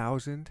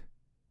 20,000.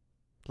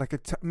 Like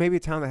maybe a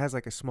town that has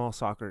like a small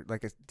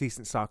like a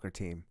decent soccer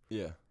team,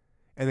 Yeah.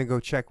 and then go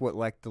check what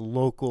like the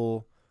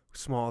local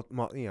small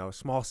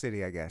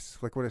city, I guess,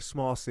 like what a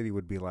small city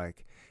would be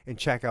like, and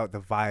check out the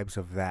vibes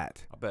of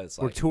that. I bet it's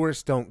Where like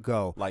tourists don't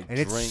go, like and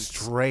it's drinks.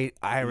 straight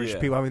Irish Yeah.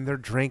 people. I mean, they're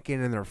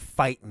drinking and they're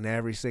fighting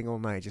every single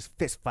night, just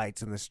fist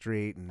fights in the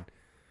street. And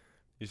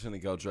You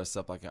shouldn't go dressed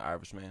up like an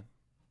Irishman.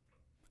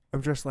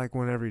 I'm dressed like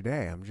one every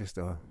day. I'm just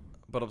a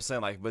But I'm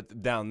saying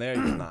but down there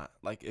you're not.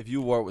 Like if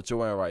you wore what you're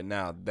wearing right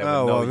now, they would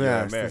oh know well, you're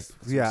yeah, American.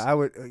 yeah.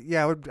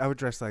 I would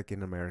dress like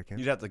an American.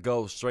 You'd have to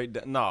go straight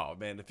down. No,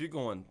 man. If you're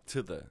going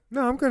to the,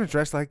 No, I'm gonna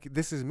dress like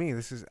this is me.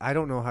 I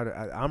don't know how to.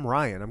 I'm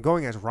Ryan. I'm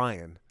going as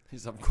Ryan.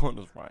 I'm going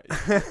to right.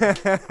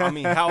 I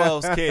mean, how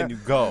else can you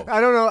go?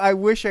 I don't know. I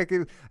wish I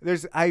could.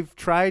 I've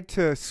tried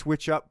to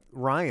switch up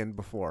Ryan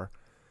before.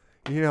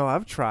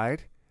 I've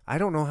tried. I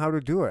don't know how to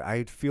do it.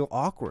 I'd feel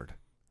awkward.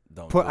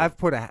 I've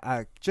put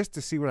just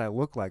to see what I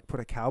look like. Put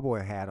a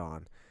cowboy hat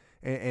on,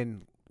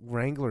 and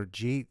Wrangler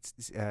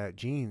jeans,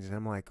 and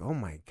I'm like, oh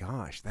my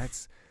gosh,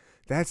 that's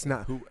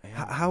not.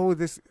 How would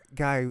this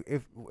guy?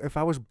 If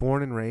I was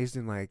born and raised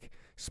in like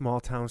small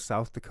town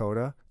South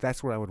Dakota,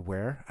 that's what I would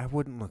wear. I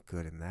wouldn't look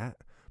good in that,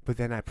 but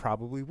then I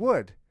probably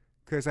would,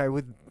 because I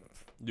would.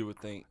 You would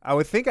think. I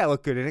would think I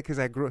look good in it because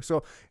I grew.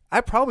 So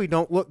I probably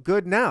don't look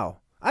good now.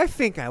 I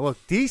think I look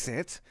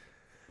decent.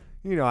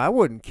 I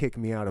wouldn't kick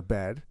me out of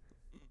bed.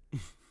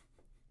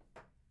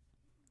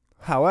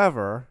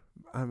 However,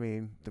 I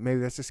mean, maybe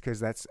that's just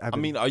because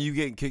are you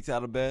getting kicked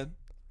out of bed?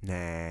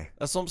 Nah.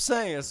 That's what I'm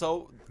saying.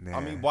 So, Nah.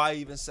 I mean, why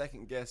even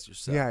second guess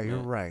yourself? Yeah, you're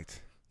man?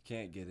 right.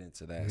 Can't get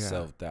into that Yeah.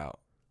 self-doubt.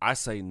 I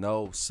say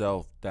no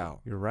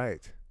self-doubt. You're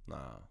right.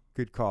 Nah,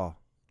 Good call.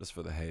 that's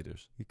for the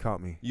haters. You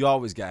caught me. You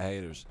always got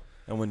haters.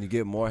 And when you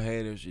get more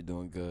haters, you're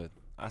doing good.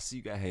 I see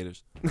you got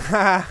haters.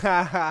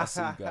 I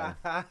see you got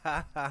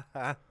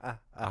 'em.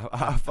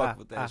 I fuck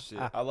with that shit.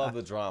 I love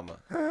the drama.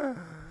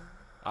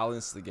 I'll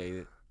instigate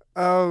it.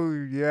 Oh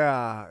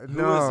yeah. Who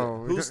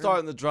No. is it? Who's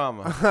starting the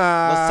drama? Let's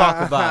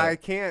talk about it. I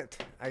can't.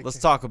 Let's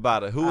talk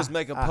about it. Who was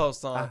making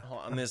posts on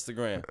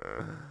Instagram?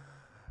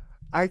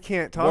 I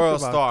can't talk World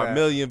about star, that.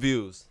 million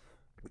views.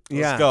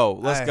 Yeah. Let's go.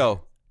 Let's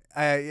go.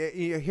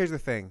 Here's the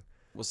thing.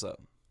 What's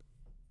up?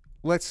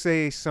 Let's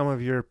say some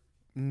of your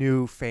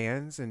new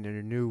fans and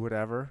your new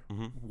whatever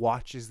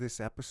watches this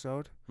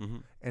episode,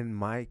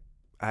 and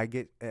I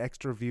get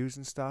extra views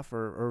and stuff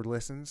or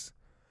listens.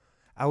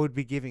 I would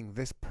be giving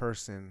this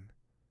person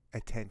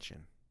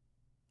attention,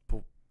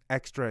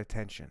 extra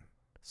attention.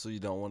 So you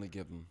don't want to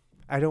give them?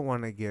 I don't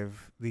want to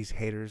give these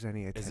haters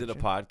any attention. Is it a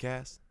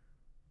podcast?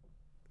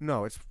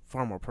 No, it's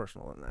far more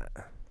personal than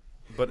that.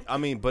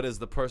 But is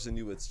the person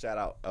you would shout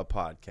out a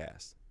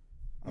podcast?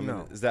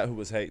 No. Is that who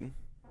was hating?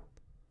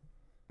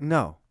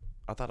 No.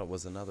 I thought it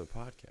was another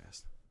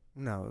podcast.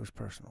 No, it was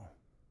personal.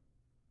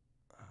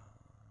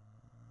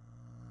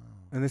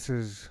 And this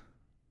is...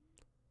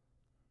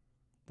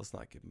 Let's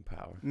not give him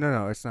power.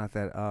 No, it's not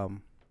that.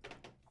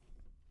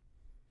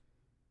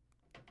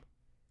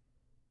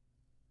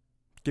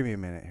 Give me a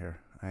minute here.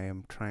 I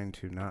am trying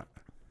to not...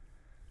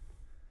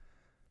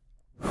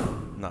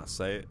 Not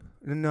say it.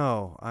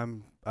 No,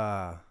 I'm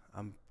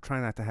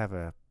trying not to have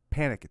a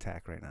panic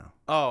attack right now.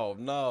 Oh,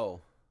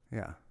 no.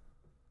 Yeah.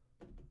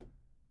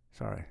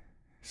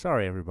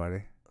 Sorry,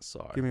 everybody.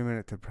 Sorry. Give me a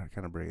minute to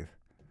kind of breathe.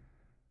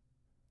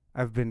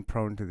 I've been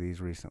prone to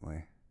these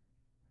recently,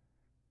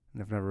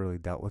 and I've never really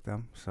dealt with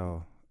them.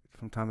 So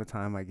from time to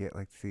time, I get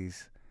like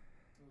these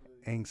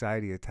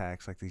anxiety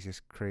attacks, like these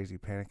just crazy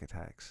panic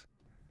attacks.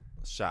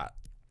 Shot.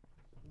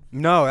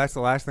 No, that's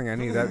the last thing I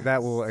need.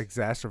 That will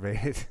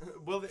exacerbate it.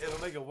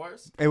 It'll make it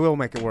worse? It will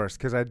make it worse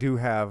because I do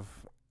have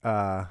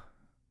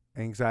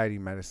anxiety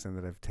medicine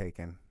that I've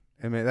taken.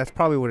 I mean, that's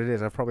probably what it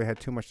is. I've probably had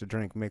too much to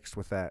drink mixed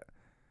with that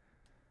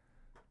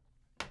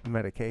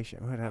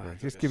medication. Whatever.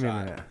 Just give me a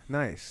minute.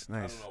 Nice.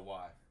 I don't know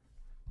why.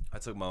 I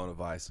took my own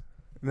advice.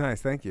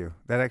 Nice. Thank you.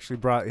 That actually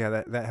brought.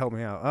 Yeah, that helped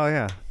me out. Oh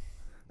yeah.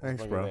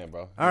 Thanks, bro. In,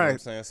 bro. All right. What I'm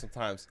saying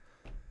sometimes.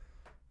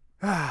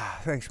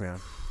 Thanks, man.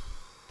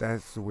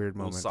 That's a weird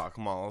moment.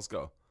 Come on, let's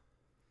go.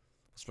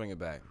 Let's bring it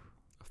back.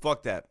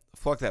 Fuck that.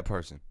 Fuck that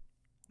person.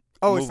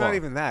 Oh, Move it's not on.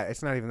 even that.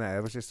 It's not even that.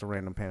 It was just a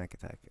random panic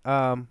attack.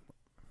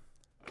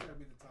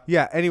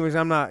 Yeah. Anyways,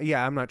 I'm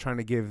not trying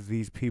to give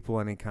these people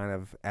any kind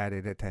of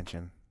added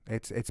attention.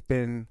 It's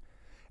been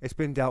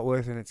dealt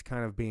with, and it's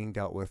kind of being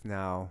dealt with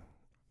now.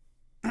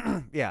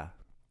 Yeah.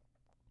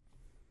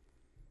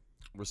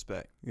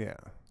 Respect. Yeah.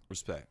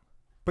 Respect.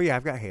 But yeah,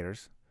 I've got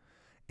haters,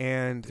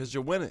 and Because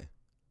you're winning.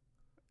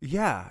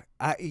 yeah,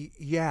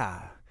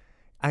 I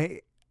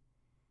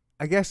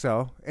guess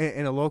so.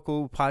 In a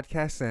local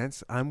podcast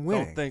sense, I'm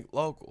winning. Don't think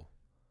local.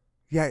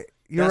 Yeah,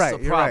 you're That's right.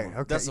 the You're problem. right.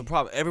 Okay. That's the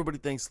problem. Everybody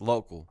thinks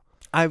local.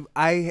 I've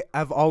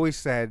always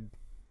said,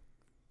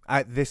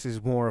 this is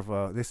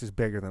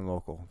bigger than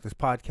local. This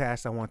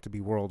podcast I want to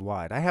be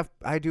worldwide.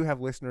 I do have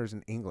listeners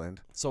in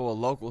England. So a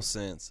local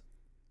sense,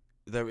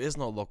 there is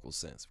no local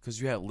sense because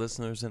you have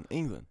listeners in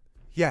England.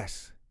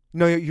 Yes.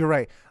 No, you're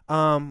right.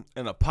 And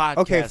a podcast.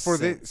 Okay, for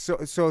sense.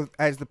 so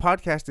as the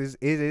podcast it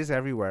is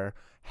everywhere.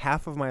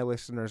 Half of my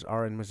listeners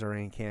are in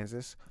Missouri and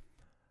Kansas,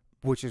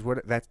 which is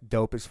that's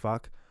dope as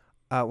fuck.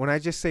 When I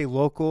just say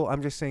local,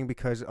 I'm just saying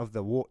because of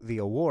the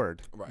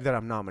award that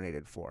I'm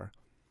nominated for.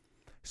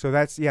 So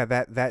that's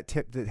that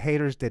tip. The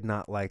haters did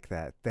not like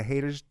that. The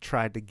haters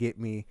tried to get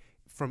me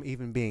from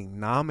even being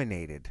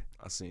nominated.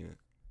 I seen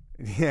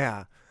it.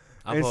 Yeah,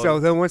 and so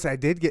then once I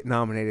did get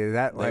nominated,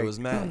 they was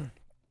mad.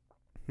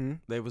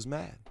 They was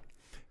mad.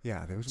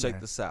 Yeah, they was Check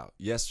mad. this out.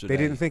 Yesterday,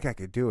 They didn't think I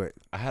could do it.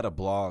 I had a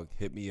blog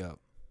hit me up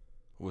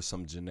with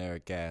some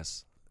generic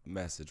ass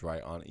message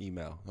on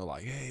email. They're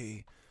like,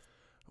 "Hey,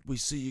 we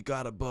see you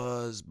got a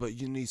buzz, but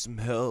you need some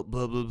help."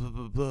 Blah blah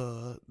blah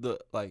blah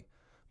blah.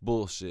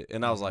 Bullshit.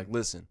 And I was like,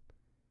 "Listen,"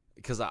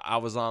 because I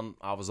was on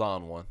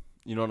one.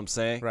 You know what I'm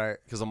saying? Right.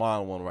 Because I'm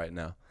on one right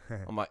now.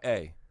 I'm like,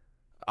 "Hey,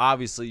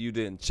 obviously you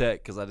didn't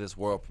check because I just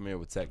world premiere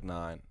with Tech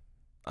 9.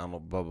 I don't know,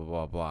 blah blah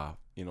blah blah."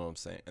 You know what I'm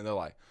saying? And they're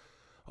like,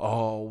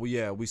 "Oh, well,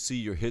 yeah, we see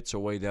your hits are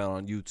way down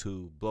on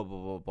YouTube, blah, blah,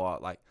 blah, blah."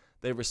 Like,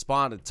 they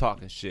responded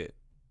talking shit,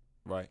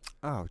 right?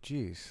 Oh,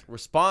 jeez.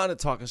 Responded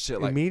talking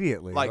shit. Like,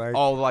 Immediately.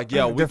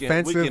 yeah, we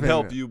can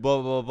help and- you,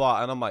 blah, blah,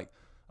 blah. And I'm like,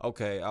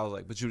 okay. I was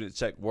like, but you didn't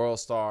check World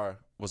Star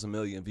was 1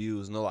 million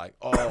views. And they're like,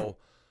 oh,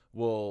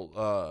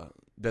 well,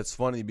 that's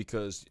funny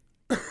because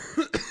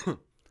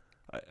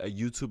a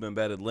YouTube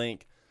embedded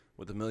link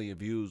with 1 million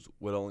views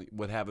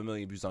would have 1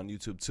 million views on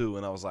YouTube too.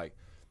 And I was like,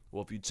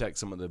 well, if you check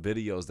some of the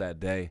videos that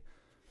day,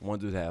 one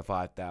dude had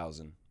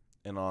 5,000,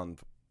 and on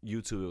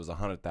YouTube it was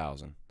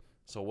 100,000.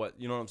 So what,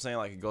 you know what I'm saying?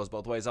 Like, it goes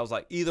both ways. I was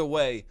like, either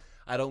way,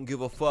 I don't give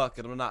a fuck,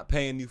 and I'm not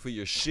paying you for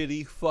your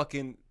shitty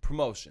fucking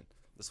promotion.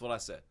 That's what I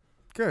said.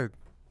 Good.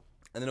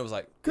 And then it was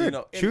like, Good. you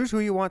know, Choose who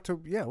you want to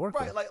work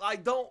right? with.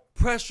 Like, don't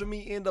pressure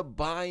me into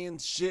buying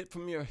shit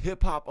from your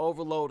hip hop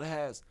overload that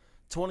has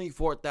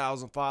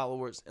 24,000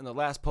 followers, and the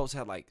last post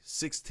had like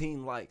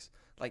 16 likes.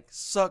 Like,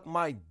 suck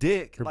my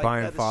dick. You're like,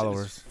 buying that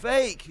followers. Shit is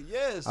fake.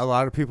 Yes. A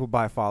lot of people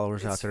buy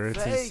followers out It's there.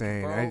 It's fake,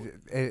 insane. bro.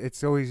 It's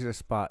so easy to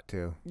spot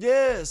too.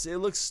 Yes. It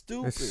looks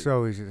stupid. It's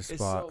so easy to It's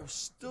spot. so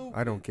stupid.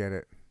 I don't get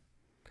it.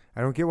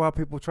 I don't get why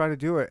people try to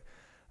do it.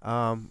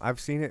 I've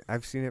seen it.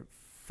 I've seen it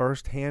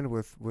firsthand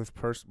with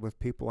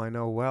people I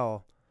know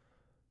well,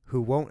 who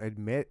won't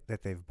admit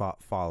that they've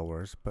bought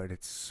followers, but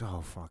it's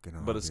so fucking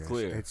obvious. But it's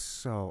clear. It's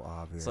so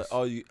obvious. It's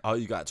like,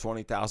 you got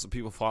 20,000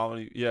 people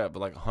following you. Yeah, but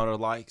like 100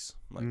 likes.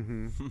 Like,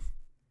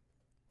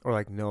 or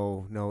like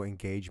no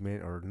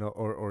engagement or no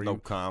no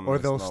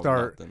comments. they'll no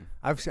start. nothing.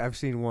 I've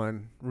seen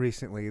one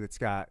recently that's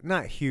got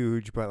not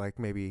huge, but like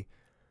maybe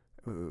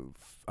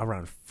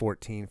around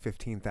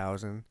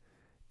 15,000,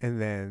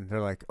 and then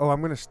they're like, "Oh, I'm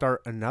going to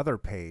start another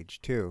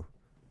page too."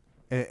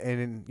 And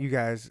then you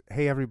guys,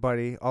 hey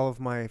everybody, all of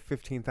my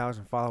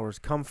 15,000 followers,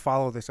 come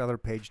follow this other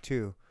page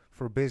too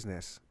for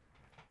business.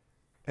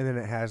 And then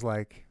it has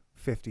like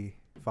 50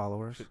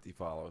 followers. 50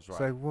 followers, right? It's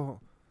like, well,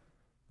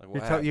 like,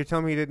 what you're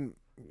telling me you didn't.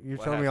 You're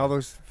What telling me all happened?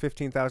 those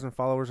 15,000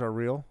 followers are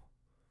real?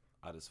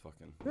 I just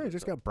fucking. Yeah, it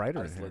just got brighter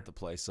I in just here. lit the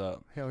place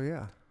up. Hell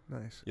yeah,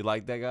 nice. You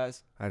like that,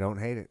 guys? I don't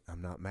hate it.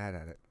 I'm not mad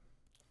at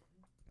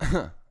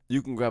it.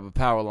 You can grab a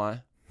power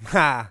line.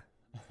 Ha.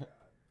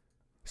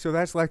 So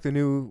that's like the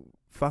new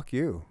fuck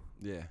you,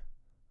 Yeah.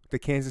 the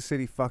Kansas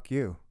City fuck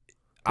you.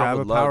 I Grab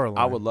would a power love.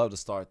 I line. would love to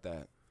start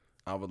that.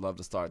 I would love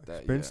to start that.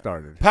 It's been yeah.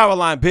 started. Power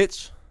line,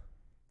 bitch.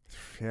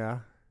 Yeah,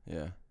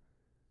 Yeah.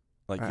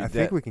 Like I you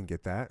think we can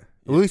get that.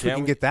 Yeah, At least we can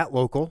can we? get that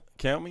local.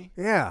 Can we?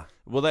 Yeah.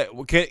 Well,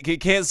 can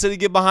Kansas City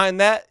get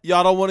behind that?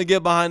 Y'all don't want to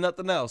get behind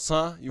nothing else,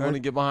 huh? You want to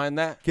get behind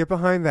that? Get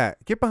behind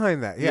that. Get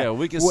behind that. Yeah.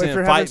 we can Well, if send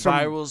you're fight having some-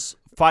 virals,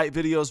 fight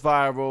videos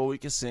viral. We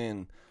can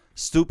send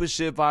stupid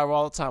shit viral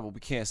all the time, but we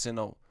can't send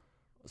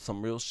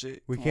some real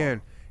shit. We Come can.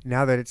 on.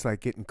 Now that it's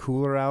like getting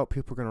cooler out,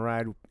 people are gonna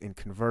ride in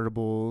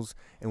convertibles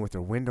and with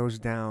their windows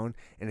down,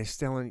 and it's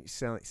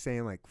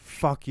saying like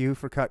 "fuck you"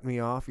 for cutting me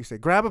off. You say,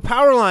 "Grab a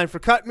power line for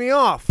cutting me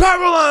off."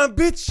 Power line,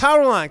 bitch.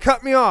 Power line,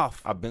 cut me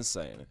off. I've been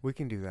saying it. We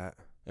can do that.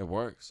 It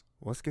works.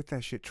 Let's get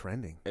that shit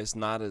trending. It's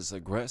not as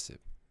aggressive.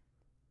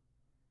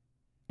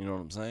 You know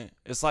what I'm saying?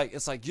 It's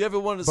like you ever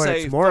wanted to But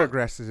say it's more fuck-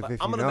 aggressive like,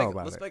 if I'm you gonna know make,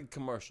 about let's it. make a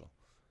commercial.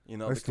 You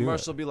know, Let's the do it.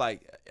 commercial be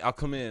like, I'll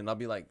come in and I'll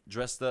be like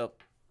dressed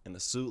up in a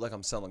suit like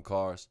I'm selling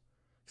cars,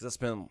 because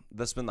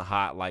that's been the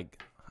hot,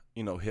 like,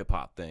 you know, hip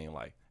hop thing.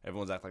 Like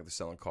everyone's acting like they're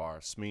selling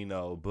cars.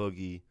 Smino,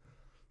 Boogie,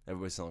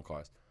 everybody's selling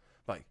cars.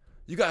 Like,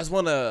 you guys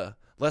want a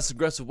less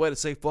aggressive way to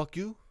say fuck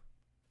you?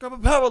 Grab a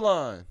power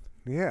line.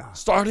 Yeah.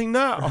 Starting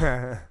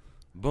now.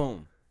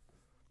 Boom.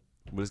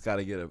 We just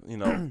gotta get a, you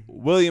know,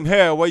 William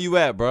Hare, where you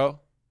at, bro?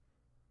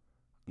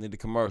 Need a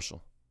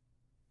commercial.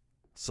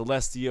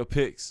 Celestial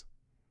Pics.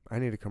 I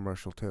need a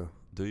commercial too.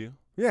 Do you?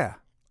 Yeah.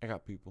 I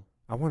got people.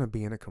 I want to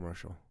be in a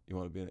commercial. You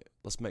want to be in it?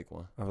 Let's make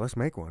one. Oh, let's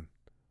make one.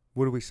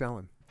 What are we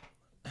selling?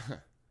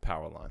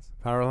 Power lines.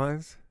 Power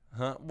lines?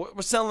 Huh?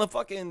 We're selling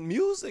fucking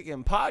music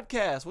and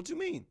podcasts. What you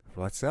mean?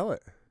 Let's sell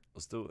it.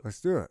 Let's do it.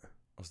 Let's do it.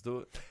 Let's do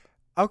it.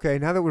 Okay,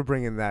 now that we're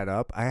bringing that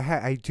up, I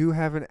have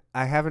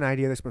an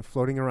idea that's been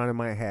floating around in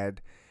my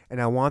head, and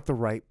I want the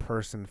right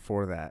person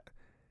for that.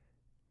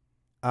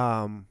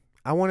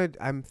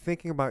 I'm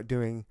thinking about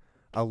doing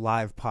a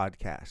live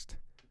podcast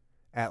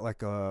at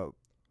like of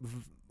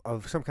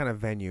some kind of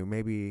venue,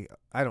 maybe,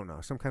 I don't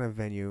know, some kind of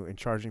venue, and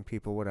charging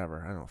people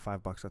whatever, I don't know,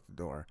 $5 at the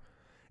door,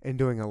 and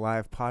doing a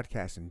live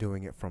podcast and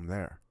doing it from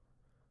there.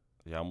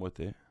 Yeah, I'm with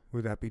it.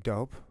 Would that be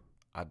dope?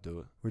 I'd do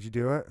it. Would you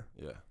do it?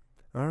 Yeah.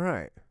 All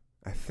right.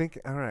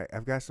 All right.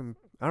 I've got some.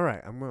 All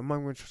right. I'm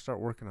going to start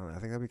working on it. I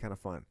think that'd be kind of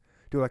fun.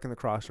 Do it like in the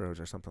Crossroads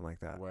or something like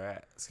that. Where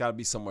at? It's got to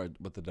be somewhere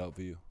with the dope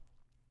view.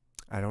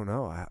 I don't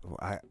know. I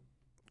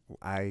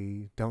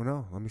don't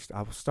know.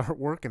 I'll start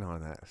working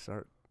on that.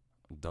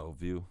 Dope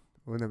view.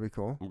 Wouldn't that be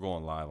cool? I'm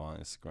going live on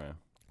Instagram.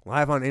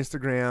 Live on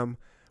Instagram,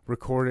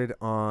 recorded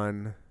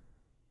on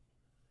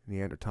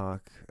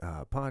Neandertalk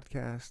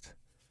podcast.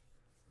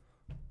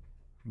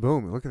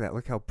 Boom. Look at that.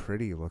 Look how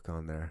pretty you look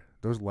on there.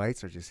 Those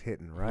lights are just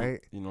hitting,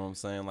 right? You know what I'm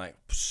saying? Like,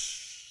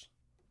 psh,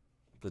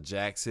 the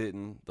jack's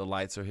hitting, the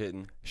lights are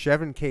hitting.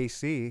 Chevin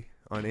KC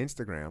on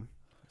Instagram.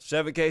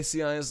 Chevin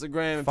KC on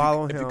Instagram.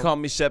 Follow if you him. call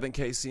me Chevin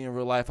KC in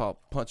real life, I'll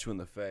punch you in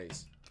the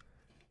face.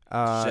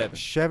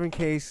 Chevin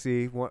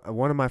KC,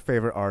 one of my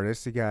favorite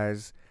artists. You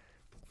guys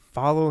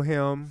follow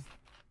him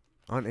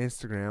on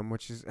Instagram,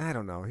 which is, I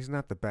don't know, he's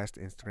not the best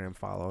Instagram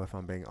follow, if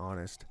I'm being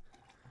honest.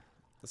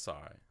 That's all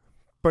right.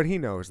 But he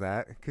knows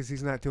that because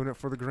he's not doing it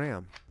for the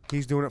gram.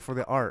 He's doing it for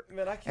the art.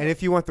 Man, I can't. And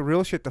if you want the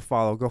real shit to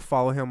follow, go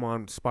follow him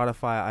on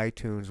Spotify,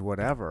 iTunes,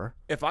 whatever.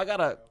 If I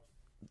gotta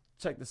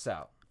check this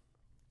out,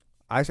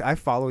 I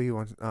follow you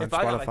on if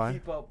I gotta Spotify.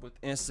 keep up with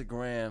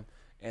Instagram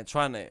and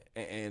trying to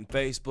and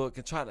Facebook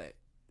and try to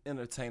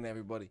entertain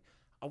everybody,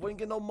 I wouldn't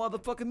get no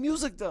motherfucking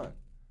music done.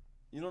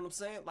 You know what I'm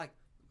saying? Like,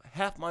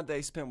 half my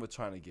day spent with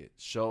trying to get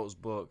shows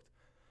booked,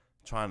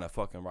 trying to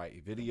fucking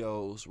write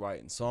videos,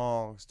 writing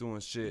songs, doing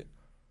shit.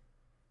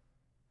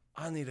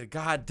 I need a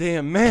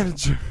goddamn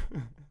manager.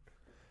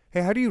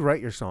 Hey, how do you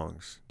write your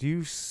songs? Do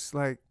you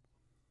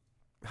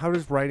how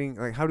does writing,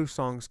 like, how do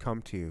songs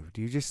come to you?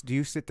 Do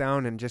you sit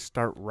down and just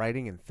start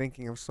writing and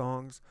thinking of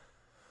songs,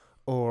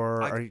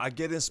 or are you, I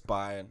get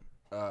inspired.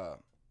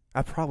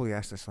 I probably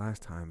asked this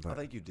last time, I but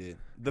think you did.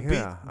 The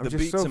Yeah, I'm beat, the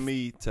just beat so to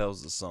me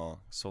tells the song.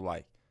 So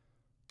like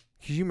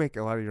 'cause you make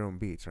a lot of your own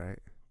beats, right?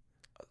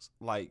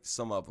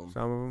 some of them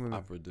Some of them. I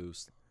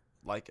produced.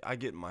 Like I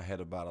get in my head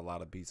about a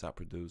lot of beats I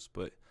produce,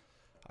 but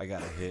I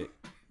got a hit.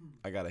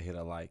 I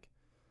I like.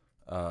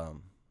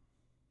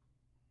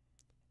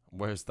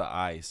 Where's the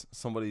ice?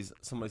 Somebody's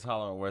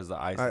hollering. Where's the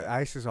ice? at?"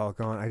 Ice is all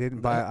gone. I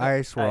didn't buy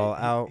ice. We're Hey, all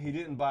out. He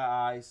didn't buy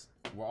ice.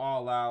 We're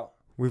all out.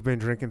 We've been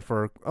drinking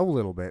for a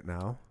little bit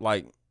now.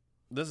 Like,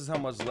 this is how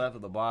much left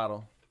of the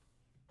bottle.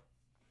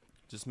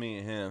 Just me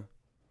and him.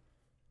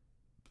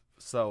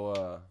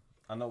 So,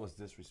 I know it's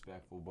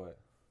disrespectful, but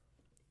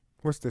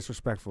What's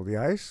disrespectful? The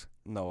ice?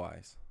 no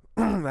ice.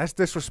 That's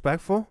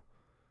disrespectful.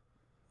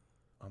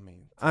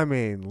 I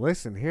mean,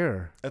 Listen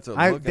here. it's a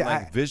I- looking I-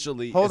 like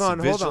visually. hold it's on,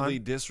 hold visually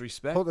on.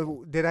 disrespectful.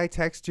 Hold on. Did I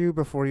text you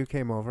before you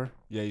came over?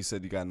 Yeah, you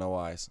said you got no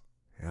ice,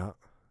 Yeah.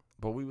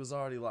 but we was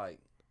already like.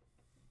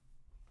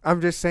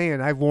 I'm just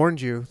saying. I warned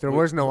you. There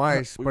was no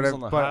ice, we but was on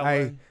the but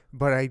highway.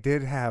 I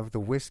did have the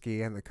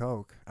whiskey and the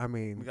Coke. I We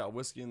mean, got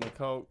whiskey in the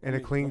Coke And a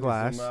Let me- clean let me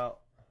glass. zoom out.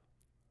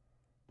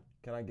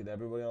 Can I get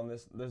everybody on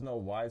this? There's no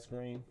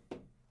widescreen.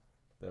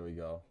 There we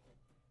go.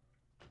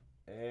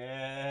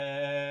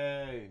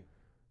 Hey.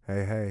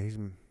 hey, he's.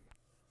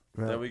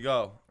 There we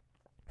go.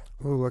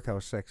 Ooh, look how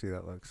sexy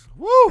that looks.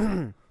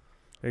 Woo!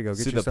 There you go.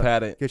 See the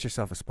patent. Get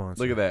yourself a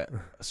sponsor. Look at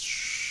that.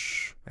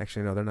 Shh.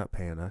 Actually, no, they're not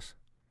paying us.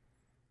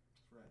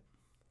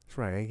 That's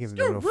right. Ain't giving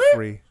You're no right.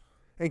 free.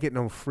 Ain't getting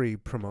no free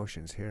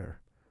promotions here.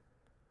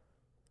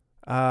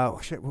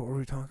 Shit. What were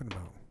we talking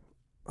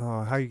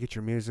about? How you get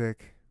your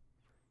music,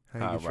 how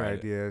you How I get your write it.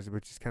 ideas.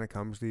 It just kind of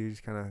comes to you. You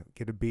just kind of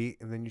get a beat,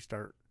 and then you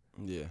start.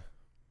 Yeah.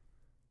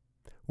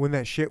 When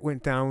that shit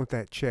went down with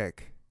that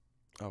chick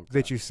Oh,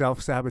 that God. you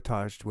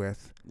self-sabotaged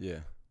with, Yeah.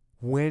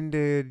 when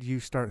did you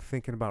start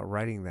thinking about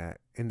writing that?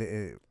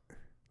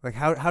 Like,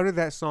 how did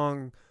that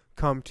song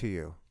come to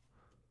you?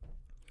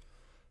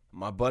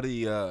 My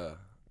buddy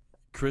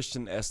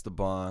Christian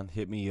Esteban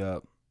hit me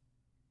up,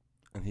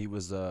 and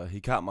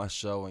he caught my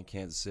show in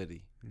Kansas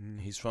City.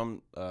 He's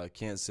from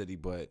Kansas City,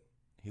 but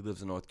he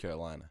lives in North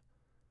Carolina.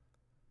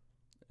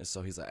 And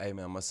so he's like, "Hey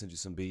man, I'm gonna send you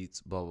some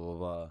beats." Blah blah blah.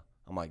 Blah.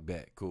 I'm like,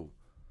 "Bet, cool."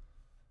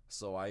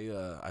 So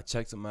I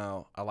checked them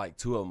out. I like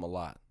two of them a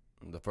lot.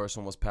 The first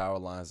one was Power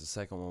Lines. The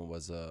second one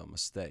was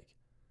Mistake.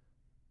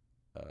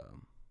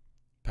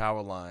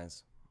 Power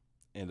Lines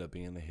ended up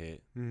being the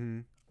hit.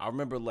 Mm-hmm. I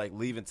remember like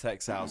leaving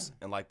Tech's house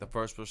and like the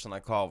first person I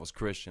called was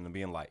Christian and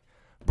being like,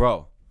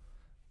 "Bro,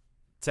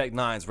 Tech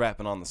Nine's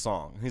rapping on the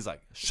song." He's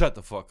like, "Shut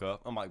the fuck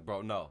up." I'm like,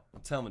 "Bro, no.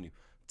 I'm telling you,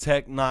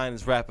 Tech Nine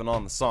is rapping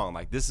on the song.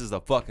 Like this is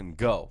a fucking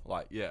go.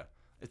 Like yeah,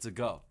 it's a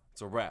go.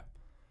 It's a rap."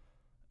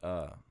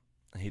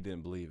 He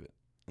didn't believe it,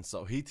 and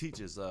so he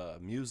teaches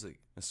music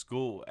in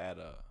school at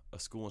a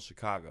school in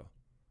Chicago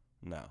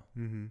now.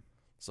 Mm-hmm.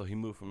 So he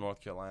moved from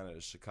North Carolina to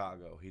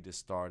Chicago. He just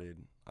started,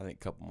 I think, a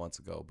couple months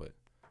ago, but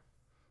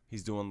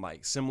he's doing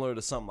like similar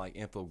to something like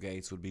Info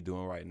Gates would be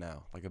doing right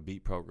now, like a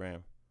beat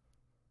program.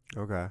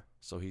 Okay.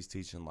 So he's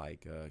teaching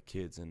like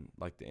kids in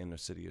like the inner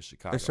city of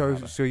Chicago.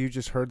 So you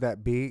just heard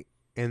that beat,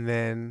 and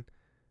then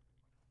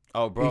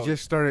oh, bro, you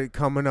just started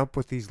coming up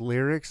with these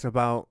lyrics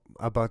about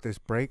this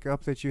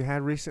breakup that you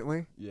had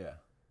recently. yeah.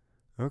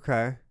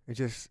 Okay. It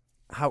just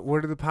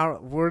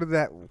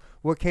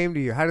what came to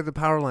you? How did the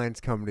power lines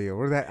come to you?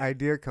 Where did that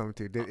idea come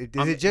to? Did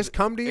it just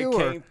come to you? It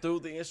Or? came through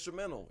the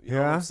instrumental. You know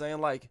what Yeah? I'm saying?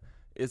 Like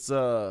it's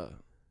you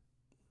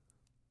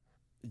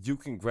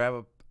can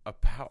grab a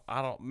power.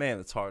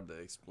 It's hard to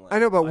explain. I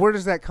know, but Like, where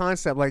does that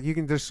concept, like,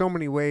 there's so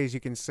many ways you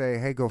can say,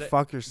 hey, go There-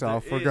 fuck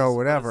yourself there or go is,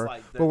 whatever. but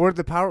it's like But where did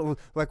the power,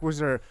 like, was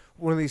there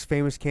one of these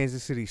famous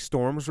Kansas City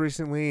storms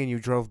recently and you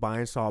drove by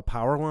and saw a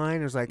power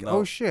line? It was like, No.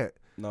 oh shit.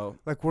 no,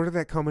 Like, where did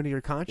that come into your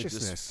it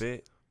consciousness? just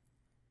fit.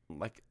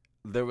 Like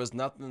there was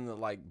nothing that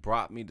like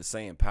brought me to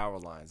saying power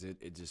lines.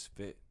 It just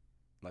fit.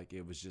 Like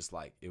it was just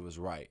like it was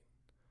right.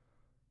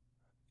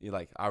 You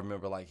like I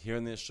remember like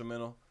hearing the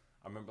instrumental.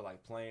 I remember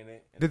like playing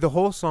it. And Did the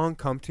whole song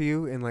come to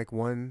you in like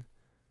one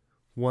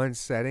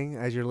setting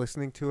as you're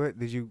listening to it?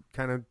 Did you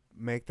kind of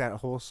make that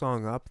whole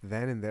song up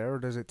then and there, or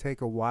does it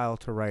take a while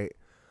to write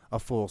a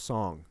full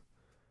song?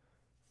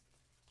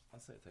 I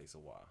say it takes a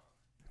while.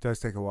 It does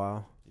take a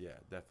while, Yeah,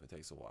 it definitely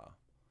takes a while.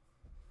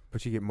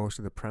 but you get most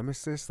of the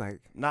premises.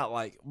 Like, Not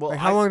like well. like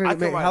how long did I it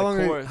could make? write How a long?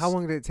 chorus, How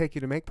long did it take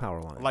you to make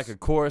power lines? Like a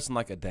chorus in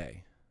like a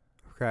day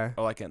okay.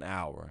 or like an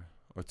hour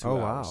or 2 Oh,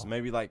 hours. wow.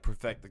 Maybe like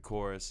perfect the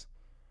chorus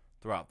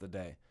throughout the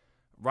day.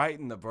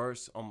 Writing the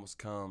verse almost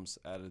comes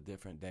at a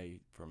different day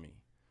for me.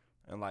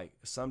 And like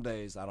some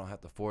days I don't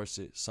have to force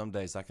it. Some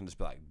days I can just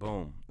be like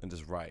boom and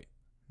just write.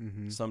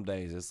 Mm-hmm. Some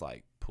days it's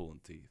like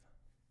pulling teeth.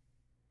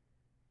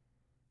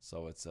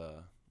 So it's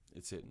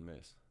hit and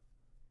miss.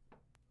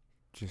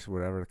 Just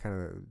whatever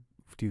kind of.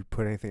 Do you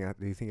put anything out?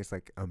 Do you think it's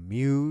like a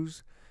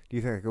muse? Do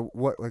you think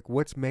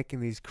what's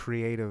making these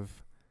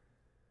creative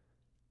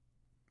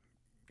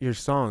your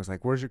songs?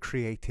 Like, where's your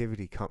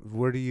creativity come?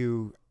 Where do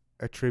you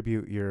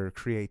attribute your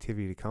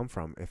creativity to come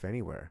from, if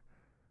anywhere?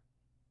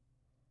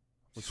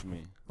 What you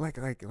mean? Like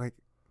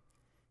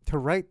to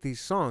write these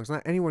songs.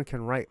 Not anyone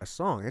can write a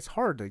song. It's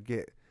hard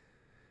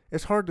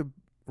to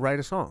write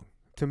a song,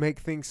 to make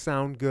things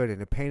sound good and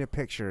to paint a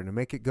picture and to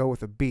make it go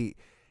with a beat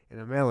and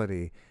a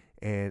melody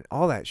and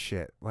all that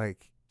shit.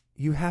 Like,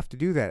 you have to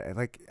do that.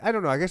 Like, I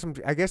don't know. I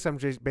guess I'm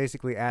just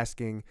basically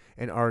asking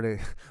an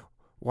artist,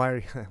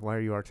 why are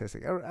you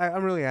artistic?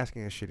 I'm really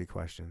asking a shitty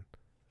question.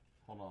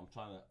 Hold on, I'm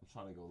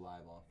trying to go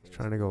live on Facebook.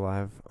 Trying to go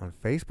live on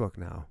Facebook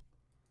now.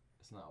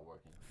 It's not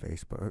working.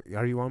 Facebook.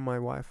 Are you on my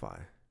Wi-Fi?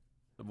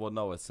 Well,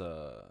 no, it's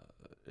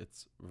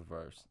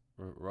reversed.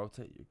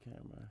 Rotate your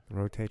camera.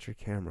 Rotate your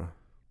camera.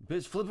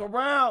 Bitch, flip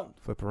around.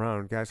 Flip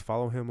around. Guys,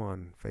 follow him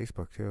on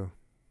Facebook, too.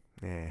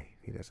 Nah,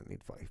 he doesn't need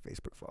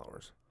Facebook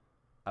followers.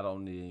 I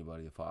don't need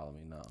anybody to follow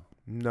me now.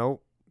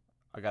 Nope.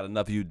 I got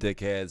enough of you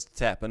dickheads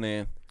tapping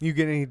in. You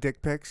get any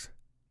dick pics?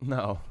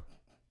 No.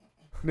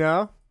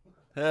 No?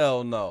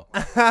 Hell no.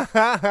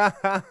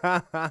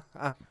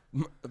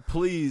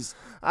 Please.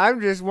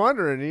 I'm just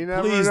wondering. You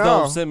never Please know.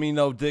 don't send me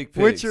no dick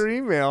pics. What's your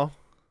email?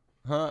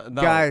 Huh?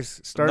 No. Guys,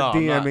 start No,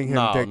 DMing him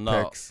no, dick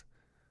no. pics.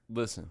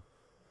 Listen,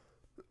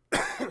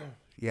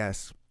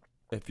 Yes.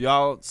 if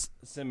y'all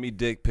send me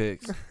dick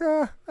pics,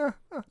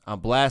 I'm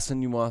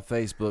blasting you on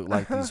Facebook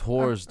like these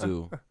whores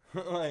do.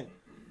 Like,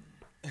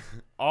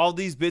 all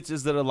these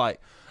bitches that are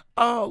like,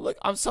 oh, look,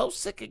 I'm so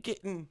sick of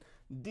getting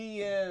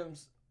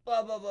DMs,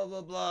 blah, blah, blah,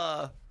 blah,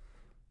 blah.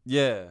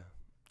 Yeah.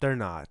 They're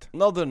not.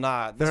 No, they're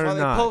not. That's They're why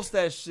not. they post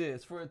that shit.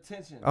 It's for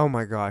attention. Oh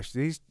my gosh,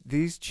 these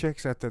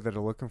chicks out there that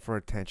are looking for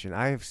attention.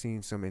 I have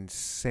seen some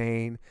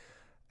insane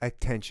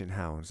attention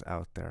hounds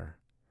out there.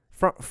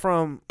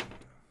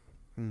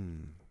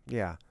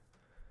 Yeah.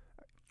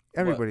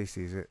 Everybody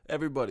sees it.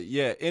 Everybody,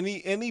 yeah.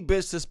 Any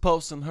bitch that's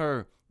posting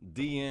her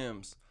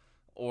DMs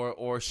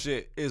or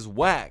shit is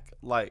whack.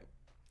 Like,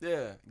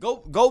 yeah.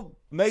 Go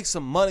make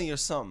some money or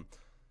something.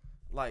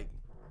 Like,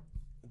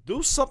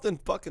 do something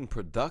fucking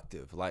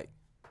productive. Like,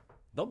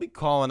 don't be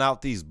calling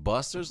out these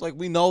busters. Like,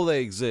 we know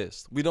they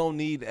exist. We don't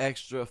need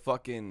extra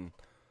fucking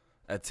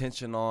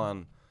attention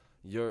on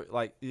your,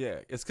 like, yeah.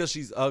 It's because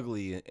she's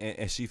ugly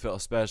and she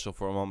felt special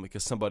for a moment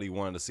because somebody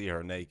wanted to see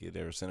her naked.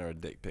 They were sending her a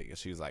dick pic and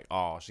she was like,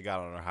 oh, she got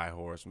on her high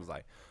horse and was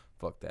like,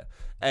 fuck that.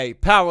 Hey,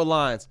 Power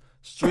Lines,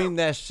 stream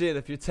that shit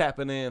if you're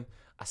tapping in.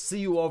 I see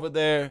you over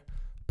there.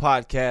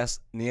 Podcast,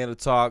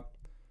 Neanderthal.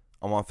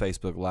 I'm on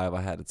Facebook Live. I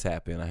had to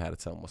tap in. I had to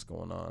tell them what's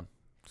going on.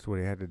 That's what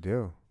he had to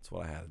do. That's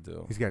what I had to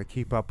do. He's got to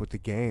keep up with the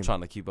game. I'm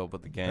trying to keep up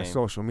with the A game.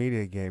 social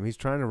media game. He's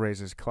trying to raise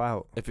his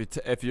clout.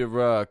 If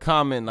you're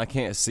commenting, I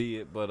can't see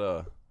it, but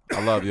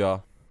I love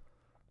y'all.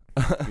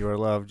 You are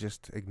loved.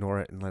 Just ignore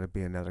it and let it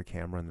be another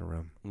camera in the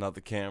room.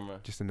 Another camera.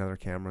 Just another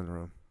camera in the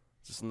room.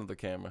 Just another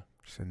camera.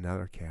 Just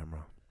another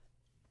camera.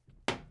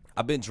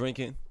 I've been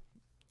drinking.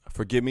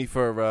 Forgive me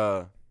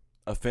for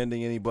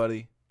offending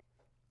anybody.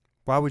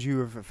 Why would you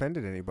have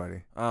offended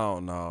anybody? I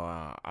don't know.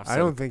 I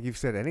don't think you've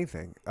said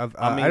anything. I mean,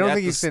 I don't at think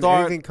the you've said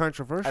start- anything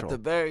controversial. At the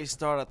very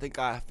start, I think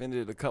I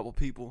offended a couple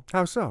people.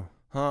 How so?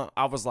 Huh?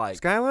 I was like,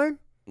 Skyline?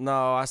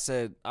 no, I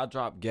said I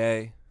dropped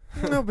gay.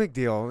 No big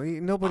deal.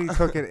 Nobody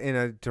took it in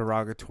a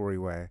derogatory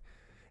way.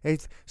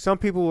 Some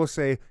people will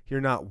say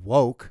you're not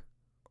woke.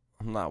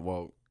 I'm not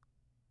woke.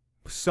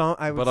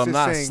 But I'm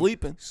not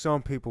sleeping.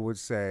 Some people would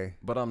say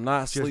But I'm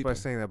not just sleeping. by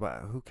saying that.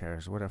 But who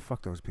cares? Whatever.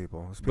 Fuck those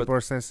people. Those But people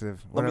are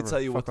sensitive. let me Whatever.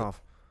 tell you Fuck what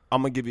off.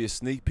 I'm going to give you a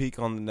sneak peek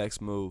on the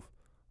next move.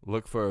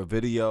 Look for a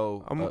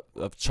video I'm-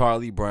 of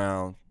Charlie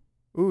Brown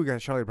Ooh, we got a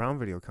Charlie Brown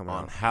video coming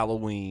on out.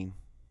 Halloween.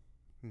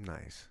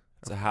 Nice.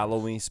 It's a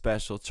Halloween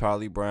special,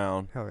 Charlie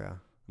Brown, Hell yeah.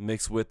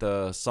 mixed with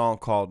a song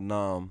called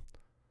Numb,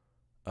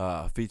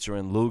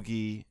 featuring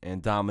Loogie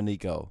and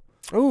Dominico.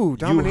 Ooh,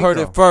 Dominico. You heard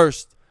it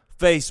first.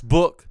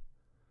 Facebook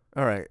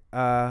All right.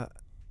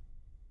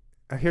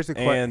 Here's a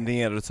question. and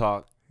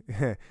Neanderthal.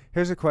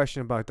 Here's a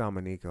question about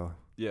Dominico.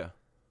 Yeah.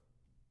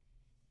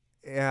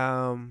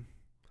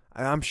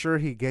 I'm sure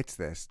he gets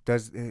this.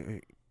 Does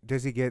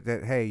he get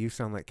that? Hey, you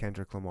sound like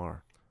Kendrick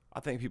Lamar. I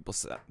think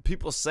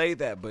people say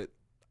that, but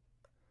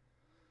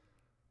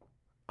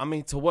I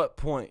mean, to what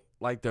point?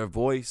 Like, their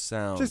voice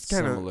sounds Just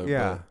kinda, similar,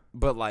 yeah.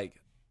 But like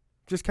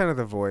Just kind of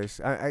the voice.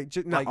 I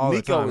just not like all the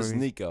Nico time. is I mean,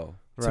 Nico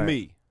to Right.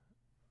 me.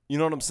 You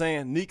know what I'm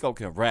saying? Nico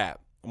can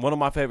rap. One of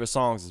my favorite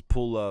songs is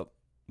 "Pull Up"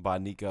 by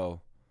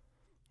Nico.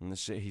 And the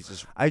shit, he's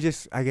just I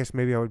guess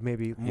maybe I would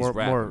more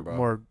rapping, bro.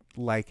 more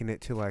liken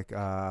it to like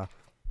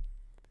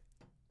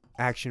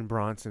Action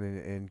Bronson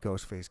and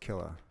Ghostface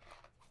Killer.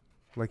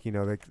 Like, you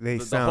know, they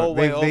The sound whole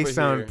way they over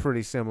sound here-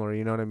 pretty similar.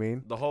 You know what I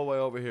mean? the whole way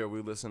over here.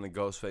 We listen to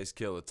Ghostface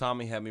Killer.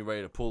 Tommy had me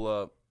ready to pull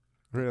up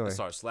Really. and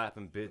start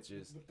slapping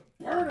bitches.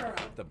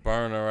 The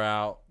burner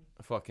out.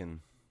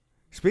 Fucking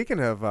Speaking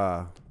of,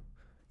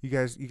 you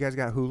guys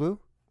got Hulu?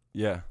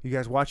 yeah. You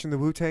guys watching the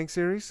Wu-Tang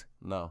series?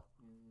 No.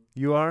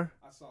 You are?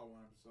 I saw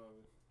one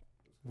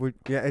episode.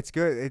 Yeah, it's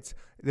good.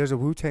 There's a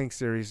Wu-Tang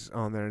series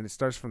on there, and it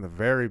starts from the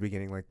very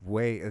beginning. Like,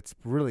 it's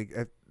really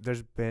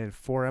there's been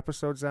 4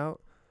 episodes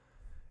out,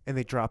 and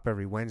they drop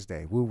every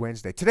Wednesday. Woo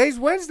Wednesday. Today's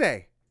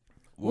Wednesday.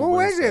 Woo Woo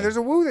Wednesday. There's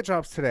a Woo that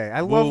drops today.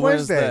 I Woo love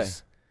Wednesday.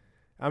 Wednesdays.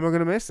 I'm going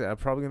to miss it. I'm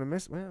probably going to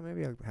miss it. Well,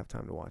 maybe I'll have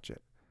time to watch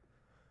it.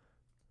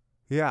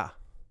 Yeah.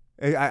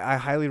 I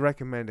highly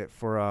recommend it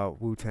for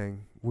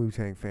Wu-Tang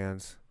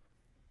fans.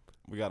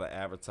 We got to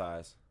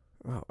advertise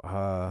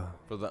Oh,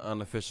 for the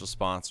unofficial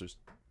sponsors.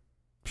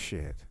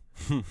 shit.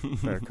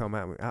 Better come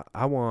at me.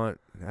 I want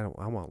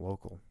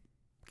local.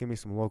 Give me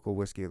some local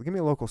whiskey. Give me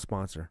a local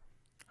sponsor.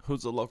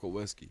 Who's the local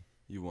whiskey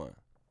you want?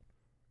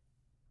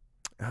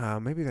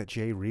 Maybe that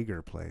Jay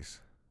Rieger place.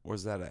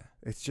 Where's that at?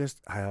 It's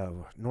just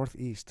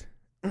northeast.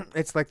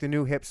 It's like the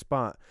new hip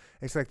spot.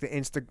 It's like the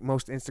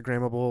most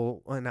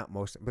Instagrammable. Well, not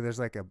most, but there's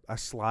like a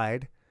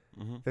slide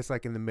that's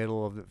like in the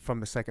middle of from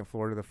the second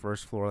floor to the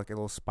first floor, like a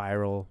little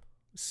spiral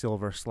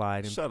silver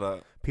slide. And Shut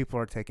up. people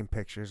are taking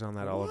pictures on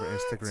that all over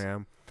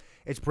Instagram.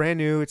 It's brand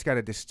new. It's got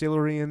a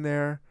distillery in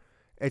there.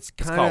 It's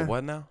It's kind called of.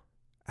 what now?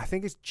 I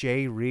think it's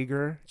Jay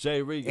Rieger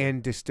Jay Rieger.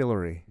 and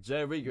Distillery.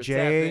 Jay Rieger.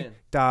 J.Rieger,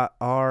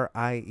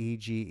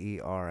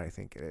 I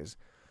think it is.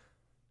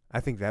 I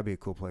think that'd be a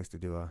cool place to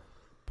do a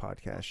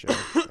podcast show.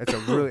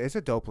 It's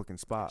a dope looking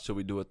spot. Should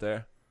we do it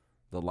there?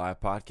 The live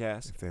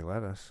podcast? If they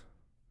let us,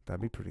 that'd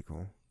be pretty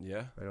cool.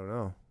 Yeah. I don't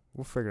know.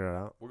 We'll figure it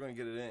out. We're going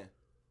to get it in.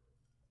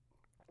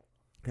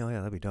 Hell yeah,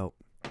 that'd be dope.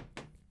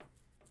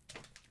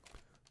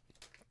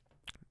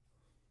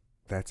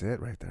 That's it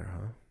right there,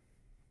 huh?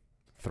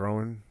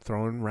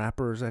 Throwing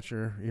rappers at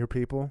your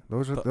people.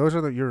 Those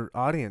are your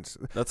audience.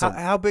 That's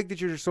How big did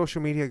your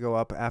social media go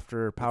up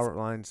after Power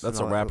Lines? That's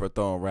a rapper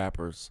throwing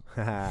rappers.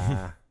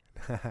 I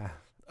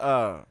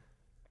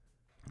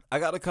I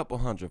got a couple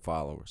hundred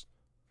followers.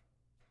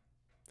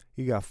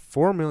 You got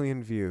 4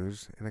 million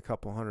views and a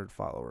couple hundred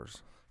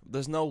followers.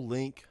 There's no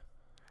link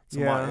to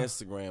my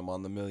Instagram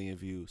on the million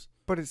views.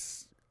 But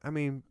it's,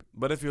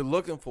 But if you're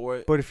looking for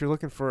it, if you're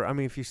looking for,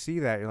 if you see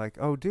that, you're like,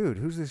 oh, dude,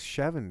 who's this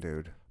Chevin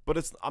dude? but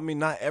it's,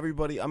 not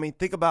everybody.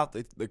 Think about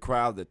the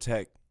crowd that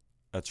tech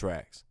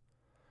attracts.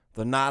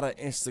 They're not an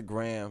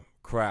Instagram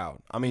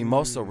crowd.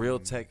 Most of real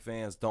tech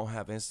fans don't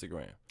have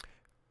Instagram.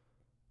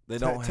 They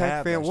don't tech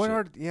have fan. that What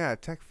shit. are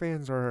tech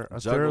fans are?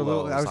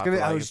 Juggalos.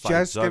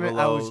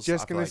 I was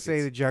just gonna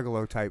say the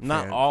Juggalo type.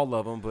 Not fan. all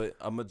of them, but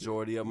a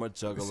majority of them are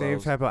juggalos.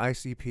 Same type of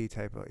ICP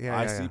type of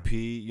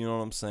ICP. You know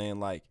what I'm saying?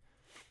 Like,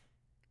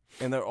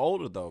 and they're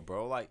older though,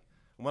 bro. Like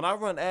when I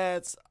run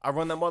ads, I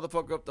run that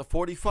motherfucker up to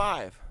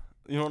 45.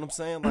 You know what I'm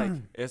saying? Like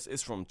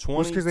it's from 20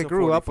 Well, because they to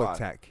grew 45. up with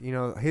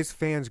tech. His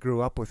fans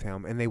grew up with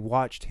him, and they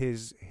watched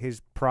his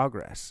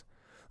progress.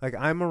 Like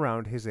I'm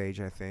around his age,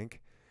 I think,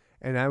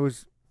 and I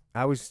was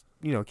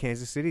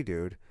Kansas City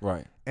dude,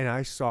 Right. and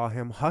I saw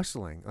him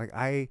hustling. Like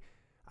I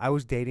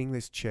was dating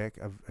this chick,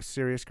 a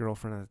serious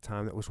girlfriend at the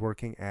time, that was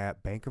working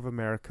at Bank of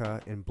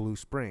America in Blue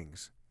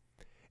Springs,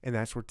 and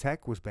that's where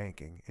Tech was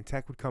banking. And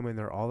Tech would come in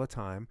there all the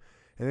time.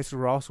 And this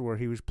is also where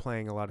he was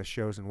playing a lot of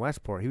shows in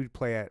Westport. He would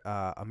play at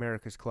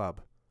America's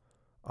Club.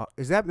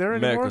 Is that there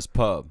anymore? America's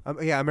Pub.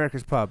 Yeah,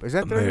 America's Pub. Is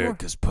that there anymore?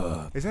 America's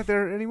Pub. Is that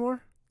there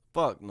anymore?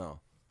 Fuck no.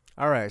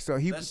 All right, so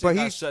he, That shit but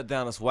got he's shut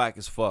down as whack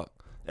as fuck.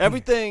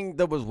 Everything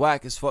that was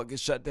whack as fuck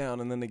gets shut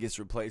down, and then it gets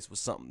replaced with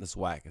something that's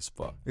whack as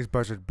fuck. is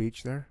Buzzard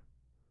Beach there?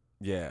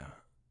 Yeah.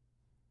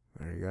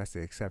 There you go. That's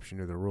the exception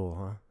to the rule,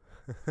 huh?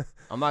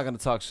 I'm not gonna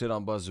talk shit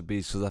on Buzzard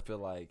Beach because I feel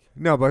like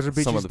No, Buzzard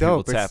Beach some is of the people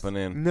dope. It's- tapping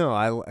in. No,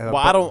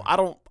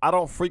 I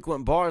don't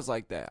frequent bars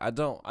like that. I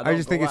don't I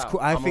just go think it's out. cool.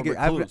 I I'm think a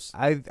recluse.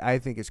 I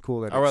think it's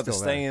cool that I'd it's rather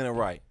still stay in and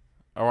write.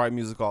 I write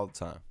music all the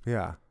time. there.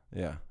 Yeah.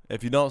 Yeah.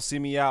 If you don't see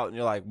me out and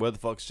you're like, where the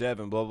fuck's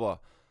Chevin, blah, blah,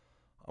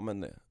 I'm in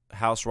the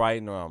house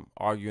writing or I'm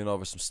arguing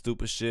over some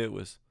stupid shit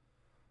with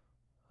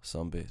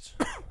some bitch.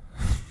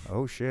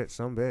 Oh shit,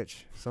 some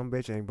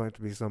bitch ain't about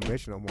to be some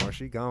bitch no more.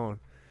 She gone.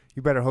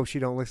 You better hope she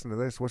don't listen to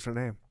this. What's her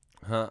name?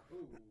 Huh?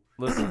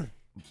 Listen,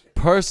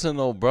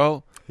 personal,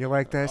 bro. You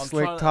like that I'm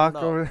slick trying to- talk no.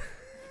 over?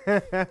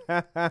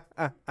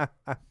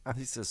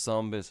 He said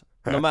some bitch.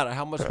 No matter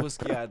how much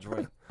whiskey I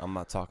drink, I'm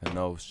not talking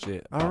no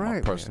shit about All right,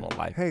 my personal man.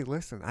 life. Hey,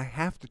 listen, I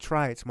have to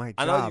try. It's my job.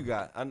 I know you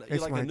got. You're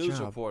It's like my a news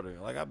job. reporter.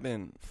 Like I've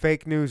been.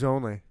 Fake news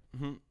only.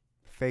 Mhm.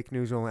 Fake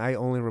news only. I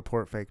only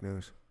report fake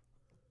news.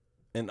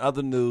 In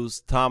other news,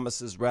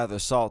 Thomas is rather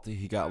salty.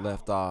 He got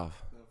left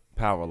off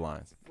Power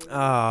Lines.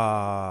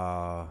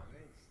 Ah.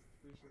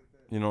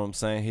 You know what I'm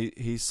saying?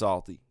 He's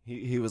salty.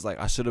 He was like,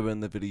 I should have been in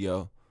the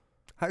video.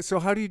 So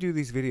how do you do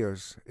these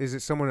videos? Is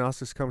it someone else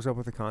that comes up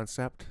with a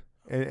concept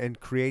and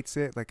creates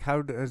it? Like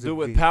how does Dude, it?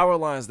 with Power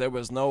Lines, there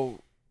was no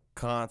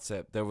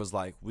concept. There was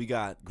like, we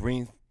got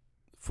green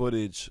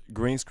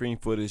screen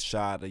footage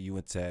shot of you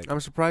and Tech. I'm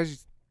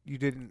surprised you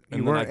didn't. You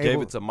And then I weren't gave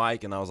able. it to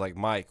Mike, and I was like,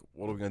 Mike,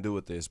 what are we going to do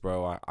with this,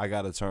 bro? I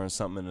got to turn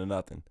something into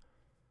nothing.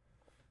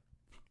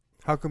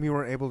 How come you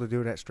weren't able to do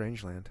it at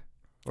Strangeland?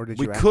 Or did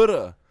We you? could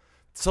have.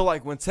 So,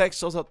 like, when Tech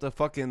shows up to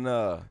fucking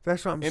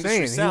That's what I'm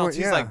Industry saying. Sounds,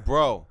 he's yeah. like,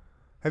 bro,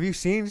 Have you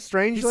seen He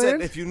Strangeland?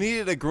 said if you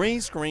needed a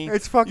green screen,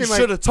 It's fucking you like-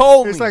 should have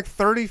told me. It's like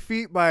 30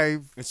 feet by.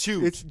 It's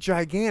huge. It's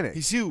gigantic.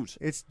 He's huge.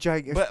 It's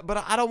gigantic.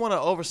 But I don't want to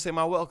overstay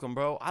my welcome,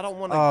 bro. I don't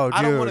want to. Oh,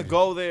 I don't want to dude.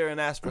 go there and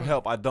ask for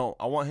help. I don't.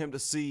 I want him to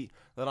see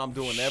that I'm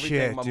doing everything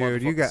Shit, my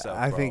dude, you motherfucking got. self,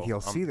 I bro. think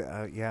he'll I'm- see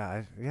that.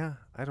 Yeah.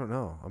 I don't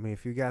know. I mean,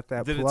 if you got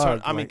that Did it plug,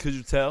 turn? I mean, like- could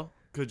you tell?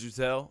 Could you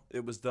tell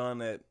it was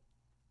done at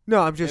no,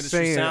 I'm just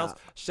Industry saying. Sounds?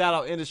 Shout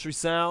out Industry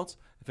Sounds.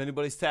 If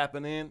anybody's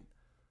tapping in,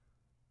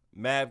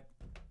 mad,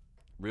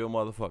 real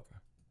motherfucker.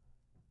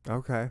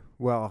 Okay.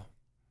 Well,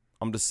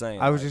 I'm just saying.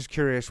 I was like, just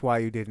curious why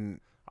you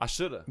didn't I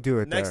should have. do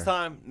it Next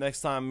there.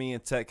 time, me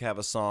and Tech have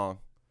a song,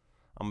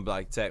 I'm gonna be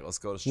like, Tech, let's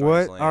go to Strange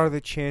What Land. are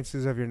the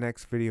chances of your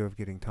next video of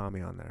getting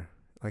Tommy on there?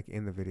 Like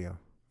in the video.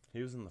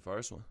 He was in the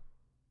first one.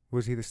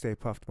 Was he the Stay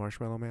Puffed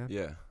Marshmallow Man?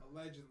 Yeah,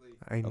 Allegedly.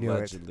 I knew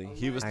allegedly.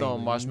 He was I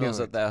throwing marshmallows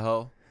knew at that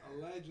hoe.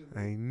 Allegedly. it.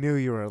 I knew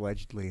you were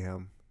allegedly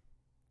him.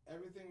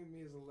 Everything with me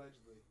is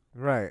allegedly.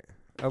 Right.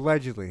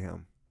 Allegedly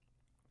him.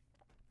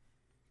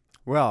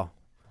 Well,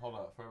 Hold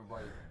up for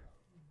everybody.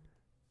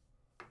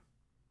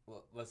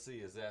 Well, let's see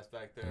his ass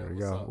back there. there we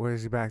What's go. up? Where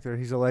is he back there?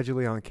 He's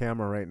allegedly on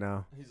camera right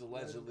now. He's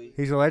allegedly.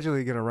 He's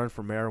allegedly going to run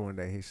for mayor one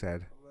day, he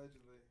said.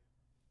 Allegedly.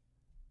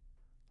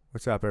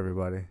 What's up,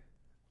 everybody?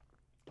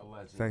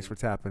 Allegedly. Thanks for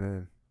tapping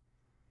in.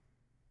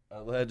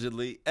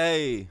 Allegedly.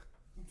 Hey.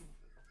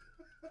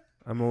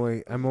 I'm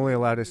only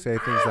allowed to say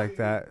things like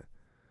that.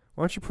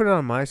 Why don't you put it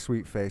on my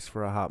sweet face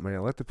for a hot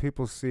minute? Let the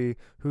people see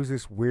who's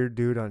this weird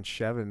dude on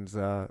Chevin's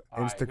All right,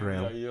 Instagram.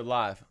 here we go. You're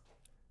live.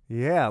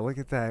 Yeah, look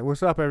at that.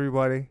 What's up,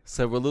 everybody?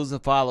 So we're losing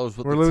followers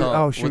with We're the losing. tongue.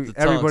 Oh with shoot! the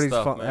tongue Everybody's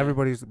stuff, man.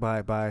 everybody's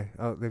bye.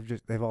 Oh,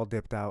 they've all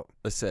dipped out.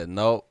 They said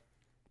nope.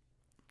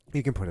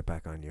 You can put it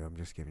back on you. I'm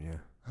just giving you.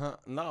 Huh?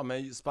 No,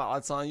 man. You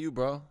spotlight's on you,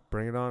 bro.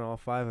 Bring it on, all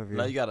 5 of you.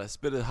 Now you gotta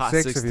spit it hot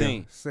 6 of 16.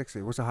 you.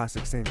 60. What's a hot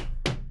 16?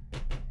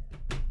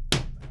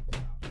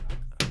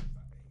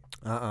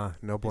 No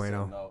He said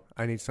bueno. no.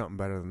 I need something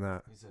better than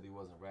that. He said he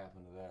wasn't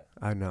rapping to that.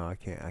 I know. I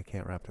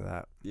can't rap to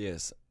that.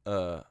 Yes.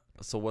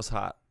 So what's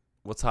hot?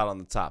 What's hot on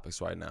the topics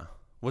right now?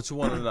 What you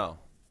want to know?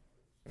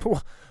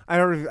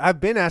 I've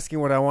been asking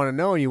what I want to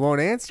know, and you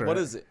won't answer. What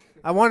is it?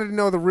 I wanted to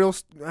know the real.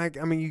 I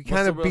mean, you What's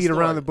kind the of real beat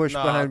around story? the bush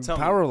Nah, behind tell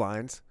me. power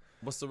lines.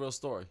 What's the real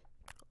story?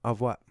 Of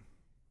what?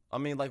 I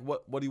mean, like,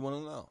 what do you want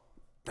to know?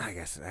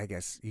 I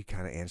guess you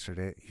kind of answered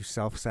it. You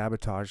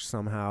self-sabotaged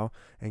somehow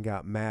and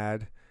got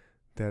mad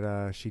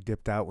that she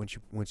dipped out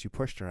once you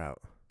pushed her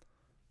out.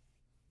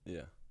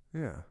 Yeah.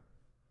 Yeah.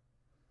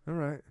 All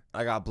right.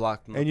 I got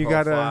blocked in the And you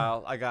gotta-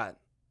 profile.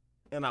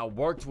 And I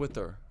worked with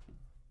her.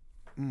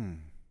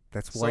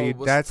 That's So why you.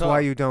 what's That's tough? why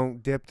you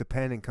don't dip the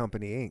pen in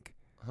Company Ink.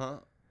 Huh?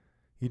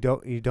 You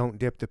don't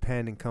dip the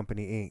pen in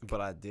Company Ink.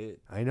 But I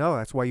did. I know.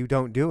 That's why you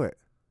don't do it.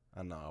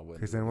 I know I wouldn't.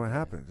 Because do then it what again.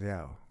 happens?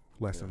 Yeah.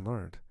 Lesson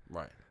learned.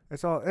 Right.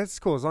 That's all. That's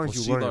cool as long Well, as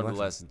you she learn learned a a lesson.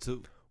 lesson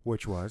too.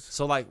 Which was.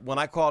 So like when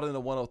I called in the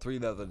 103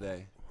 the other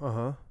day,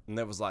 Uh-huh. and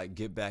it was like,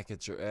 get back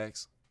at your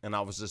ex, and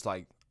I was just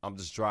like, I'm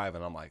just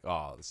driving. I'm like,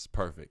 oh, this is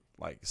perfect.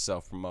 Like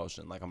self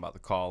promotion. Like I'm about to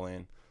call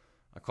in.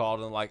 I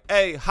called in like,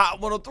 hey, Hot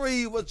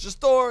 103, what's your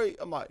story?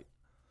 I'm like,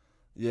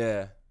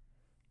 yeah.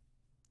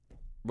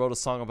 Wrote a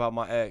song about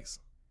my ex.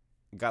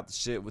 Got the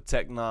shit with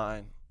Tech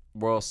Nine.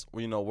 World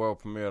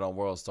premiered on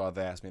World Star.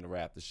 They asked me to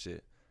rap the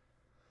shit.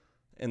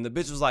 And the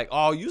bitch was like,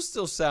 oh, you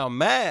still sound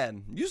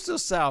mad. You still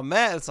sound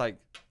mad. It's like,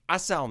 I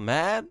sound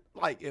mad?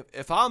 Like,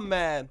 if I'm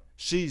mad,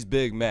 she's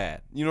big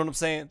mad. You know what I'm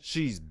saying?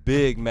 She's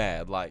big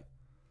mad. Like,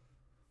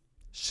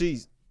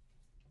 she's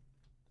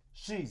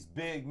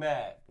big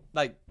mad.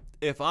 Like,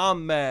 if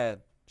I'm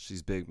mad,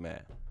 she's big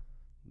mad.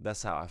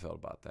 That's how I felt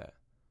about that.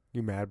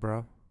 You mad,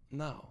 bro?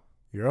 No.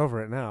 You're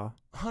over it now.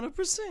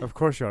 100%. Of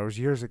course you are. It was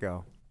years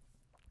ago.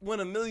 When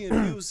 1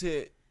 million views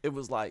hit, it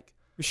was like,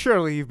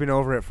 Surely you've been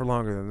over it for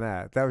longer than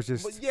that. That was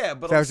just. but yeah,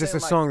 but that I'm was just a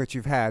saying, like, song that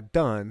you've had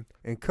done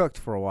and cooked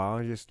for a while,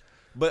 and just.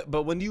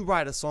 But when you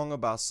write a song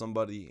about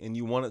somebody and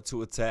you want it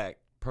to attack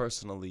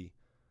personally,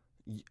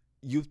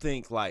 you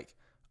think like,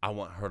 I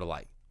want her to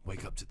like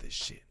wake up to this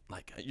shit.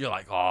 Like you're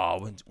like, oh,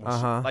 when she,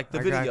 like the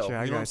I video. gotcha,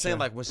 I you know what I'm saying?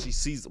 gotcha. Like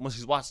when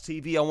she's watched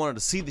TV, I want her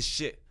to see the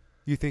shit.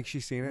 You think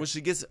she's seen When it?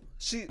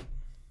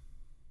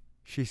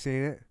 She's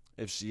seen it.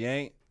 if she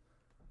ain't,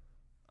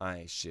 I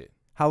ain't shit.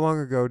 How long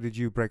ago did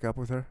you break up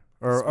with her,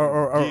 or It's been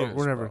or years,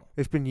 whatever? bro.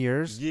 It's been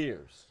years.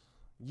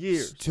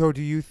 Years. So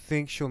do you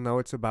think she'll know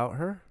it's about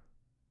her?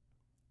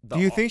 The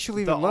Do you ar- think she'll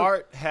the even look?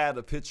 art had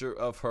a picture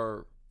of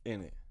her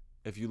in it?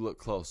 If you look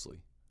closely.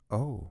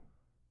 Oh.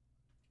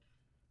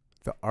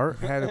 The art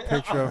had a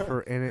picture of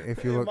her in it.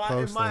 If you look Am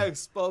closely, I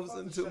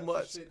exposing too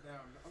much?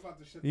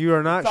 you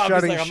are not Tommy's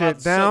shutting like, I'm shit about to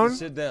shut down. the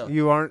shit down.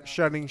 You aren't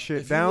shutting shit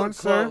If you down, look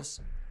sir. close,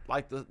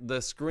 like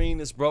the screen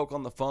is broke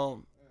on the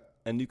phone,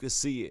 and you can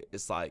see it.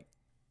 It's like,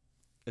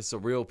 it's a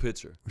real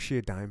picture. Was she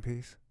a dime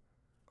piece?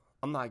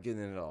 I'm not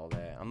getting into all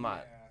that. I'm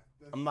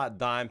not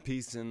dime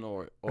piecing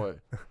or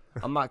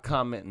I'm not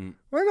commenting,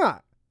 Why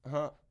not?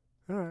 huh?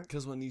 All right.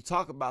 Because when you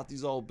talk about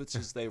these old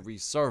bitches, they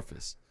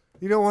resurface.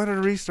 You don't want her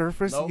to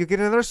resurface. Nope. You get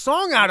another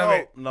song out of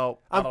it. No,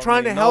 I'm I don't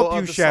trying need to no help you,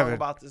 other song Chevin.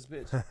 about this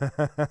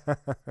bitch.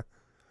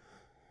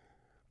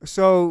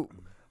 So,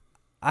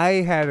 I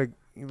had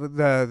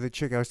the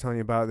chick I was telling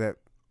you about that,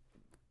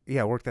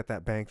 worked at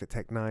that bank that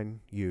Tech9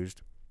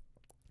 used.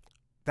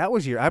 That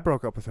was I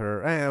broke up with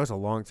her. That was a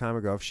long time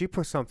ago. If she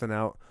put something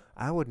out,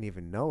 I wouldn't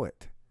even know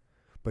it.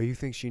 But you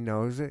think she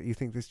knows it? You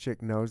think this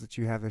chick knows that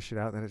you have this shit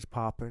out, that it's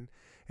popping,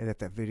 and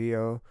that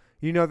video?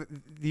 You know,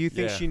 do you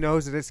think she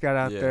knows that it's got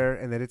out there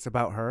and that it's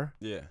about her?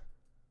 Yeah.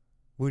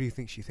 What do you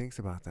think she thinks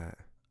about that?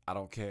 I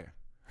don't care.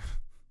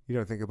 You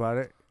don't think about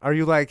it? Are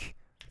you like,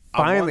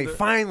 finally,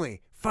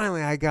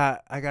 I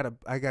got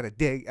a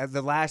dig at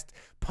the last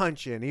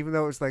punch in, even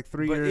though it was like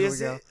 3 years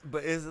ago.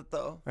 But is it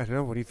though? I don't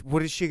know.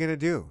 What is she gonna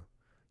do?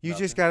 You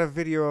just got a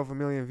video of 1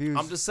 million views.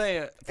 I'm just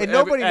saying. And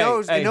nobody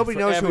knows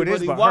who it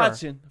is but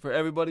her. For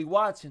everybody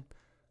watching,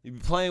 you be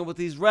playing with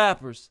these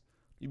rappers.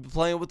 You be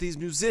playing with these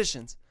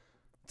musicians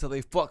until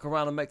they fuck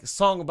around and make a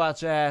song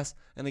about your ass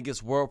and it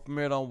gets world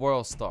premiered on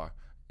World Star.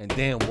 And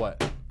then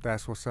what?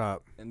 That's what's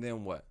up. And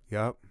then what?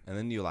 Yep. And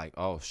then you're like,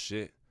 oh,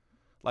 shit.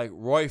 Like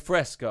Roy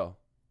Fresco.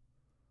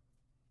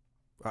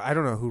 I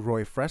don't know who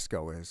Roy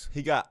Fresco is.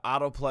 He got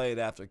autoplayed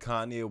after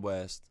Kanye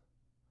West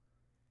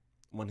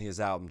when his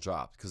album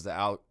dropped because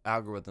the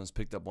algorithms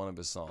picked up one of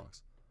his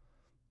songs.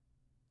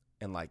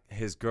 And, like,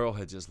 his girl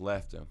had just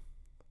left him.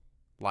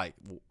 Like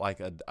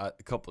a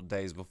couple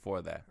days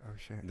before that. Oh,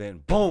 shit.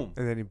 Then, boom.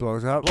 And then he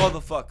blows up. Blow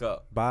the fuck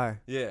up. Bye.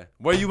 Yeah.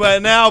 Where you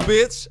at now,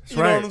 bitch? That's you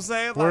know right. what I'm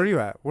saying? Where are you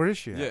at? Where is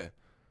she at? Yeah.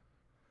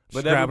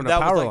 She's But grabbing that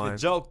a power was like line. a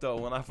joke, though,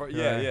 when I first...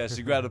 Yeah,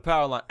 she grabbed a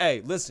power line.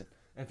 Hey, listen.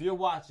 If you're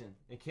watching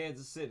in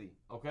Kansas City,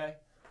 okay?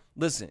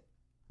 Listen.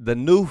 The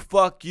new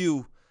fuck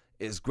you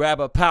is grab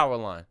a power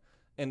line.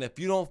 And if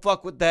you don't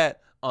fuck with that,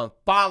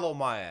 unfollow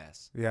my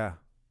ass. Yeah.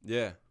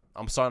 Yeah.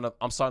 I'm starting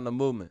the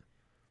movement.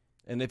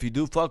 And if you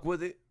do fuck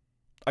with it,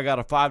 I got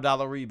a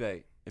 $5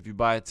 rebate if you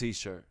buy a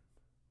t-shirt.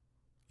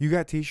 You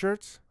got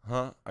t-shirts?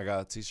 Huh? I got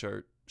a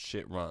t-shirt.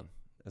 Shit run.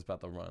 It's about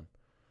to run.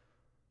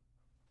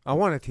 I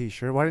want a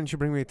t-shirt. Why didn't you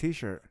bring me a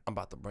t-shirt? I'm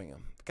about to bring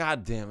them.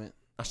 God damn it.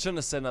 I shouldn't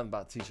have said nothing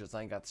about t-shirts.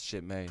 I ain't got the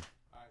shit made.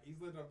 He's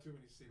letting up too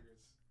many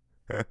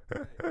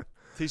secrets.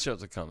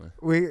 T-shirts are coming.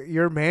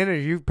 Your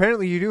manager.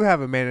 Apparently you do have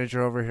a manager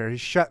over here.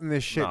 He's shutting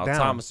this shit No, down.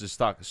 Thomas just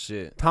talking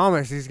shit.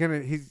 Thomas, he's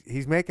gonna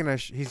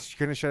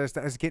shut us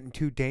down. It's getting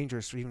too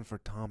dangerous even for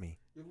Tommy.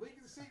 You're leaking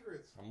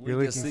secrets. You're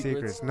leaking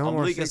secrets. No I'm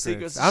more leaking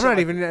secrets. secrets. I'm not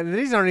Shit even.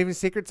 These aren't even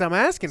secrets I'm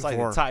asking It's like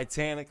for. the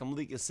Titanic. I'm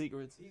leaking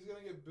secrets. He's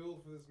gonna get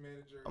billed for this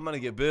manager. I'm gonna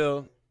get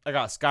billed. I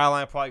got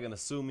Skyline probably gonna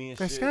sue me and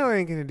That shit. Skyline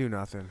ain't gonna do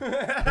nothing.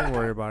 Don't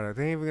worry about it.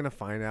 They ain't even gonna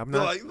find out. I'm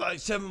They're not. like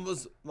Seven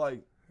was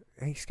like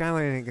Hey,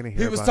 Skyline ain't gonna hear.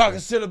 he was about talking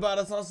this. shit about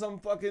us on some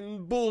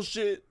fucking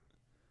bullshit.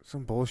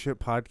 Some bullshit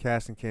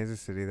podcast in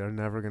Kansas City. They're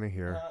never gonna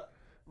hear.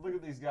 Look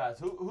at these guys.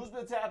 Who's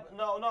been tapping?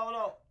 No.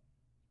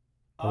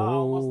 I Oh.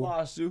 almost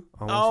lost you.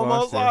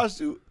 Almost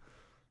lost you.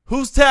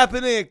 Who's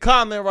tapping in?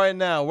 Comment right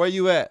now. Where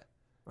you at?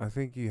 I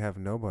think you have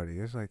nobody.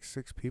 There's like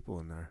 6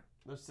 people in there.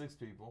 There's 6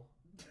 people.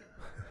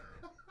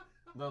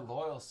 They're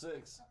loyal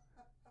 6.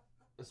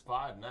 It's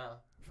 5 now.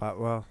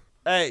 Well,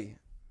 Hey,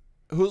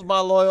 who's my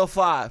loyal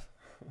 5?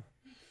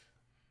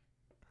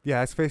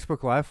 yeah, it's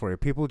Facebook Live for you.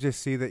 People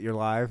just see that you're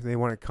live. And they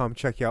want to come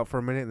check you out for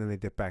a minute, and then they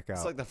dip back out.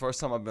 It's like the first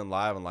time I've been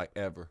live in like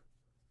ever.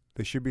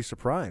 They should be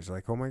surprised.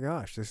 Like, oh my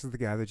gosh, this is the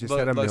guy that just Like,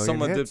 had a like million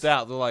someone hits. dipped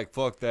out. They're like,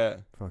 fuck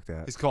that. Fuck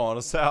that. He's calling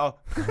us out.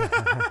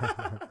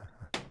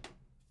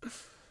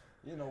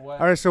 You know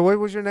what? All right, so what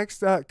was your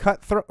next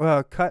cut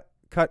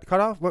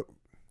off?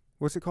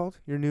 What's it called?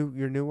 Your new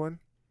one?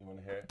 You want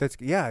to hear it? That's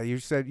you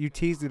said you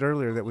teased it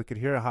earlier that we could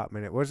hear a hot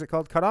minute. What is it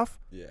called? Cut off?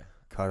 Yeah.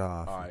 Cut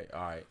off. All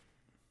right.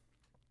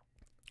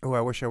 Oh,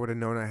 I wish I would have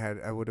known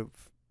I would have.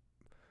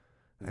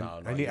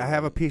 No, I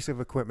have a piece of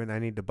equipment I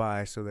need to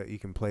buy so that you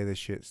can play this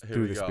shit Here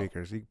through we the go.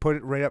 speakers. You can put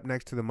it right up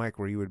next to the mic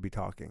where you would be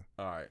talking.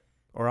 All right.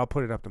 Or I'll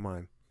put it up to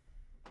mine.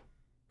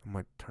 I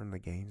might turn the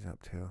gains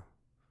up too.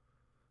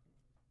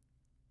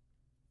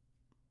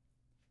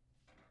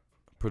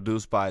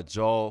 Produced by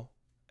Joel,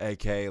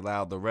 a.k.a.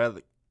 Loud the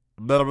Relic.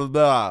 Blah, blah,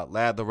 blah.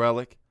 Lad the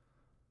Relic.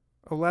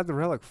 Oh, Lad the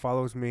Relic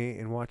follows me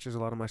and watches a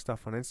lot of my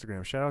stuff on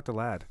Instagram. Shout out to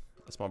Lad.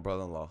 That's my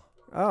brother-in-law.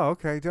 Oh,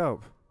 okay,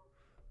 dope.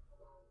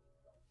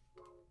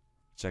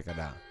 Check it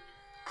out.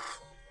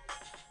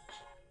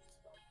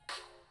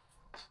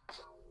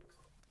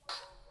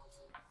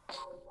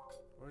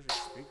 Where's your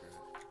speaker?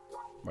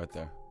 Right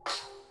there.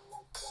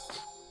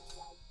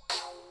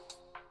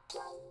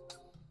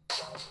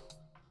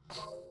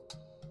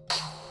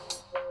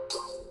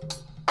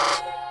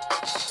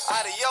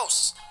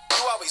 Adios,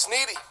 you always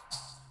needy.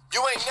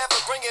 You ain't never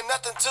bringing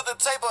nothing to the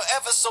table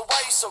ever, so why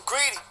you so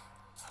greedy?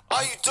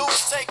 All you do is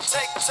take.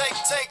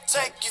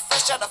 You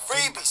fish out of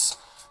freebies.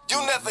 You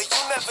never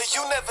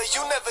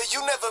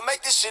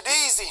make this shit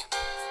easy.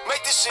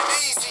 Make this shit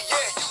easy,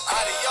 yeah.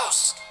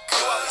 Adios, you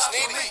always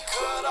needy.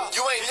 You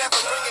ain't never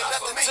bringing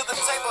nothing to the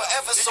table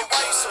ever, so why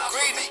you so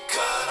greedy?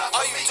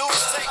 All you do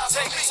is take.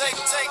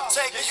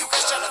 You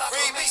fish out of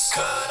freebies.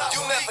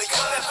 You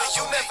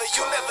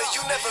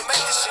never make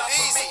this shit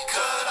easy.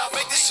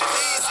 Make this shit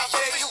easy,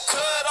 yeah. You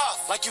cut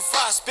off. Like you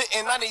fly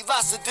spitting, I need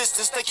lots of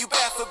distance. Think you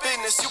bad for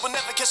business. You will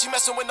never catch me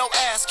messing with no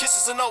ass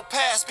kisses and no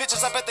past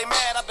bitches. I bet they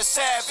mad, I've been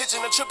savaging.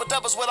 The triple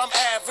doubles what I'm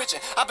averaging.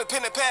 I've been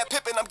pinning pad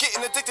pippin', I'm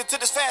getting addicted to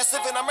this fast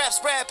living. I'm rap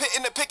Brad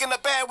Pittin' and picking the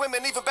bad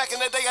women. Even back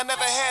in the day, I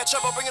never had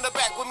trouble bringing it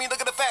back with me.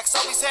 Look at the facts,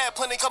 always had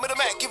plenty. Call me the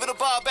Mac, give it a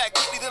bar back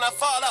quickly, then I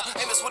fall out.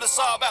 And that's what it's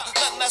all about.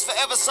 Nothing lasts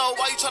forever, so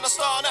why you trying to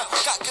stall now?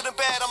 Got good and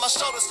bad on my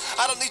shoulders.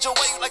 I don't need your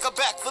weight like a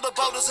back for the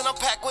boulders, and I'm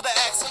packed with the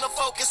axe and the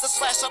focus to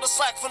slash all the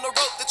slack from the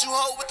rope that you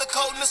hold with the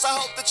coldness. I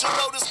hope that you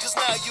notice, cause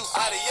now you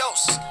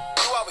adios.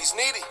 You always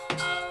needy.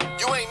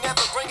 You ain't never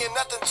bringing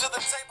nothing to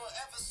the table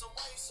ever, so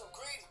why you so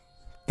greedy?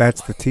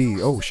 That's the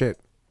T. Oh shit.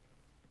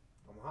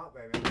 I'm hot,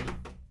 baby.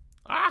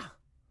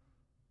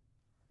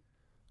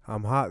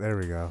 I'm hot. There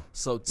we go.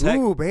 So Tech,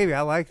 Ooh, baby,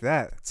 I like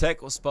that.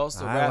 Tech was supposed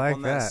to I rap like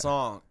on that that.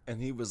 song,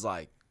 and he was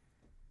like,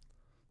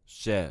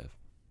 Chev,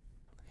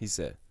 he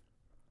said,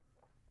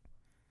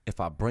 if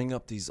I bring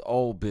up these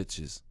old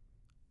bitches,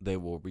 they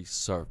will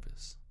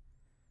resurface.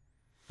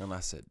 And I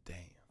said, damn.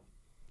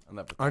 I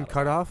never thought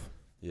Uncut about off.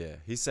 it. Yeah.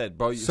 He said,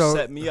 bro, you So-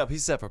 set me up. He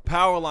said, for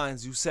power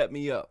lines, you set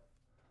me up.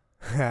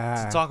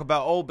 To talk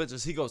about old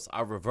bitches, he goes,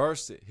 I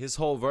reversed it. His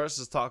whole verse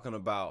is talking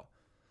about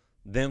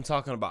them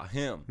talking about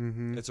him.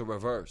 Mhm. It's a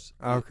reverse.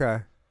 Okay.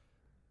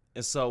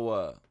 And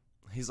so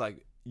he's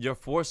like, you're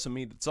forcing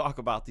me to talk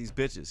about these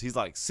bitches. He's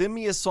like, send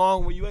me a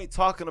song where you ain't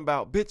talking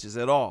about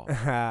bitches at all.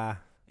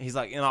 He's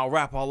like, and I'll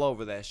rap all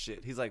over that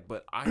shit. He's like,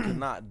 but I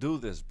cannot do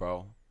this,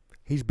 bro.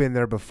 He's been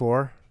there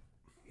before.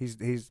 He's.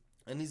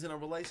 And he's in a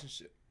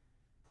relationship.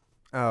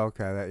 Oh,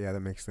 okay. That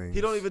makes things.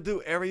 He don't even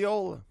do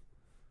Areola,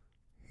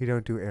 He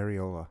don't do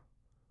areola.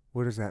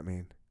 What does that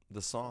mean?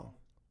 the song.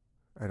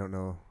 I don't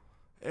know.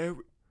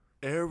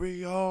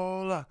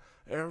 Areola,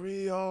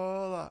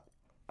 Areola.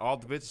 All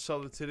the bitches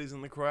show the titties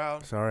in the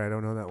crowd. Sorry, I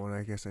don't know that one.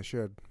 I guess I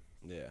should.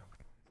 Yeah,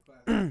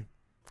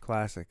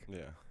 Classic.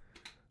 yeah.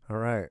 All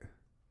right.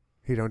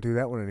 He don't do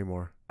that one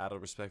anymore. Out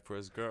of respect for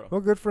his girl.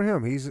 Well, good for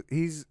him. He's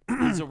He's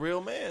a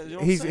real man. You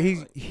know what I'm saying?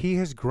 Like, he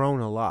has grown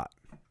a lot.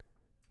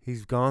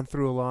 He's gone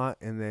through a lot,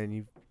 and then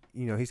you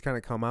know he's kind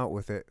of come out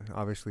with it.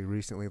 Obviously,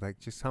 recently, like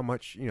just how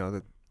much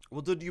the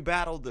well, dude, you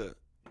battle the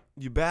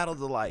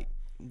like.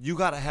 You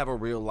gotta have a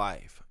real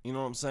life. You know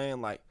what I'm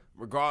saying? Like,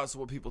 regardless of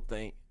what people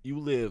think, you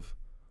live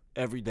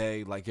every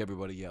day like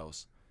everybody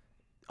else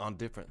on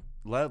different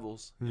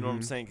levels. You know what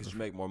I'm saying? Because you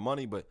make more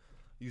money, but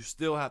you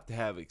still have to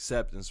have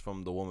acceptance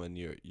from the woman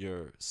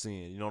you're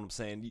seeing. You know what I'm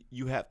saying?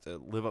 You have to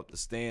live up to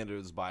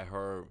standards by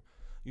her.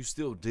 You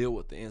still deal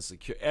with the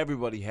insecure.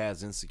 Everybody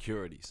has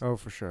insecurities, Oh,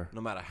 for sure.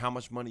 no matter how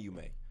much money you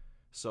make.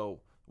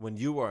 So when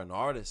you are an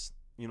artist,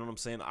 you know what I'm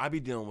saying? I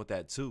be dealing with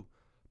that too.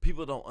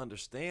 People don't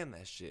understand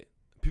that shit.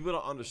 People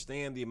don't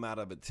understand the amount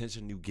of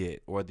attention you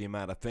get, or the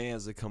amount of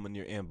fans that come in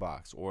your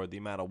inbox, or the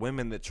amount of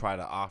women that try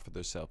to offer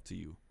themselves to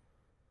you.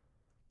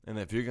 And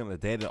if you're gonna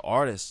date an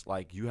artist,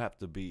 like, you have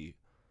to be.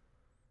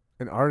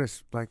 An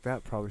artist like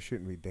that probably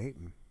shouldn't be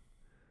dating.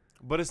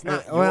 But it's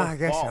not your Well, I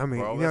guess fault, I mean,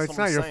 bro. you know, That's it's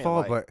what not I'm your saying.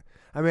 fault, Like, but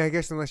I mean, I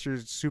guess unless you're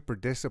super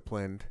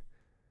disciplined.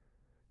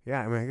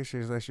 Yeah, I mean, I guess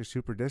unless you're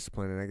super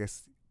disciplined, and I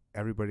guess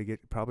everybody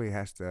probably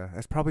has to.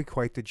 That's probably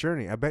quite the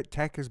journey. I bet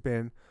Tech has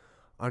been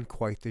on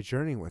quite the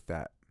journey with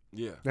that.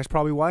 yeah. That's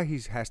probably why he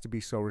has to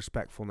be so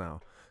respectful now,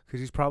 because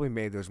he's probably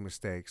made those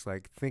mistakes,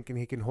 like thinking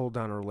he can hold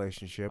down a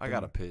relationship. I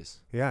gotta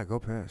piss. Yeah, go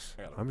piss.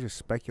 I gotta I'm just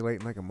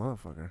speculating like a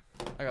motherfucker.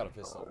 I gotta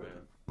piss so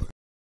bad.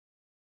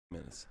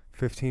 Minutes.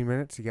 15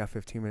 minutes? You got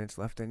 15 minutes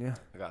left in you?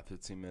 I got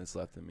 15 minutes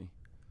left in me.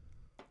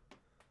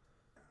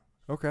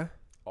 Okay.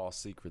 All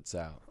secrets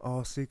out.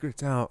 All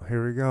secrets out.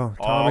 Here we go.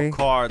 Tommy, All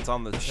cards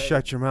on the table.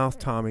 shut your mouth,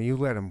 Tommy. You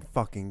let him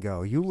fucking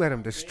go. You let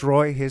him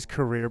destroy his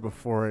career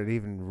before it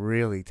even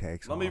really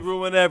takes Let off. me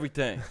ruin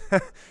everything.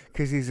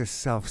 Because he's a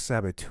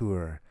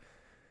self-saboteur.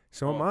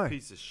 So am I.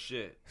 Piece of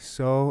shit.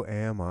 So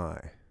am I.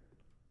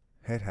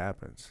 It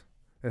happens.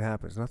 It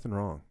happens. Nothing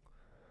wrong.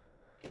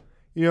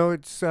 You know,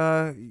 it's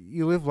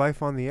you live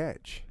life on the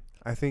edge.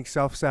 I think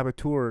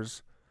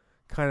self-saboteurs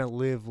kind of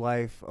live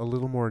life a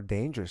little more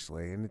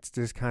dangerously, and it's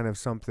just kind of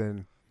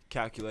something.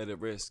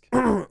 Calculated risk.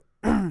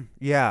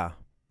 Yeah.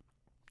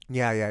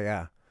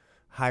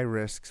 High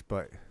risks,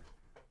 but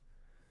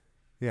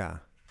yeah.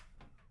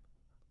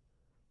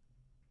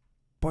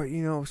 But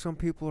you know, some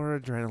people are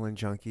adrenaline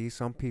junkies.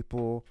 Some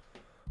people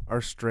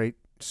are straight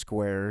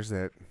squares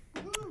that.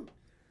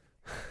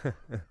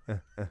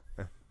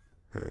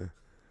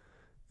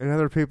 And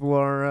other people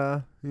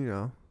are, you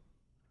know,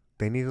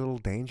 they need a little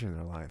danger in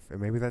their life. And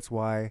maybe that's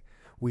why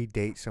we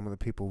date some of the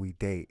people we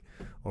date,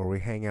 or we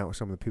hang out with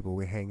some of the people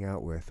we hang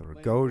out with, or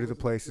Lame go to boys the in the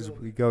places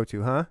building. we go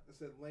to, huh? I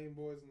said lame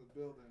boys in the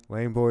building.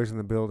 Lame boys in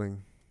the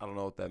building, I don't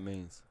know what that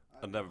means.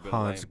 I've never been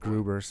Hans a lame boy.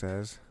 Gruber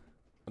says.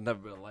 I've never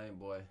been a lame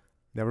boy.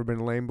 Never been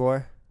a lame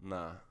boy?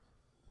 Nah.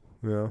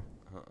 Yeah.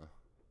 Uh-uh.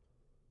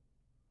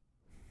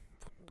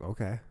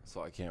 Okay.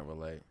 So I can't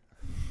relate.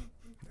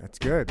 That's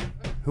good.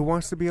 Who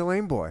wants to be a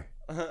lame boy?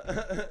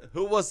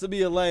 Who wants to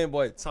be a lame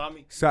boy?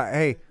 Tommy? So,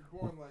 hey,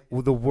 born like.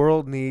 Well, the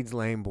world needs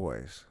lame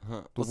boys.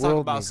 Huh. The Let's talk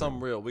world about needs something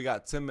them. real. We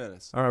got 10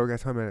 minutes. All right, we got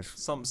 10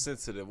 minutes. Something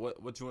sensitive.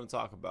 What you want to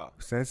talk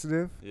about?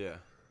 Sensitive? Yeah.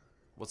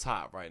 What's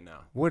hot right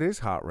now? What is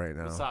hot right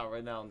now? What's hot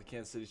right now in the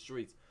Kansas City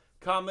streets?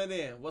 Comment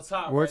in. What's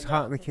hot What's right hot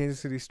now? in the Kansas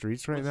City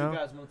streets right what now? you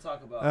guys want to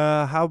talk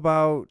about? How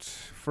about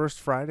First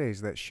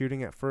Fridays? That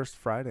shooting at First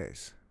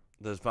Fridays.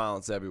 There's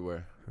violence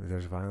everywhere.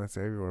 There's violence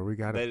everywhere. We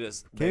got They it.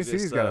 just Kansas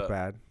City's got it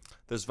bad.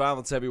 There's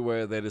violence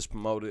everywhere. They just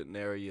promote it in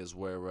areas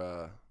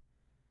where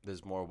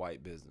there's more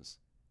white business.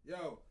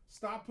 Yo,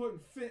 stop putting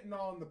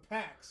fentanyl in the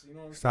packs. You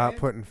know what I'm Stop saying?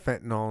 putting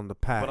fentanyl in the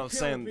pack. But I'm Killing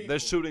saying people.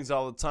 there's shootings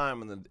all the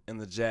time in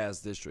the Jazz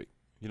District.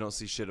 You don't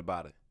see shit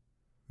about it.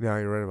 Yeah,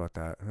 you're right about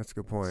that. That's a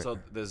good point. So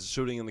there's a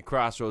shooting in the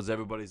Crossroads.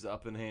 Everybody's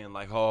up in hand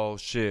like, oh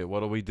shit, what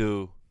do we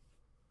do?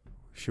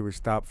 Should we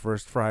stop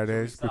First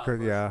Fridays? Stop Because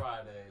First yeah,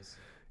 Fridays.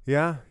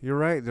 yeah, you're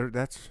right.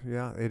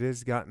 It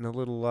is gotten a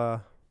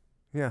little.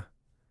 Yeah,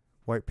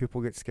 white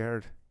people get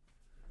scared.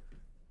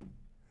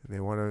 They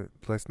want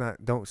to.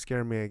 Don't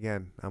scare me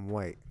again. I'm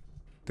white.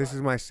 This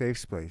is my safe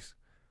space.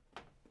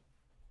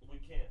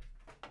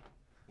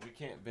 We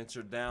can't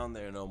venture down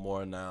there no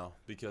more now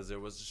because there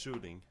was a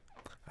shooting.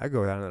 I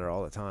go down there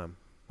all the time.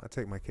 I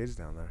take my kids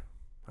down there.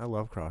 I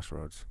love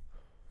Crossroads.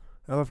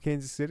 I love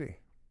Kansas City.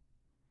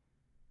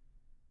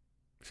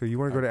 So you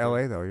want to go to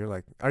Okay. LA though? You're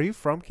like, are you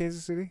from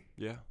Kansas City?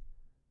 Yeah.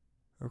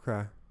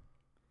 Okay.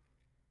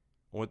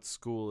 Went to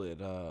school at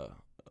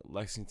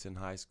Lexington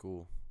High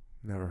School.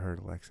 Never heard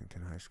of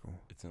Lexington High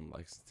School. It's in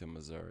Lexington,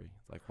 Missouri.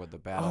 Like where the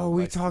battle. Oh, of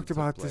we Lexington talked took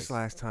about place. this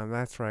last time.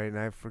 That's right, and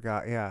I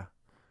forgot. Yeah,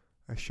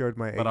 I showed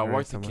my. But I ignorance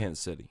worked in on my-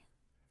 Kansas City.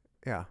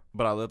 Yeah.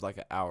 But I lived like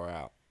an hour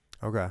out.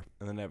 Okay.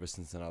 And then ever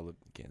since then, I lived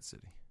in Kansas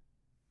City.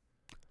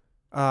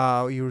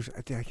 You were.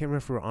 I can't remember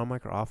if we were on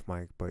mic or off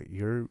mic, but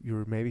you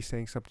were maybe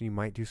saying something. You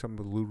might do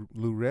something with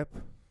Lou Rip,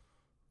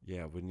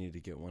 Yeah, we need to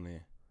get one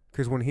in.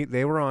 because when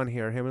they were on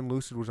here, him and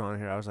Lucid was on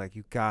here. I was like,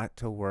 you got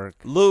to work.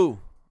 Lou,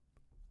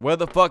 where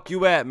the fuck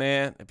you at,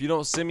 man? If you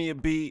don't send me a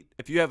beat,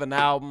 if you have an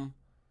album,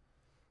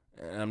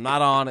 and I'm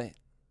not on it,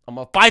 I'm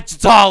gonna fight your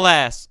tall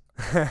ass.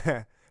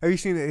 Have you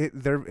seen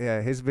their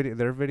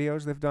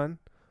videos they've done?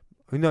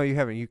 No, you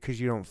haven't. Because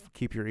you don't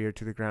keep your ear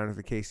to the ground of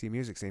the KC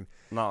music scene.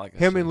 Not like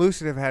Him and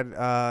Lucid have had,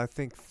 I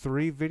think,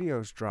 3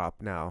 videos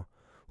drop now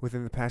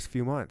within the past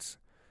few months,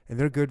 and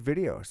they're good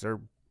videos.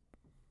 They're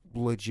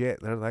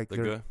legit. They're like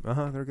They're good?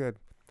 They're good.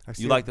 I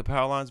see You them. like the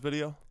Power Lines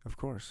video? Of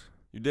course.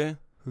 You did?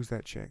 Who's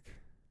that chick?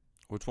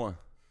 Which one?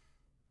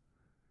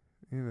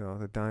 You know,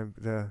 the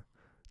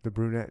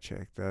brunette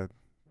chick, the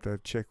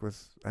chick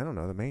with, I don't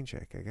know, the main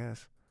chick, I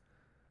guess.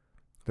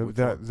 Which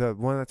one? The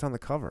one that's on the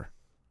cover.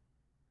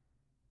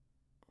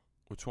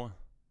 Which one?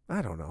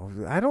 I don't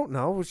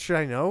know. Should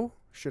I know?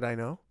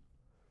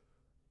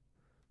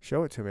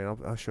 Show it to me, and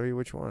I'll show you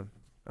which one.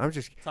 I'm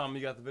just. Tom,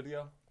 you got the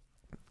video?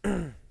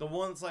 The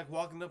one that's like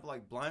walking up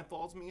like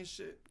blindfolds me and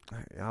shit?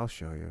 I'll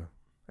show you.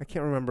 I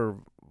can't remember.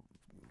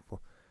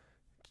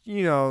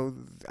 You know,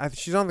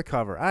 she's on the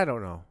cover. I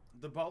don't know.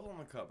 They're both on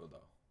the cover though.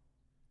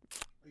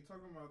 Are you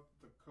talking about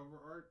the cover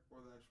art or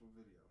the actual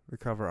video? The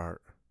cover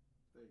art.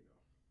 There you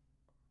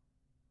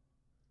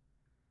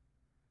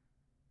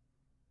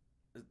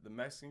go. Is the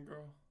Mexican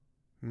girl?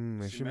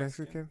 Is She she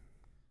Mexican?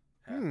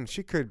 Mexican?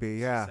 She could be.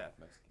 Yeah. She's half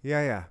Mexican.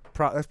 Yeah.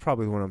 That's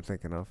probably the one I'm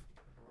thinking of.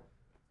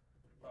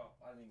 Well,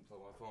 I didn't even plug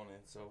my phone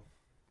in, so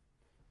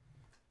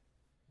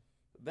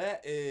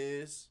that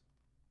is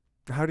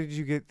How did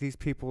you get these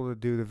people to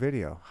do the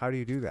video? How do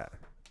you do that?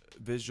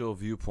 Visual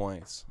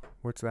Viewpoints.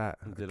 What's that?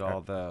 Did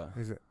all the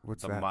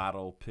What's the that?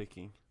 model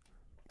picking.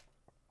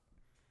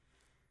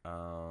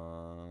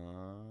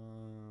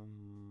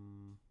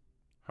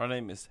 Her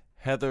name is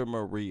Heather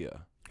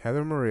Maria,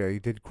 Heather Maria, you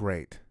did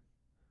great.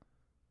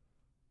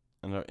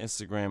 and her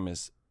Instagram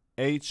is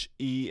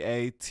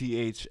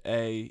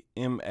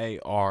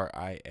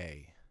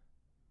HeathaMaria.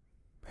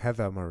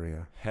 Heather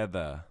Maria.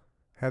 Heather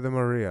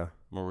Maria.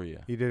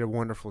 Maria. You did a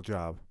wonderful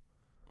job.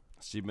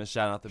 She been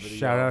shouting out the video.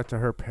 Shout out to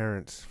her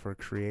parents for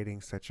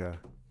creating such a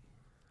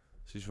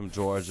She's from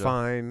Georgia.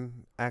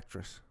 fine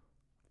actress.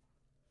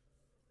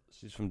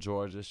 She's from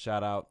Georgia.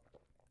 Shout out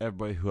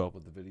everybody who helped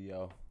with the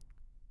video.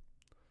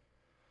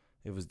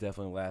 It was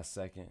definitely last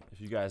second.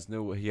 If you guys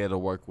knew what he had to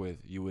work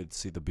with, you would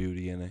see the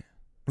beauty in it.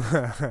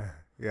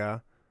 Yeah.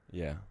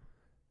 Yeah.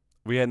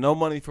 We had no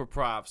money for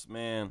props,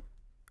 man.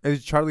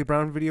 Is Charlie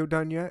Brown video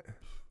done yet?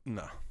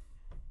 No.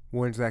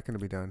 When's that going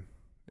to be done?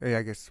 Yeah,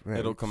 I guess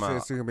It'll come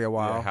It's out. going to be a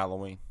while. Yeah,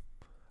 Halloween.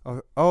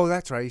 Oh,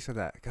 that's right. You said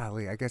that.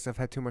 Golly, I guess I've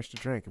had too much to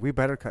drink. We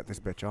better cut this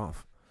bitch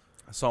off.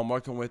 So I'm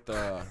working with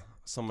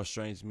some of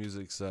Strange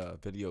Music's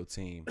video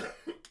team,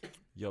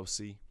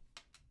 Yossi,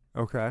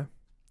 Okay.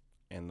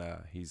 and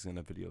he's in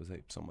a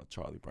videotape some of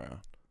Charlie Brown.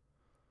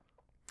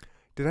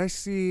 Did I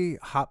see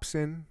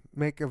Hobson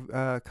make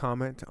a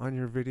comment on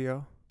your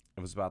video?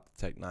 It was about the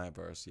Tech 9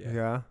 verse. Yeah.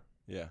 Yeah.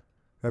 Yeah.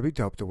 That'd be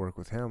dope to work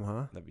with him,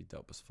 huh? That'd be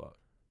dope as fuck.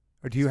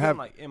 Or do you He's have been,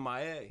 like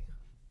MIA?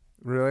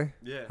 really?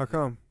 Yeah. How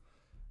come?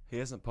 He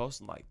hasn't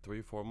posted in like 3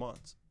 or 4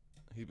 months.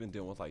 He's been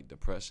dealing with like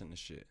depression and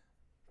shit.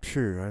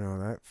 Phew, I know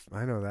that.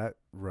 I know that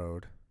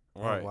road.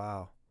 Right. Oh,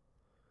 wow.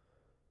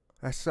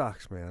 That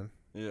sucks, man.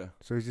 Yeah.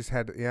 So he just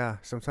had to, yeah,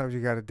 sometimes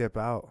you got to dip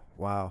out.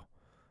 Wow.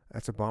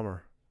 That's a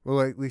bummer. Well,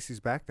 at least he's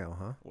back now,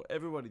 huh? Well,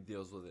 everybody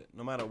deals with it,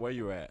 no matter where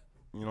you're at.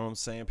 You know what I'm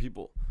saying?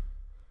 People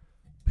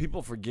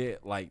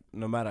forget, like,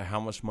 no matter how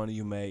much money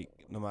you make,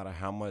 no matter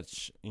how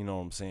much, you know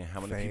what I'm saying,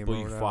 how many Fame people or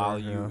you whatever,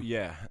 follow,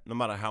 yeah. no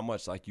matter how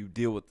much, like, you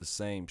deal with the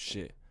same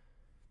shit.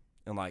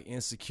 And, like,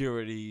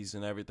 insecurities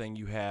and everything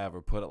you have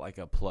are put at, like,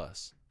 a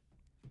plus.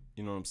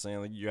 You know what I'm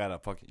saying? Like, you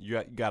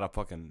got a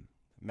fucking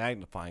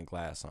magnifying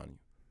glass on you.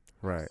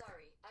 Right.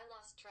 Sorry, I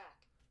lost track.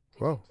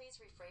 Could Whoa. you please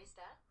rephrase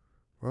that?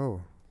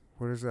 Whoa.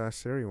 What does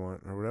Siri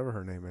want, or whatever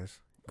her name is?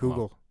 My-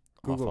 Google.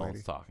 My Google phone's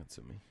lady. talking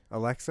to me.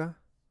 Alexa?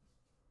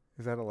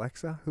 Is that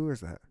Alexa? Who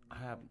is that? I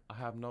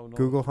have no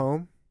Google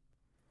Home?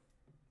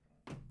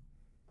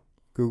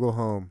 Google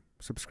Home.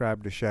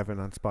 Subscribe to Chevin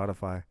on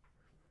Spotify.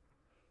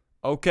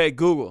 Okay,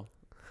 Google.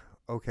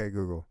 Okay,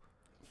 Google.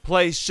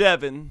 Play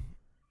Chevin.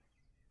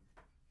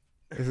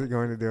 Is it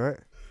going to do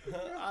it?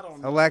 I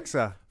don't know.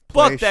 Alexa. Fuck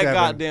play that Chevin.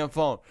 goddamn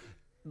phone.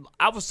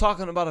 I was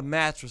talking about a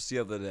mattress the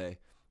other day,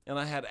 and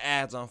I had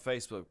ads on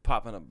Facebook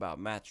popping up about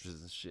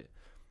mattresses and shit.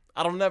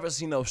 I don't never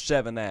see no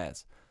Chevin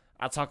ads.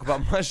 I talk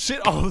about my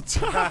shit all the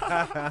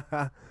time.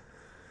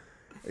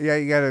 Yeah,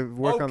 you got to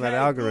work on that Okay,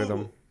 algorithm.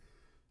 Google.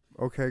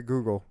 Okay,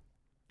 Google.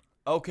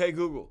 Okay,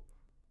 Google.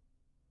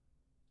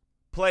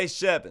 Play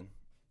Chevin.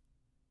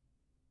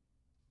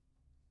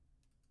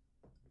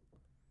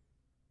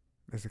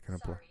 Is it going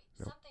to play? Sorry,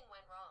 Nope. something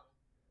went wrong.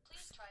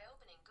 Please try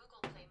opening Google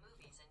Play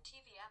Movies and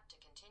TV app to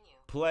continue.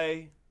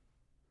 Play.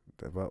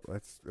 Well,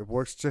 it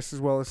works just as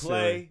well as Siri.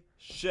 Play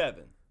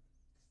Chevin.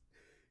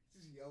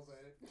 He just yells at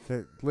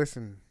it.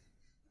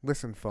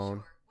 Listen, phone.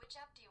 Sure. Which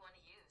app do you want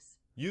to use?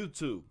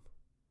 YouTube.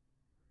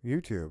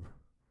 YouTube.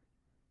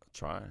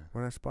 Trying.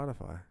 Why not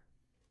Spotify?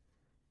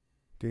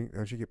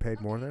 Don't you get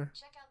paid more Okay, there?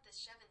 Check out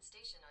this Chevin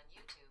station on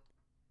YouTube.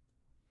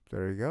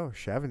 There you go.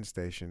 Chevin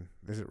Station.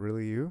 Is it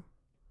really you?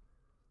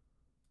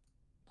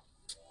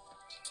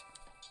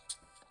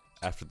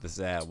 After this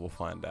ad, we'll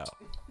find out.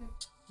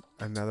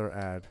 Another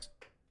ad.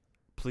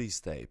 Please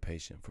stay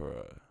patient for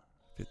a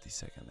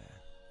 50-second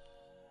ad.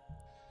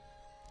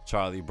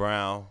 Charlie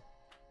Brown.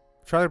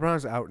 Charlie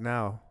Brown's out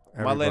now.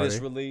 My latest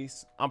everybody.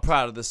 release. I'm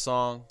proud of this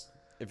song.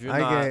 If you're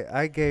not,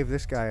 I gave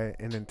this guy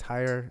an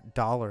entire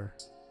 $1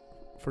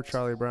 for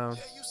Charlie Brown.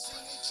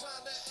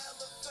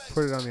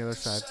 Put it on the other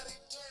side.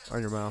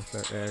 On your mouth.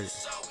 There.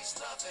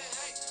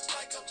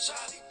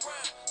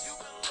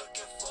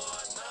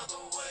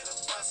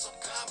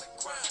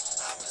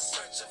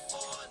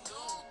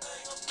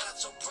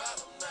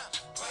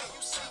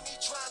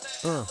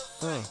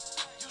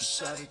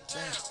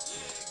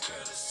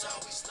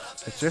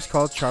 It's just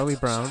called Charlie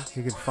Brown.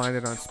 You can find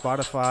it on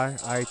Spotify,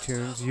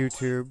 iTunes,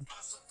 YouTube.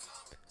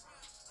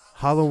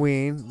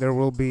 Halloween, there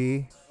will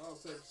be. Oh,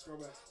 sick. Scroll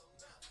back.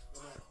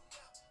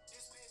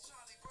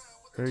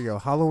 There you go.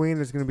 Halloween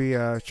is going to be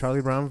a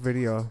Charlie Brown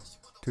video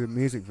to the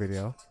music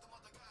video.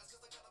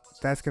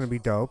 That's going to be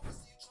dope.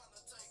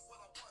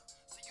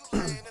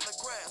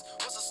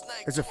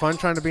 Is it fun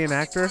trying to be an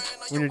actor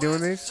when you're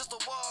doing these?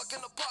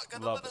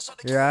 love it.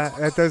 Yeah,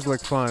 that does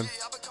look fun.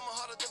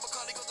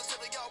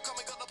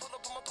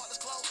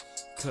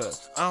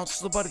 Cause I don't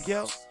trust nobody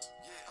else.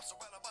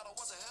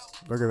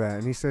 Look at that.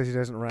 And he says he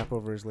doesn't rap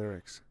over his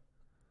lyrics.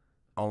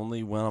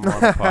 Only when I'm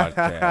on a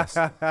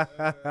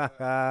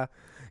podcast.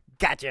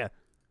 Gotcha.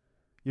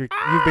 You've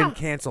been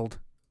canceled.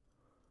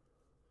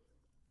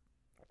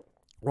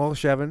 Well,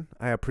 Chevin,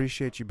 I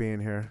appreciate you being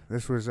here.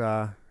 This was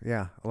a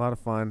lot of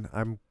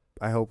fun.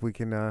 I hope we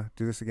can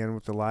do this again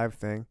with the live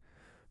thing.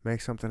 Make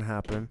something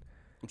happen.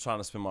 I'm trying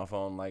to spin my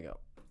phone like a.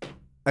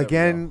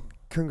 Again,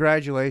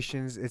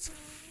 congratulations. It's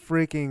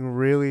freaking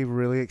really,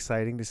 really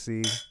exciting to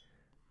see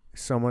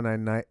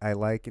someone I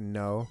like and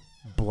know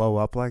blow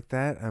up like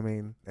that. I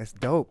mean, that's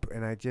dope.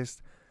 And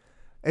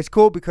it's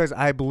cool because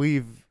I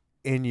believe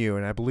in you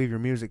and I believe your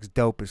music's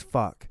dope as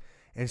fuck.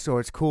 And so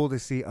it's cool to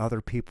see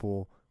other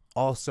people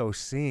also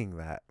seeing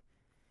that.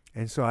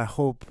 And so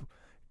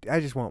I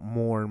just want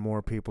more and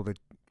more people to,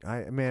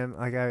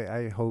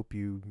 I hope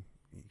you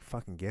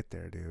fucking get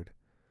there, dude.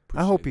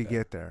 I hope you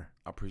get there.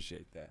 I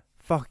appreciate that.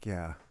 Fuck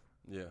yeah.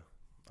 Yeah,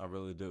 I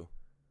really do.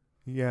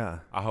 Yeah.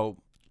 I hope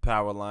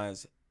Power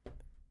Lines.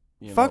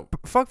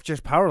 Fuck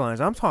just power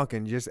lines. I'm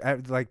talking just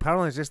like power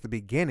lines just the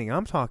beginning.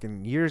 I'm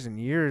talking years and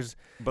years.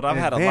 But I've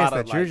in had a advance lot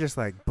of that you're just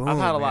like boom. I've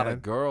had a lot man.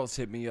 of girls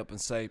hit me up and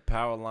say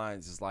Power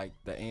Lines is like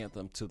the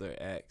anthem to their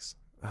ex.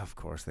 Of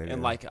course they do.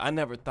 And like I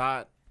never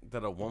thought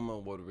that a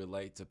woman would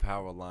relate to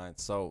Power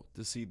Lines. So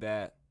to see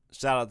that,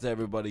 shout out to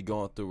everybody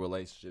going through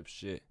relationship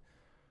shit.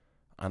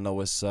 I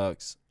know it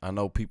sucks. I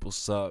know people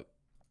suck.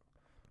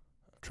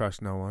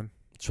 Trust no one.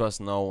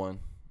 Trust no one.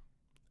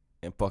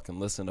 And fucking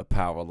listen to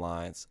Power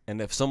Lines.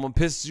 And if someone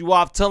pisses you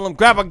off, tell them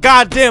grab a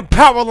goddamn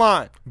Power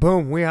Line.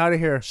 Boom, we out of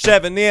here.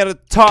 Chevin near the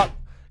top.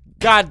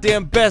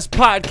 Goddamn best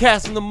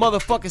podcast in the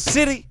motherfucking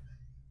city.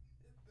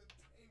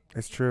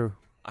 It's true.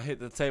 I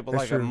hit the table It's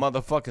like true. a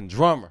motherfucking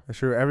drummer. It's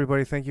true.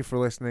 Everybody, thank you for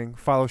listening.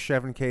 Follow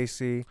Chevin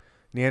KC.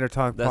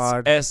 Neanderthal That's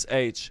Pod.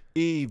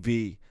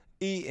 SHEVENKC.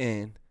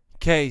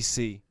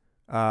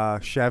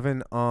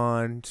 Chevin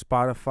on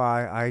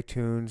Spotify,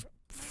 iTunes.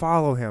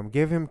 Follow him.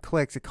 Give him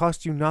clicks. It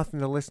costs you nothing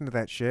to listen to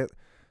that shit.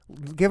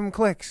 Give him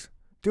clicks.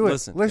 Do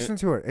it. Listen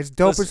to it. It's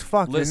dope as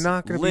fuck. You're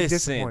not going to be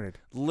disappointed.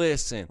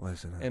 Listen.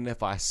 And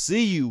if I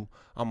see you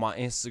on my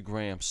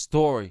Instagram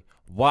story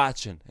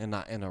watching and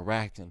not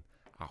interacting,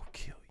 I'll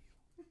kill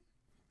you.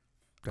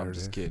 I'm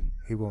just kidding.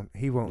 He won't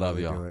Love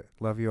really y'all. do it.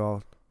 Love you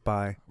all.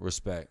 Bye.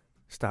 Respect.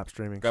 Stop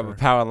streaming. Grab sorry. a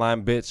power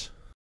line, bitch.